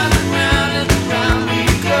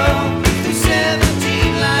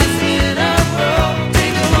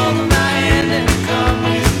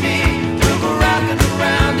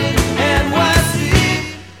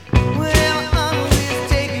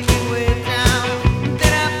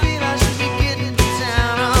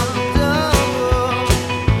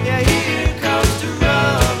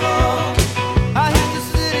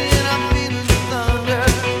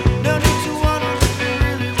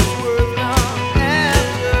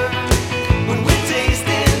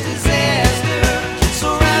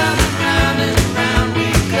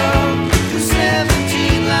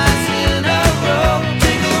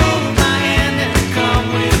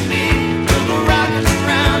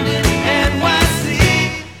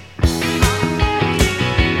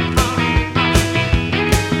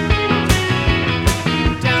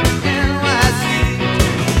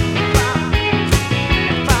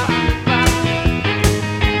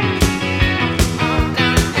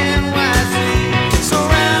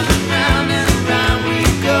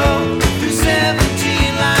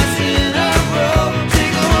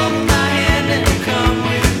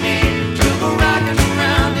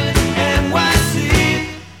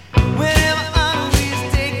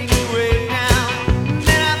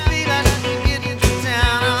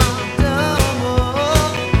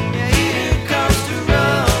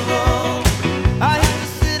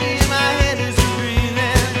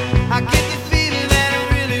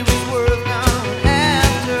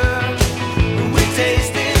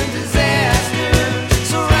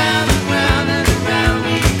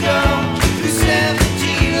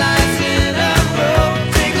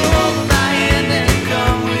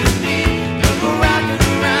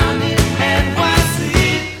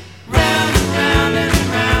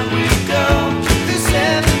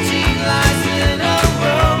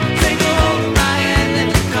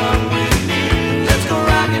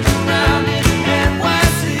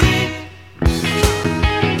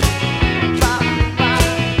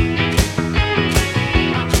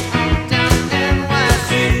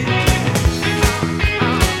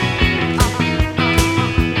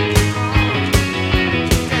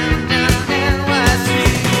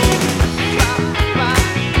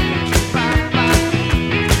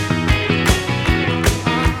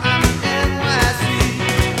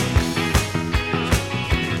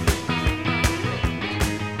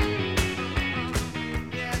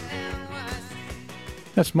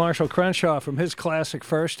That's Marshall Crenshaw from his classic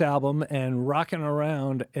first album and Rockin'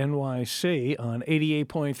 Around NYC on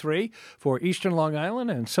 88.3 for Eastern Long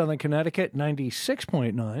Island and Southern Connecticut,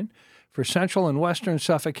 96.9 for Central and Western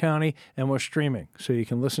Suffolk County, and we're streaming, so you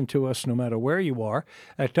can listen to us no matter where you are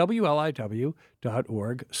at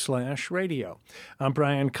WLIW.org/radio. I'm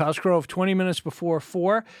Brian Cosgrove, 20 minutes before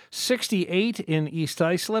 4, 68 in East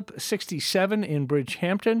Islip, 67 in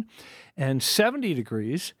Bridgehampton, and 70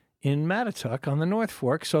 degrees in Mattituck on the North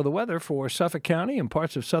Fork. So the weather for Suffolk County and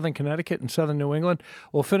parts of southern Connecticut and southern New England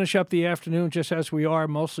will finish up the afternoon just as we are,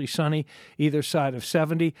 mostly sunny either side of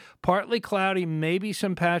 70. Partly cloudy, maybe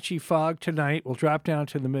some patchy fog tonight. We'll drop down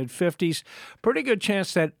to the mid-50s. Pretty good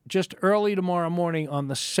chance that just early tomorrow morning on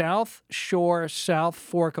the South Shore, South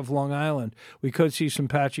Fork of Long Island, we could see some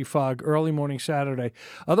patchy fog early morning Saturday.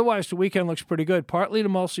 Otherwise, the weekend looks pretty good. Partly to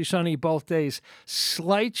mostly sunny both days.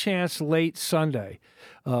 Slight chance late Sunday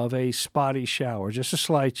of a spotty shower, just a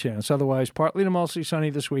slight chance. Otherwise, partly to mostly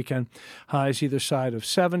sunny this weekend. Highs either side of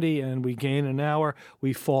 70, and we gain an hour.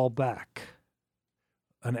 We fall back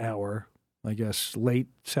an hour, I guess, late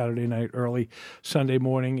Saturday night, early Sunday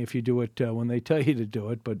morning, if you do it when they tell you to do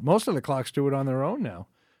it. But most of the clocks do it on their own now.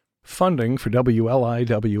 Funding for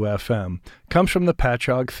WLIW-FM comes from the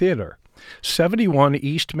Patchogue Theater, 71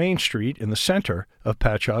 East Main Street in the center of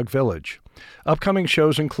Patchogue Village. Upcoming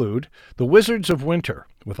shows include The Wizards of Winter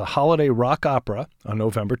with a holiday rock opera on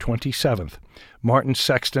November 27th, Martin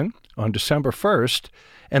Sexton on December 1st,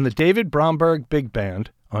 and the David Bromberg Big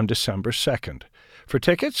Band on December 2nd. For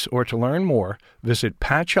tickets or to learn more, visit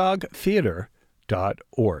patchoguetheater.org.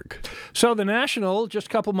 So the National, just a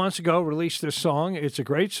couple months ago, released this song. It's a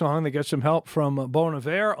great song. They got some help from Bon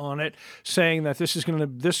Iver on it, saying that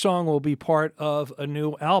this song will be part of a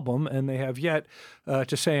new album, and they have yet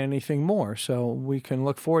to say anything more. So we can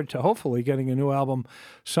look forward to hopefully getting a new album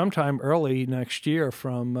sometime early next year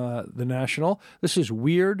from the National. This is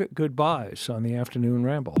Weird Goodbyes on the Afternoon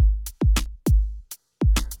Ramble.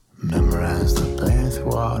 Memorize the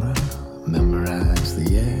bathwater, memorize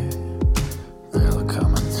the air. There'll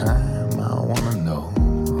come a time I wanna know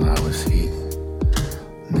I was here.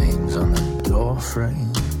 Names on the door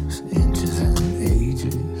frames, inches and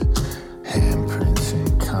ages, handprints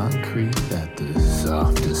in concrete at the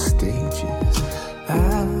softest stages.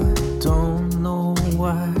 I don't know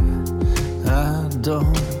why I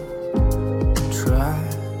don't try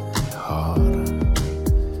harder.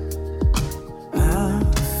 I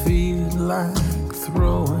feel like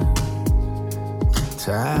throwing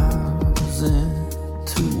towels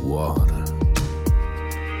into water.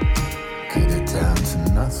 Get it down to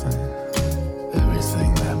nothing,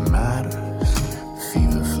 everything that matters.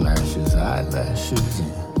 Fever flashes, eyelashes,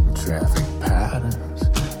 and traffic patterns.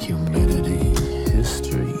 Humidity,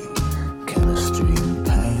 history, chemistry, and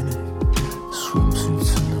panic.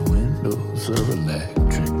 Swimsuits in the windows of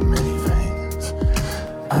electric minivans.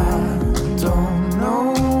 I don't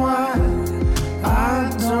know why I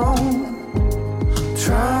don't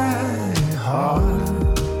try harder.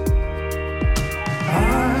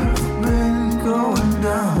 I've been going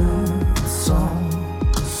down some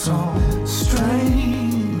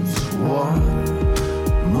strange water.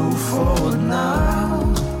 Move forward now,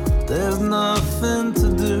 there's nothing to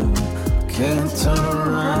do. Can't turn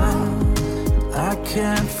around, I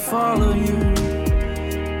can't follow you.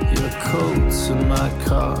 Your coat's in my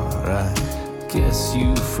car, I guess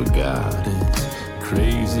you forgot it.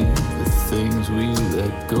 Crazy the things we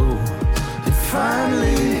let go. It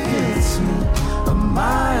finally hits me, a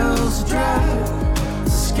mile's drive. The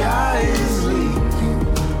sky is leaking,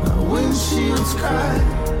 my windshield's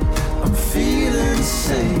cracked. I'm feeling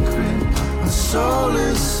sacred, my soul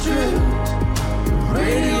is stripped. The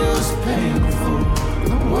radio's painful,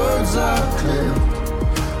 the words are clipped.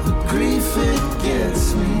 The grief it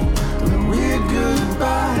gets me, the weird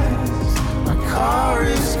goodbyes. My car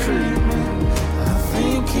is creeping, I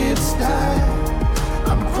think it's died.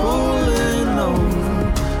 I'm pulling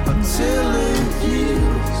over until it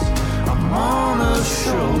heals. I'm on a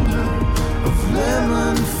shoulder of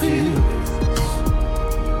lemon fields.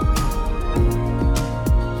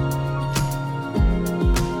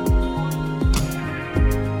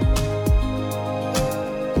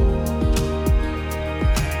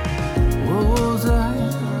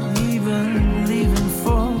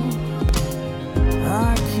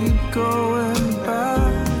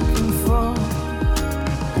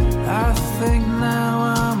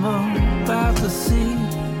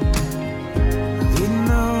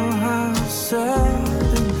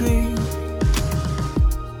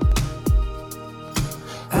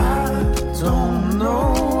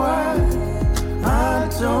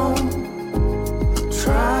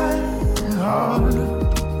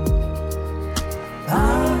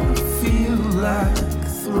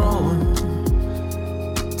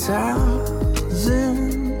 towels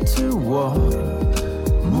into water.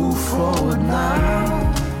 Move forward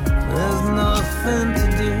now. There's nothing to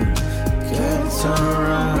do. Can't turn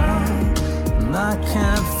around, and I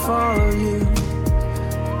can't follow you.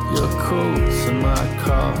 Your coat's in my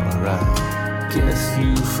car. I guess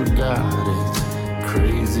you forgot it.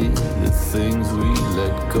 Crazy the things we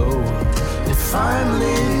let go of. It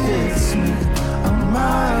finally hits me. A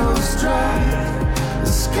mile's drive. The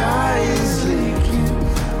sky is leaking.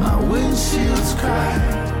 My windshield's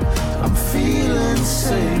cracked. I'm feeling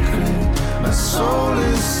sacred. My soul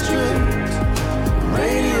is stripped.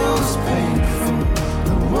 Radio's painful.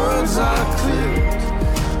 The words are clipped.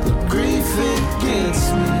 The grief it gets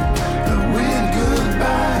me. The weird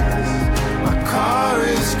goodbyes. My car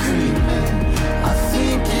is creeping. I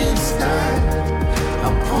think it's died.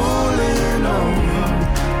 I'm pulling over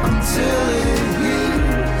until it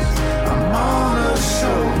heals. I'm on a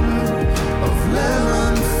shoulder of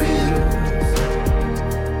lemon fields.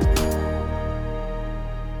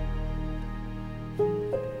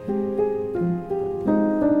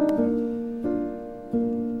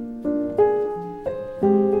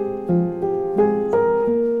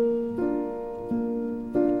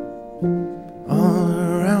 All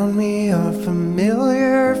around me are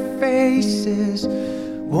familiar faces,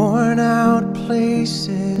 worn out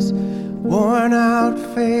places, worn out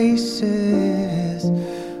faces,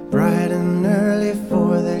 bright and early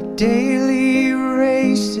for their daily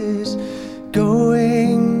races,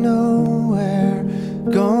 going nowhere,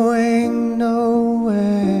 going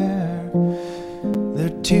nowhere.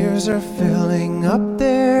 Their tears are filling up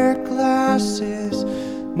their glasses,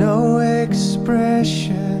 no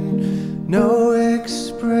expression, no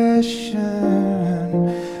expression.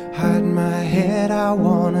 Hide my head, I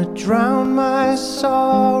wanna drown my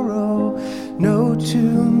sorrow. No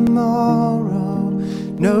tomorrow,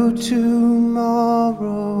 no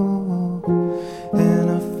tomorrow.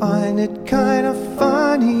 And I find it kinda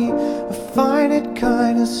funny, I find it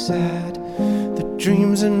kinda sad. The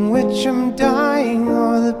dreams in which I'm dying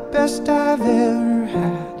are the best I've ever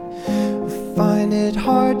had. I find it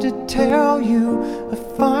hard to tell you, I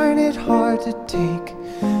find it hard to take.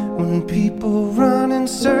 When people run in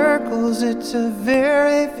circles, it's a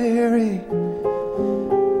very, very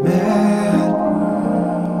mad world.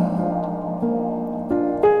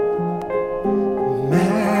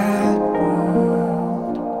 Mad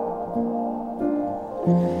world.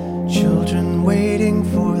 Children waiting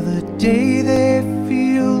for the day they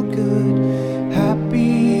feel good.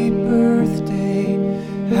 Happy birthday,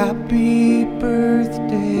 happy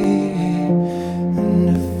birthday. And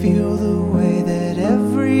to feel the way that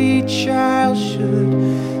every child should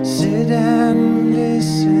sit and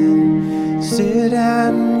listen, sit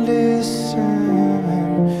and listen.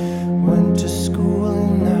 Went to school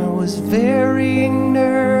and I was very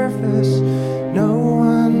nervous. No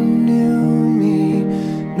one knew me,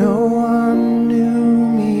 no one knew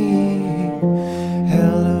me.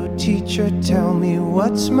 Hello teacher, tell me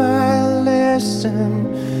what's my lesson.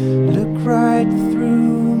 Look right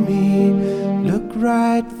through me, look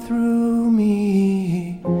right through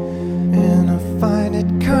me. And I find it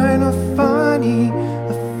kinda funny,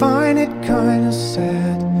 I find it kinda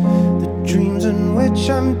sad. The dreams in which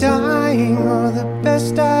I'm dying are the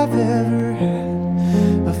best I've ever had.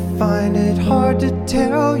 I find it hard to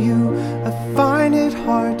tell you, I find it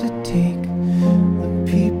hard to take. When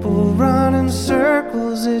people run in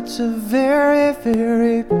circles, it's a very,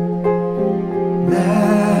 very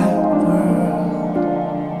mad world.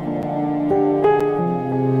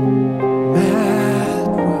 Mad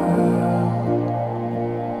world.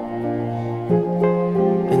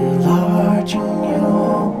 Enlarging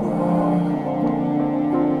your world.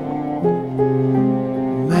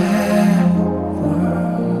 Mad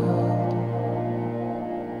world.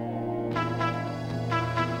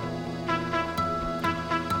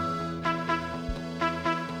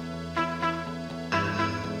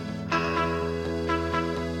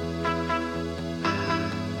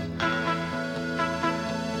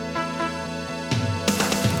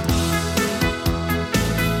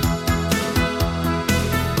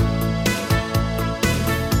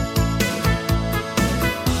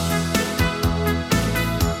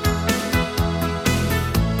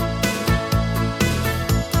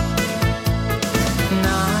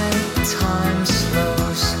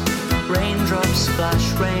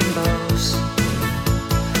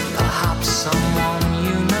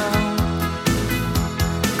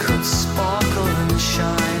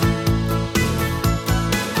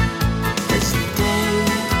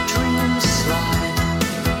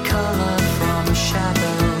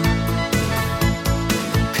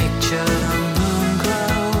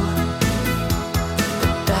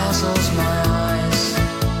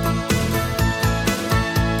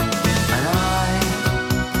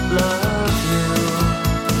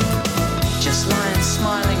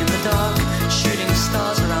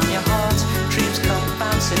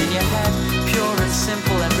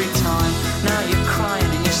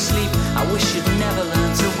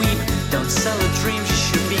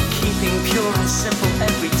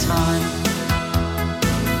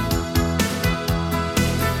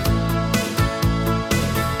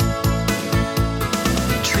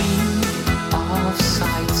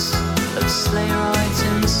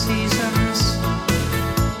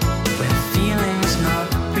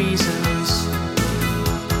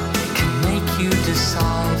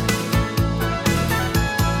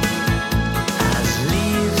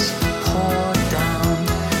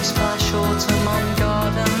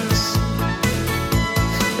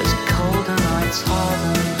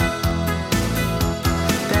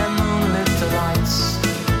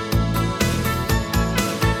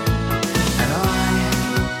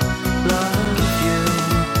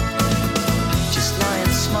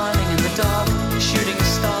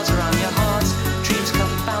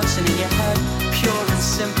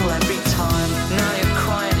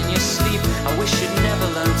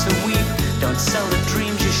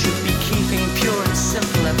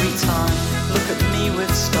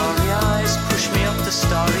 with starry eyes, push me up to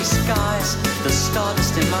starry skies. The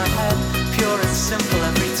stardust in my head, pure and simple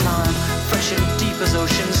every time, fresh and deep as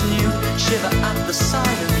oceans new, shiver at the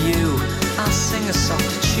sight of you. I'll sing a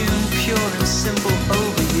softer tune, pure and simple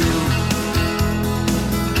over you.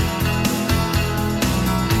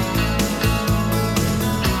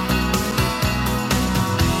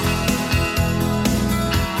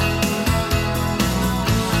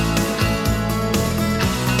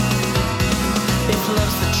 If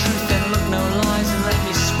love's the truth, then look no lies and let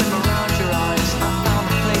me swim around your eyes. I found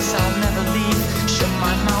a place I'll never leave. Shut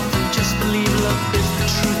my mouth and just believe love is the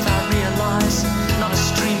truth I realize. Not a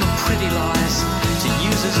stream of pretty lies to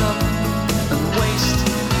use us up and waste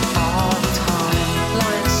our time.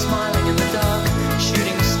 Lying smiling in the dark,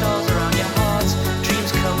 shooting stars around your heart.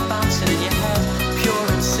 Dreams come bouncing in your head, pure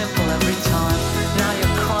and simple every time. Now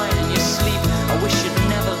you're crying in your sleep. I wish you'd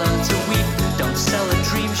never learn to weep. Don't sell the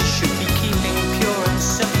dreams you should be keeping, pure and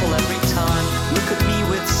simple every time. Look at me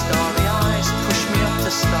with starry eyes, push me up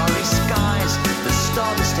to starry skies. The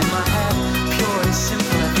stardust in my head, pure and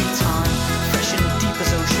simple every time, fresh and deep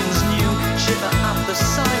as oceans new, shiver at the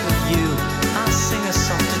sight of you. I'll sing a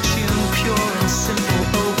softer tune, pure and simple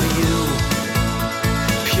over you,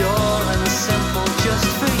 pure and simple just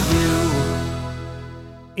for you.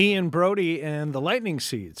 Ian Brody and the Lightning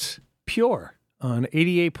Seeds, Pure, on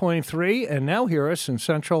 88.3, and now hear us in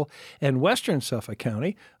Central and Western Suffolk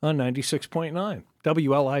County on 96.9,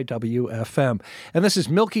 WLIW-FM. And this is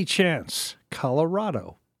Milky Chance,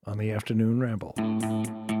 Colorado, on the Afternoon Ramble.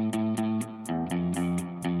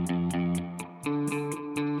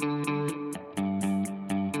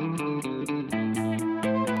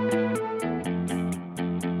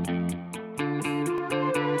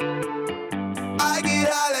 I get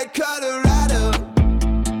high like Colorado.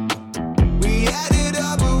 We added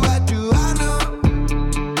up, but what do I know?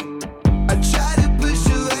 I try to push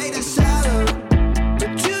away the sorrow,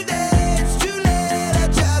 but today it's too late. I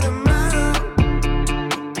try tomorrow.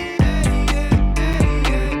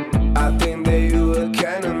 I think that you were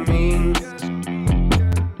kinda mean.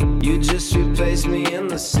 You just replaced me in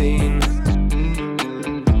the scene.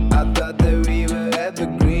 I thought that we were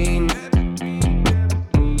evergreen,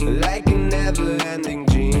 like a never-ending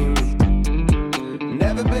dream.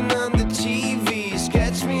 Never been on the TV.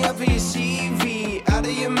 Sketch me up for your CV. Out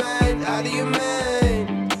of your mind, out of your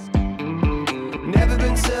mind. Never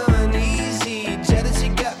been so uneasy. Jealousy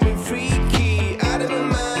got me freaky. Out of my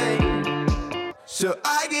mind. So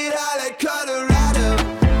I get high like Colorado.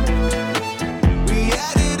 We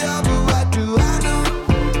added up, but what do I know?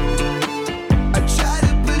 I try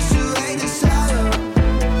to push away the sorrow,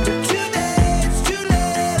 but today it's too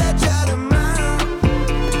late. I try tomorrow.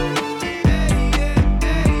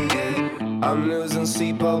 I'm losing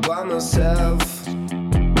sleep all by myself.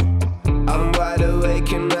 I'm wide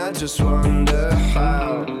awake and I just wonder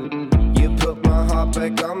how you put my heart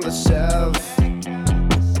back on the shelf.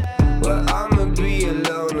 Well, I'ma be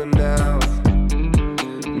alone now.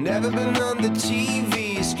 Never been on the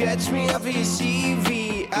TV. Sketch me up for your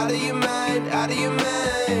CV. Out of your mind, out of your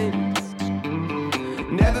mind.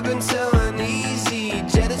 Never been so uneasy.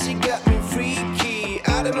 Jealousy got me freaky.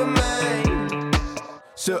 Out of my mind.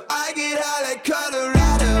 So I get high like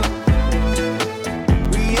Colorado.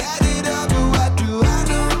 We added up, but what do I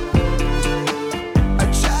know? I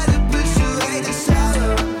try to push away the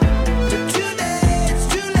sorrow, but today it's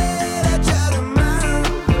too late. I try tomorrow.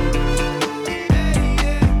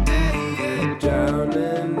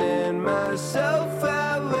 Drowning in my sofa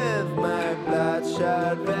with my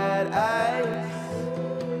bloodshot red eyes,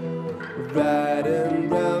 riding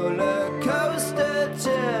roller coaster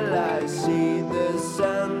till I see the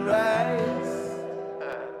sunrise.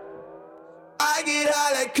 I get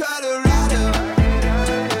high like Colorado.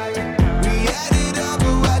 We added up,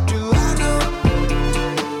 but what do I know?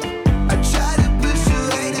 I try to push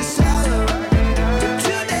away the sorrow, but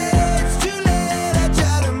today it's too late. I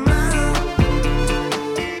try tomorrow.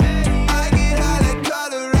 I get high like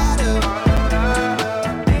Colorado.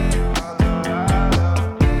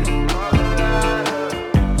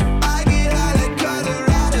 I get high like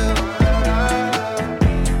Colorado.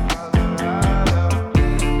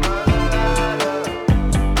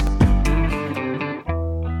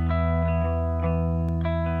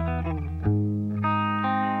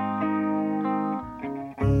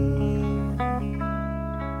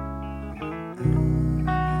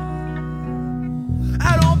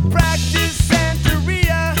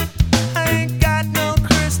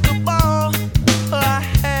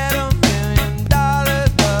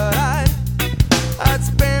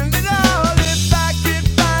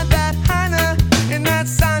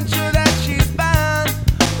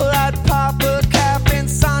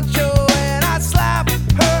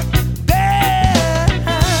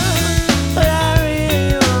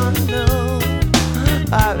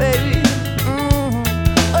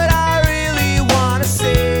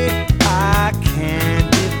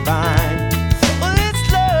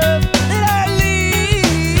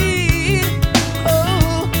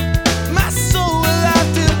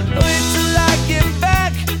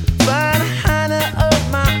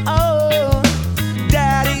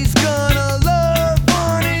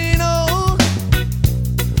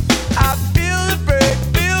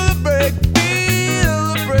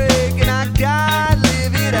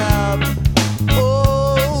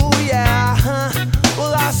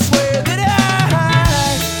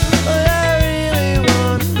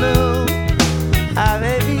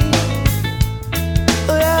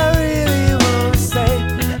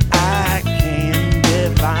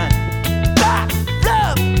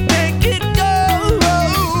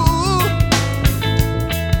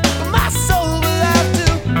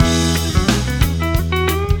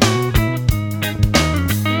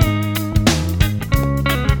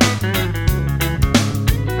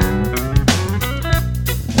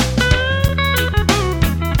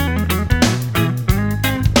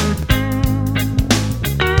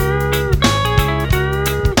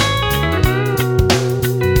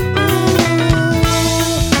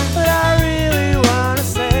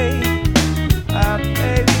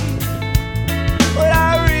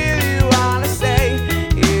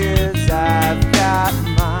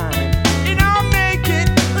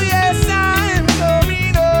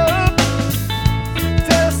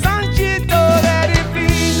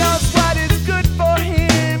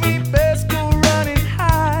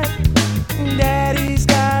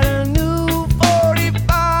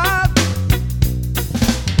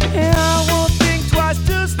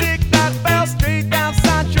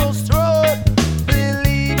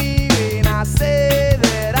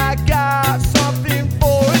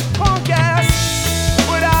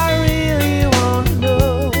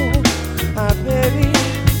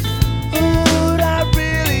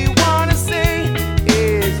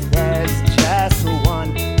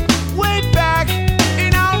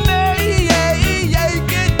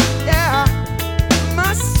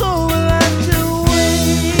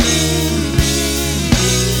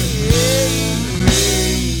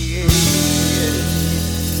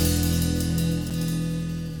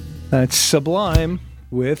 That's Sublime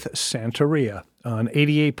with Santeria on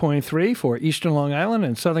 88.3 for Eastern Long Island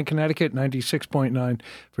and Southern Connecticut, 96.9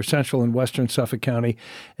 for Central and Western Suffolk County.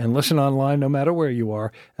 And listen online no matter where you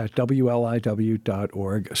are at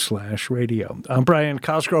WLIW.org/radio. I'm Brian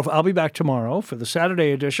Cosgrove. I'll be back tomorrow for the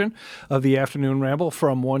Saturday edition of the Afternoon Ramble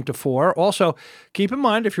from 1 to 4. Also, keep in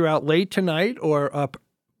mind if you're out late tonight or up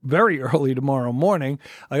very early tomorrow morning,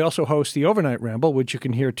 I also host the Overnight Ramble, which you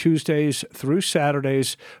can hear Tuesdays through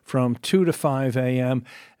Saturdays from 2 to 5 a.m.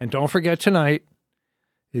 And don't forget, tonight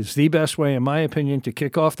is the best way, in my opinion, to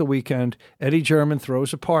kick off the weekend. Eddie German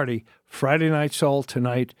throws a party, Friday Night Soul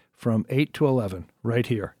tonight from 8 to 11, right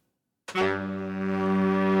here.